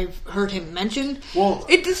that I've heard him mention. Well,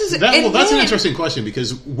 that's an interesting question,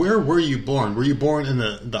 because where were you born? Were you born in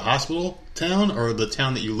the hospital town or the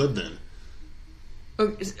town that you lived in?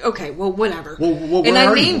 Okay, well, whatever. Well, and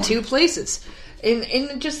I named 2 places.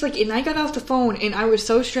 And just like, and I got off the phone and I was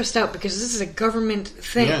so stressed out because this is a government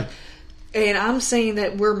thing. Yeah. And I'm saying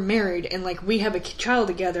that we're married and like we have a child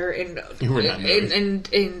together and we're not married.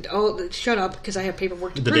 and all, shut up, because I have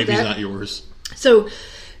paperwork to prove that. The baby's not yours. So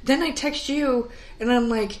then I text you and I'm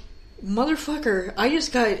like, motherfucker, I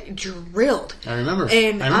just got drilled. I remember.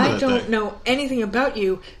 And I don't know anything about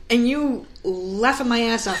you, and you laughing my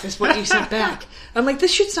ass off is what you sent back. I'm like,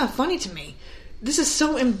 this shit's not funny to me. This is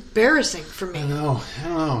so embarrassing for me. I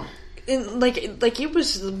know. And like it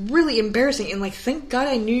was really embarrassing. And like, thank God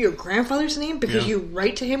I knew your grandfather's name, because you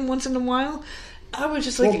write to him once in a while. I was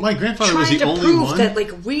just like, my grandfather was the only prove one that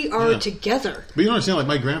like we are together. But you don't understand, like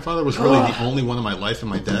my grandfather was really the only one in my life, and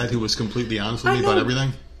my dad who was completely honest with me about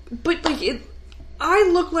everything. But like I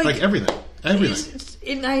look like everything.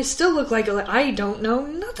 And I still look like I don't know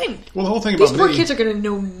nothing. Well, the whole thing about these poor kids are going to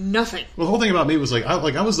know nothing. Well, the whole thing about me was I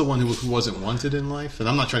was the one who wasn't wanted in life, and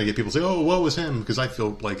I'm not trying to get people to say, "Oh, what was him?" Because I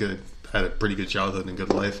feel like I had a pretty good childhood and good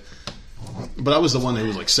life. But I was the one that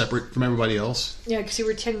was like separate from everybody else. Yeah, because you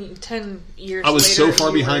were 10 years. I was later, so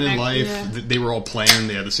far behind in life. Yeah. They were all playing.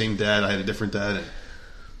 They had the same dad. I had a different dad.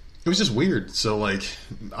 It was just weird. So, like,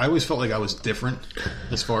 I always felt like I was different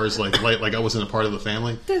as far as, like I wasn't a part of the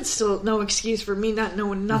family. That's still no excuse for me not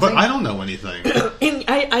knowing nothing. But I don't know anything. And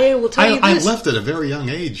I will tell you this. I left at a very young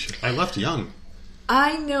age. I left young.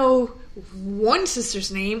 I know one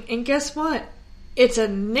sister's name, and guess what? It's a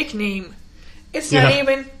nickname. It's not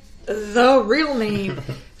even the real name.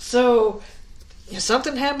 So... if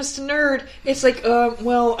something happens to Nerd, it's like,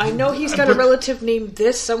 well, I know he's got a relative named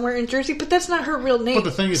this somewhere in Jersey, but that's not her real name. But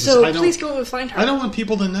the thing is, so please go and find her. I don't want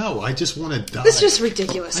people to know. I just want to die. This is just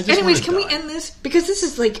ridiculous. Anyways, can we end this? Because this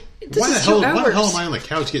is like, this is 2 hours. Why the hell am I on the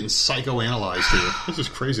couch getting psychoanalyzed here? This is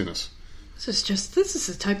craziness. This is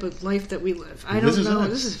the type of life that we live. I don't know.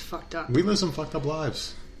 This is fucked up. We live some fucked up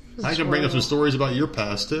lives. I can bring up some stories about your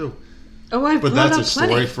past, too. Oh, but that's a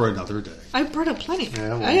story for another day. I brought up plenty.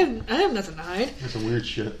 Yeah, well, I have nothing to hide. That's some weird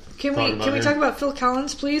shit. Can we talk about Phil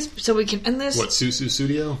Collins, please, so we can end this? What, Susu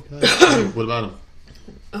Studio? What about him?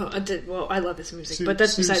 Oh, I love his music, but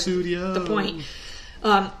that's besides the point.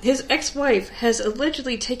 His ex-wife has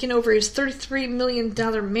allegedly taken over his $33 million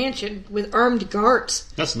mansion with armed guards.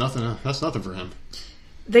 That's nothing. That's nothing for him.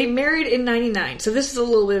 They married in 99. So this is a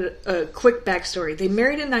little bit a quick backstory. They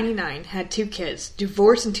married in 99, had 2 kids,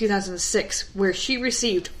 divorced in 2006, where she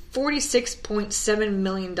received $46.7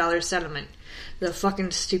 million settlement. The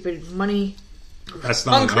fucking stupid money. That's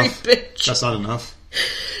not hungry enough. Bitch. That's not enough.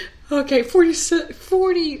 Okay, 40,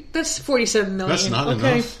 that's $47 million. That's not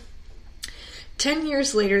enough. 10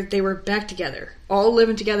 years later, they were back together. All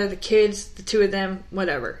living together, the kids, the 2 of them,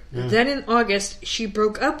 whatever. Yeah. Then in August, she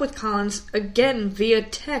broke up with Collins again via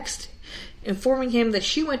text, informing him that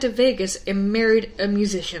she went to Vegas and married a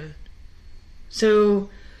musician. So,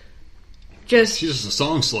 she's just a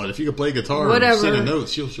song slut. If you could play guitar whatever, and sing a note,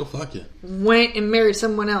 she'll fuck you. Went and married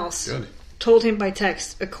someone else. Good. Told him by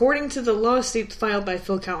text. According to the lawsuit filed by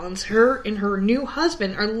Phil Collins, her and her new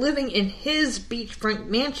husband are living in his beachfront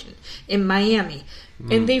mansion in Miami.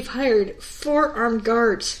 And they've hired 4 armed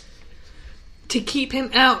guards to keep him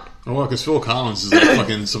out. Oh, well, because Phil Collins is like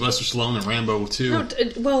fucking Sylvester Stallone and Rambo, too. No,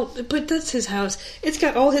 well, but that's his house. It's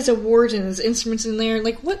got all his awards and his instruments in there.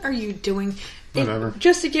 Like, what are you doing? Whatever.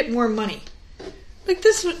 Just to get more money.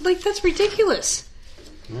 That's ridiculous.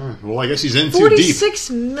 Yeah, well, I guess he's in too deep. $46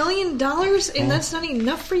 million, and that's not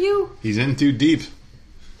enough for you? He's in too deep.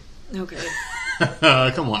 Okay.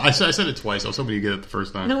 Come on. I said it twice. I was hoping you get it the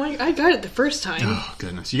first time. No, I got it the first time. Oh,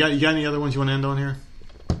 goodness. You got any other ones you want to end on here?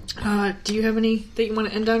 Do you have any that you want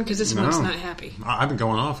to end on? Because this one's not happy. I've been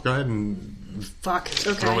going off. Go ahead and fuck.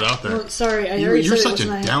 Okay. Throw it out there. Well, sorry, I already said it was not. You're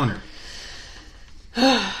such a downer.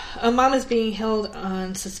 A mom is being held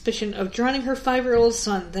on suspicion of drowning her 5-year-old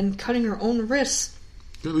son, then cutting her own wrists.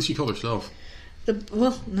 At least she killed herself.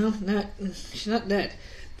 She's not dead.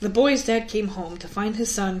 The boy's dad came home to find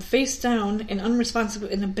his son face down and unresponsive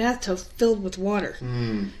in a bathtub filled with water.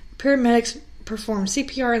 Paramedics performed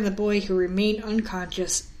CPR on the boy, who remained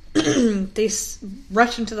unconscious. They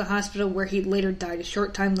rushed him to the hospital, where he later died a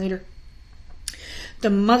short time later. The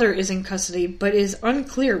mother is in custody, but is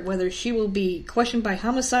unclear whether she will be questioned by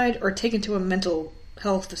homicide or taken to a mental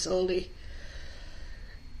health facility.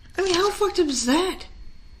 I mean, how fucked up is that?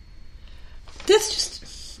 That's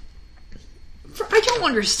just... I don't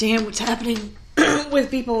understand what's happening with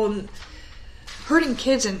people and hurting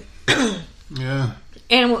kids and... yeah.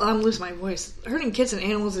 I'm losing my voice. Hurting kids and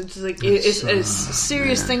animals, it's like it's a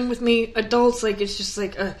serious thing with me. Adults, like, it's just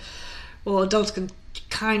like, adults can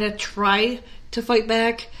kind of try to fight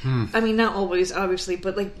back. I mean, not always, obviously,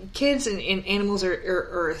 but like kids and animals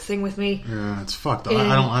are a thing with me. Yeah, it's fucked up.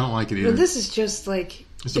 I don't like it either. This is just like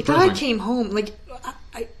the guy came home. Like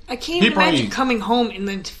I can't even imagine coming home and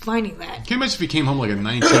then finding that. Can you imagine if he came home like a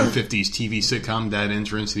 1950s TV sitcom dad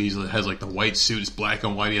entrance and he has like the white suit, it's black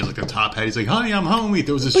and white, he has like a top hat, he's like, honey, I'm home. He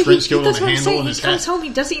throws his trench coat on the handle and his hat. He comes home, he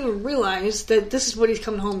doesn't even realize that this is what he's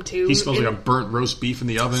coming home to. He smells like a burnt roast beef in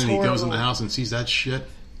the oven and he goes in the house and sees that shit.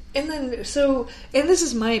 And then, and this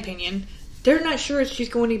is my opinion, they're not sure if she's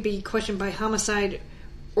going to be questioned by homicide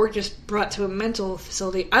or just brought to a mental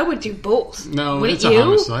facility. I would do both. No, it's a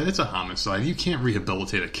homicide. It's a homicide. You can't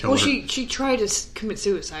rehabilitate a killer. Well, she tried to commit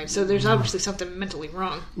suicide, so there's obviously something mentally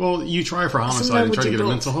wrong. Well, you try for homicide and try to get a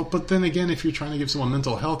mental health, but then again, if you're trying to give someone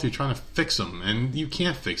mental health, you're trying to fix them, and you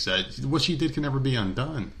can't fix that. What she did can never be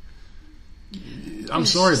undone. I'm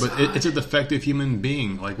sorry, but it's a defective human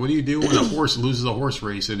being. Like, what do you do when a horse loses a horse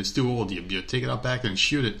race and it's too old? You take it out back and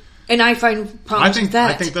shoot it. And I find problems with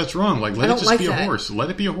that. I think that's wrong. Like, let it just be that. a horse. Let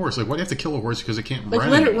it be a horse. Like, why do you have to kill a horse because it can't run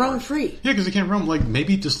let anymore? it roam free. Yeah, because it can't roam. Like,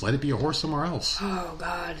 maybe just let it be a horse somewhere else. Oh,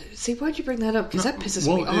 God. See, why'd you bring that up? Because that pisses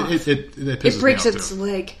me off. It pisses breaks me off its too.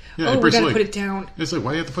 leg. Yeah, we gotta put it down. It's like,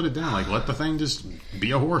 why do you have to put it down? Like, let the thing just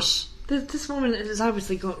be a horse. This woman has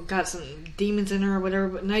obviously got some demons in her or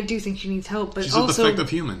whatever, and I do think she needs help. But She's also, a defective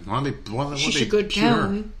human. She should go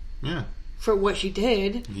down. Yeah. For what she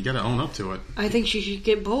did. You gotta own up to it. I think she should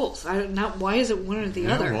get both. Why is it one or the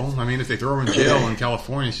other? Well, I mean, if they throw her in jail in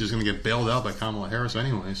California, she's gonna get bailed out by Kamala Harris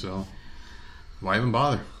anyway, so why even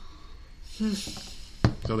bother?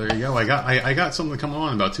 So there you go. I got something coming on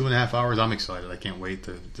in about 2.5 hours. I'm excited. I can't wait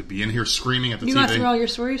to be in here screaming at the TV. You got through all your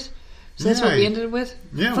stories? So that's what we ended with?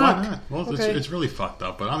 Yeah, Fuck. why not? Well, okay. it's really fucked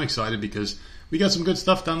up, but I'm excited because we got some good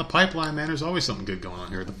stuff down the pipeline, man. There's always something good going on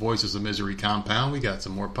here. The Voices of Misery compound. We got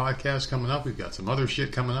some more podcasts coming up. We've got some other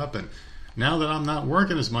shit coming up. And now that I'm not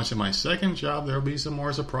working as much in my second job, there'll be some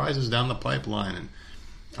more surprises down the pipeline. And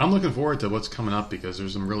I'm looking forward to what's coming up because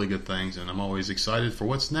there's some really good things. And I'm always excited for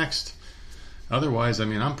what's next. Otherwise, I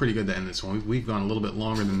mean, I'm pretty good to end this one. We've gone a little bit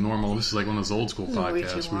longer than normal. This is like one of those old school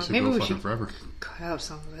podcasts. We should go fucking forever. Cut out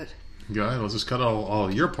some of it. Go ahead. Let's just cut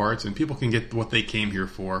all your parts and people can get what they came here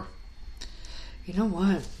for. You know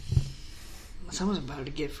what? Someone's about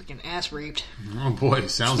to get freaking ass raped. Oh boy,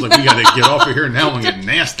 sounds like we got to get off of here now and get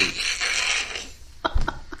nasty.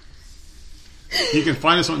 You can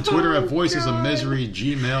find us on Twitter at Voices of Misery.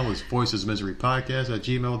 Gmail is voicesmiserypodcast at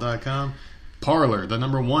gmail.com. Parler, the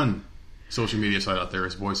number one social media site out there,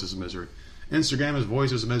 is Voices of Misery. Instagram is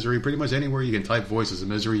Voices of Misery. Pretty much anywhere you can type Voices of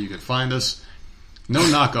Misery, you can find us. No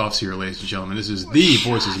knockoffs here, ladies and gentlemen. This is the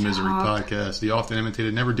Voices of Misery podcast, the often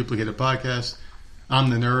imitated, never duplicated podcast. I'm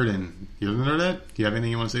the nerd, and you're the nerdette. Do you have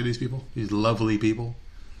anything you want to say to these people? These lovely people?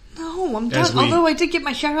 No, I'm done. Although I did get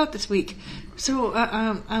my shout out this week. So,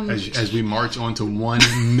 as we march on to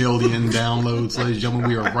 1 million downloads, ladies and gentlemen,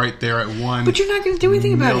 we are right there at 1 But you're not going to do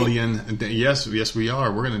anything about it. Yes, we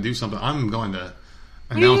are. We're going to do something. I'm going to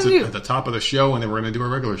announce it at the top of the show, and then we're going to do a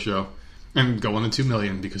regular show and go on to 2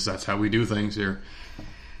 million because that's how we do things here.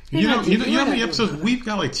 You know how many episodes? We've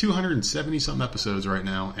got like 270 something episodes right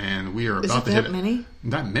now, and we are about to hit many?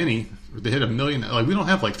 Not many. To hit 1 million. Like, we don't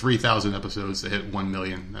have like 3,000 episodes to hit 1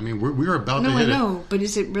 million. I mean, we're about to hit it. No, I know, but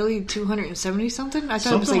is it really 270 something? I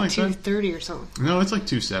thought it was like 230 or something. No, it's like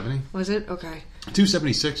 270. Was it? Okay.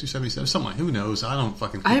 276, 277, something like, who knows? I don't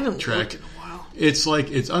fucking I haven't track. Looked in a while. It's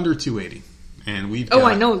like, it's under 280. And we've got,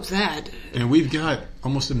 I know that. And we've got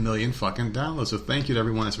almost 1 million fucking downloads. So thank you to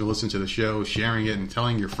everyone that's been listening to the show, sharing it, and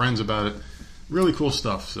telling your friends about it. Really cool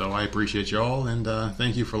stuff. So I appreciate you all, and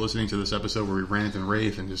thank you for listening to this episode where we rant and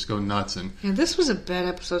rave and just go nuts. And yeah, this was a bad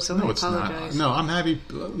episode, so I apologize. No, I'm happy.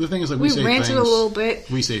 The thing is, like, we say ranted things, a little bit.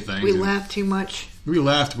 We say things. We laughed too much. We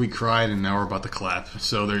laughed, we cried, and now we're about to clap.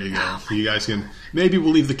 So there you go. You guys can, maybe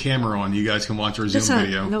we'll leave the camera on. You guys can watch our Zoom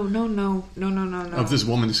video. No. Of this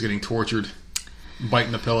woman just getting tortured,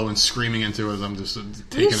 biting the pillow and screaming into it as I'm just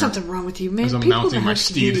taking There's something wrong with you, man. As I'm mounting my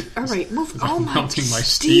steed. All right, move. I'm mounting my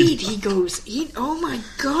steed. He goes. Oh my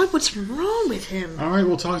God, what's wrong with him? All right,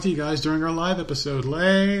 we'll talk to you guys during our live episode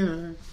later.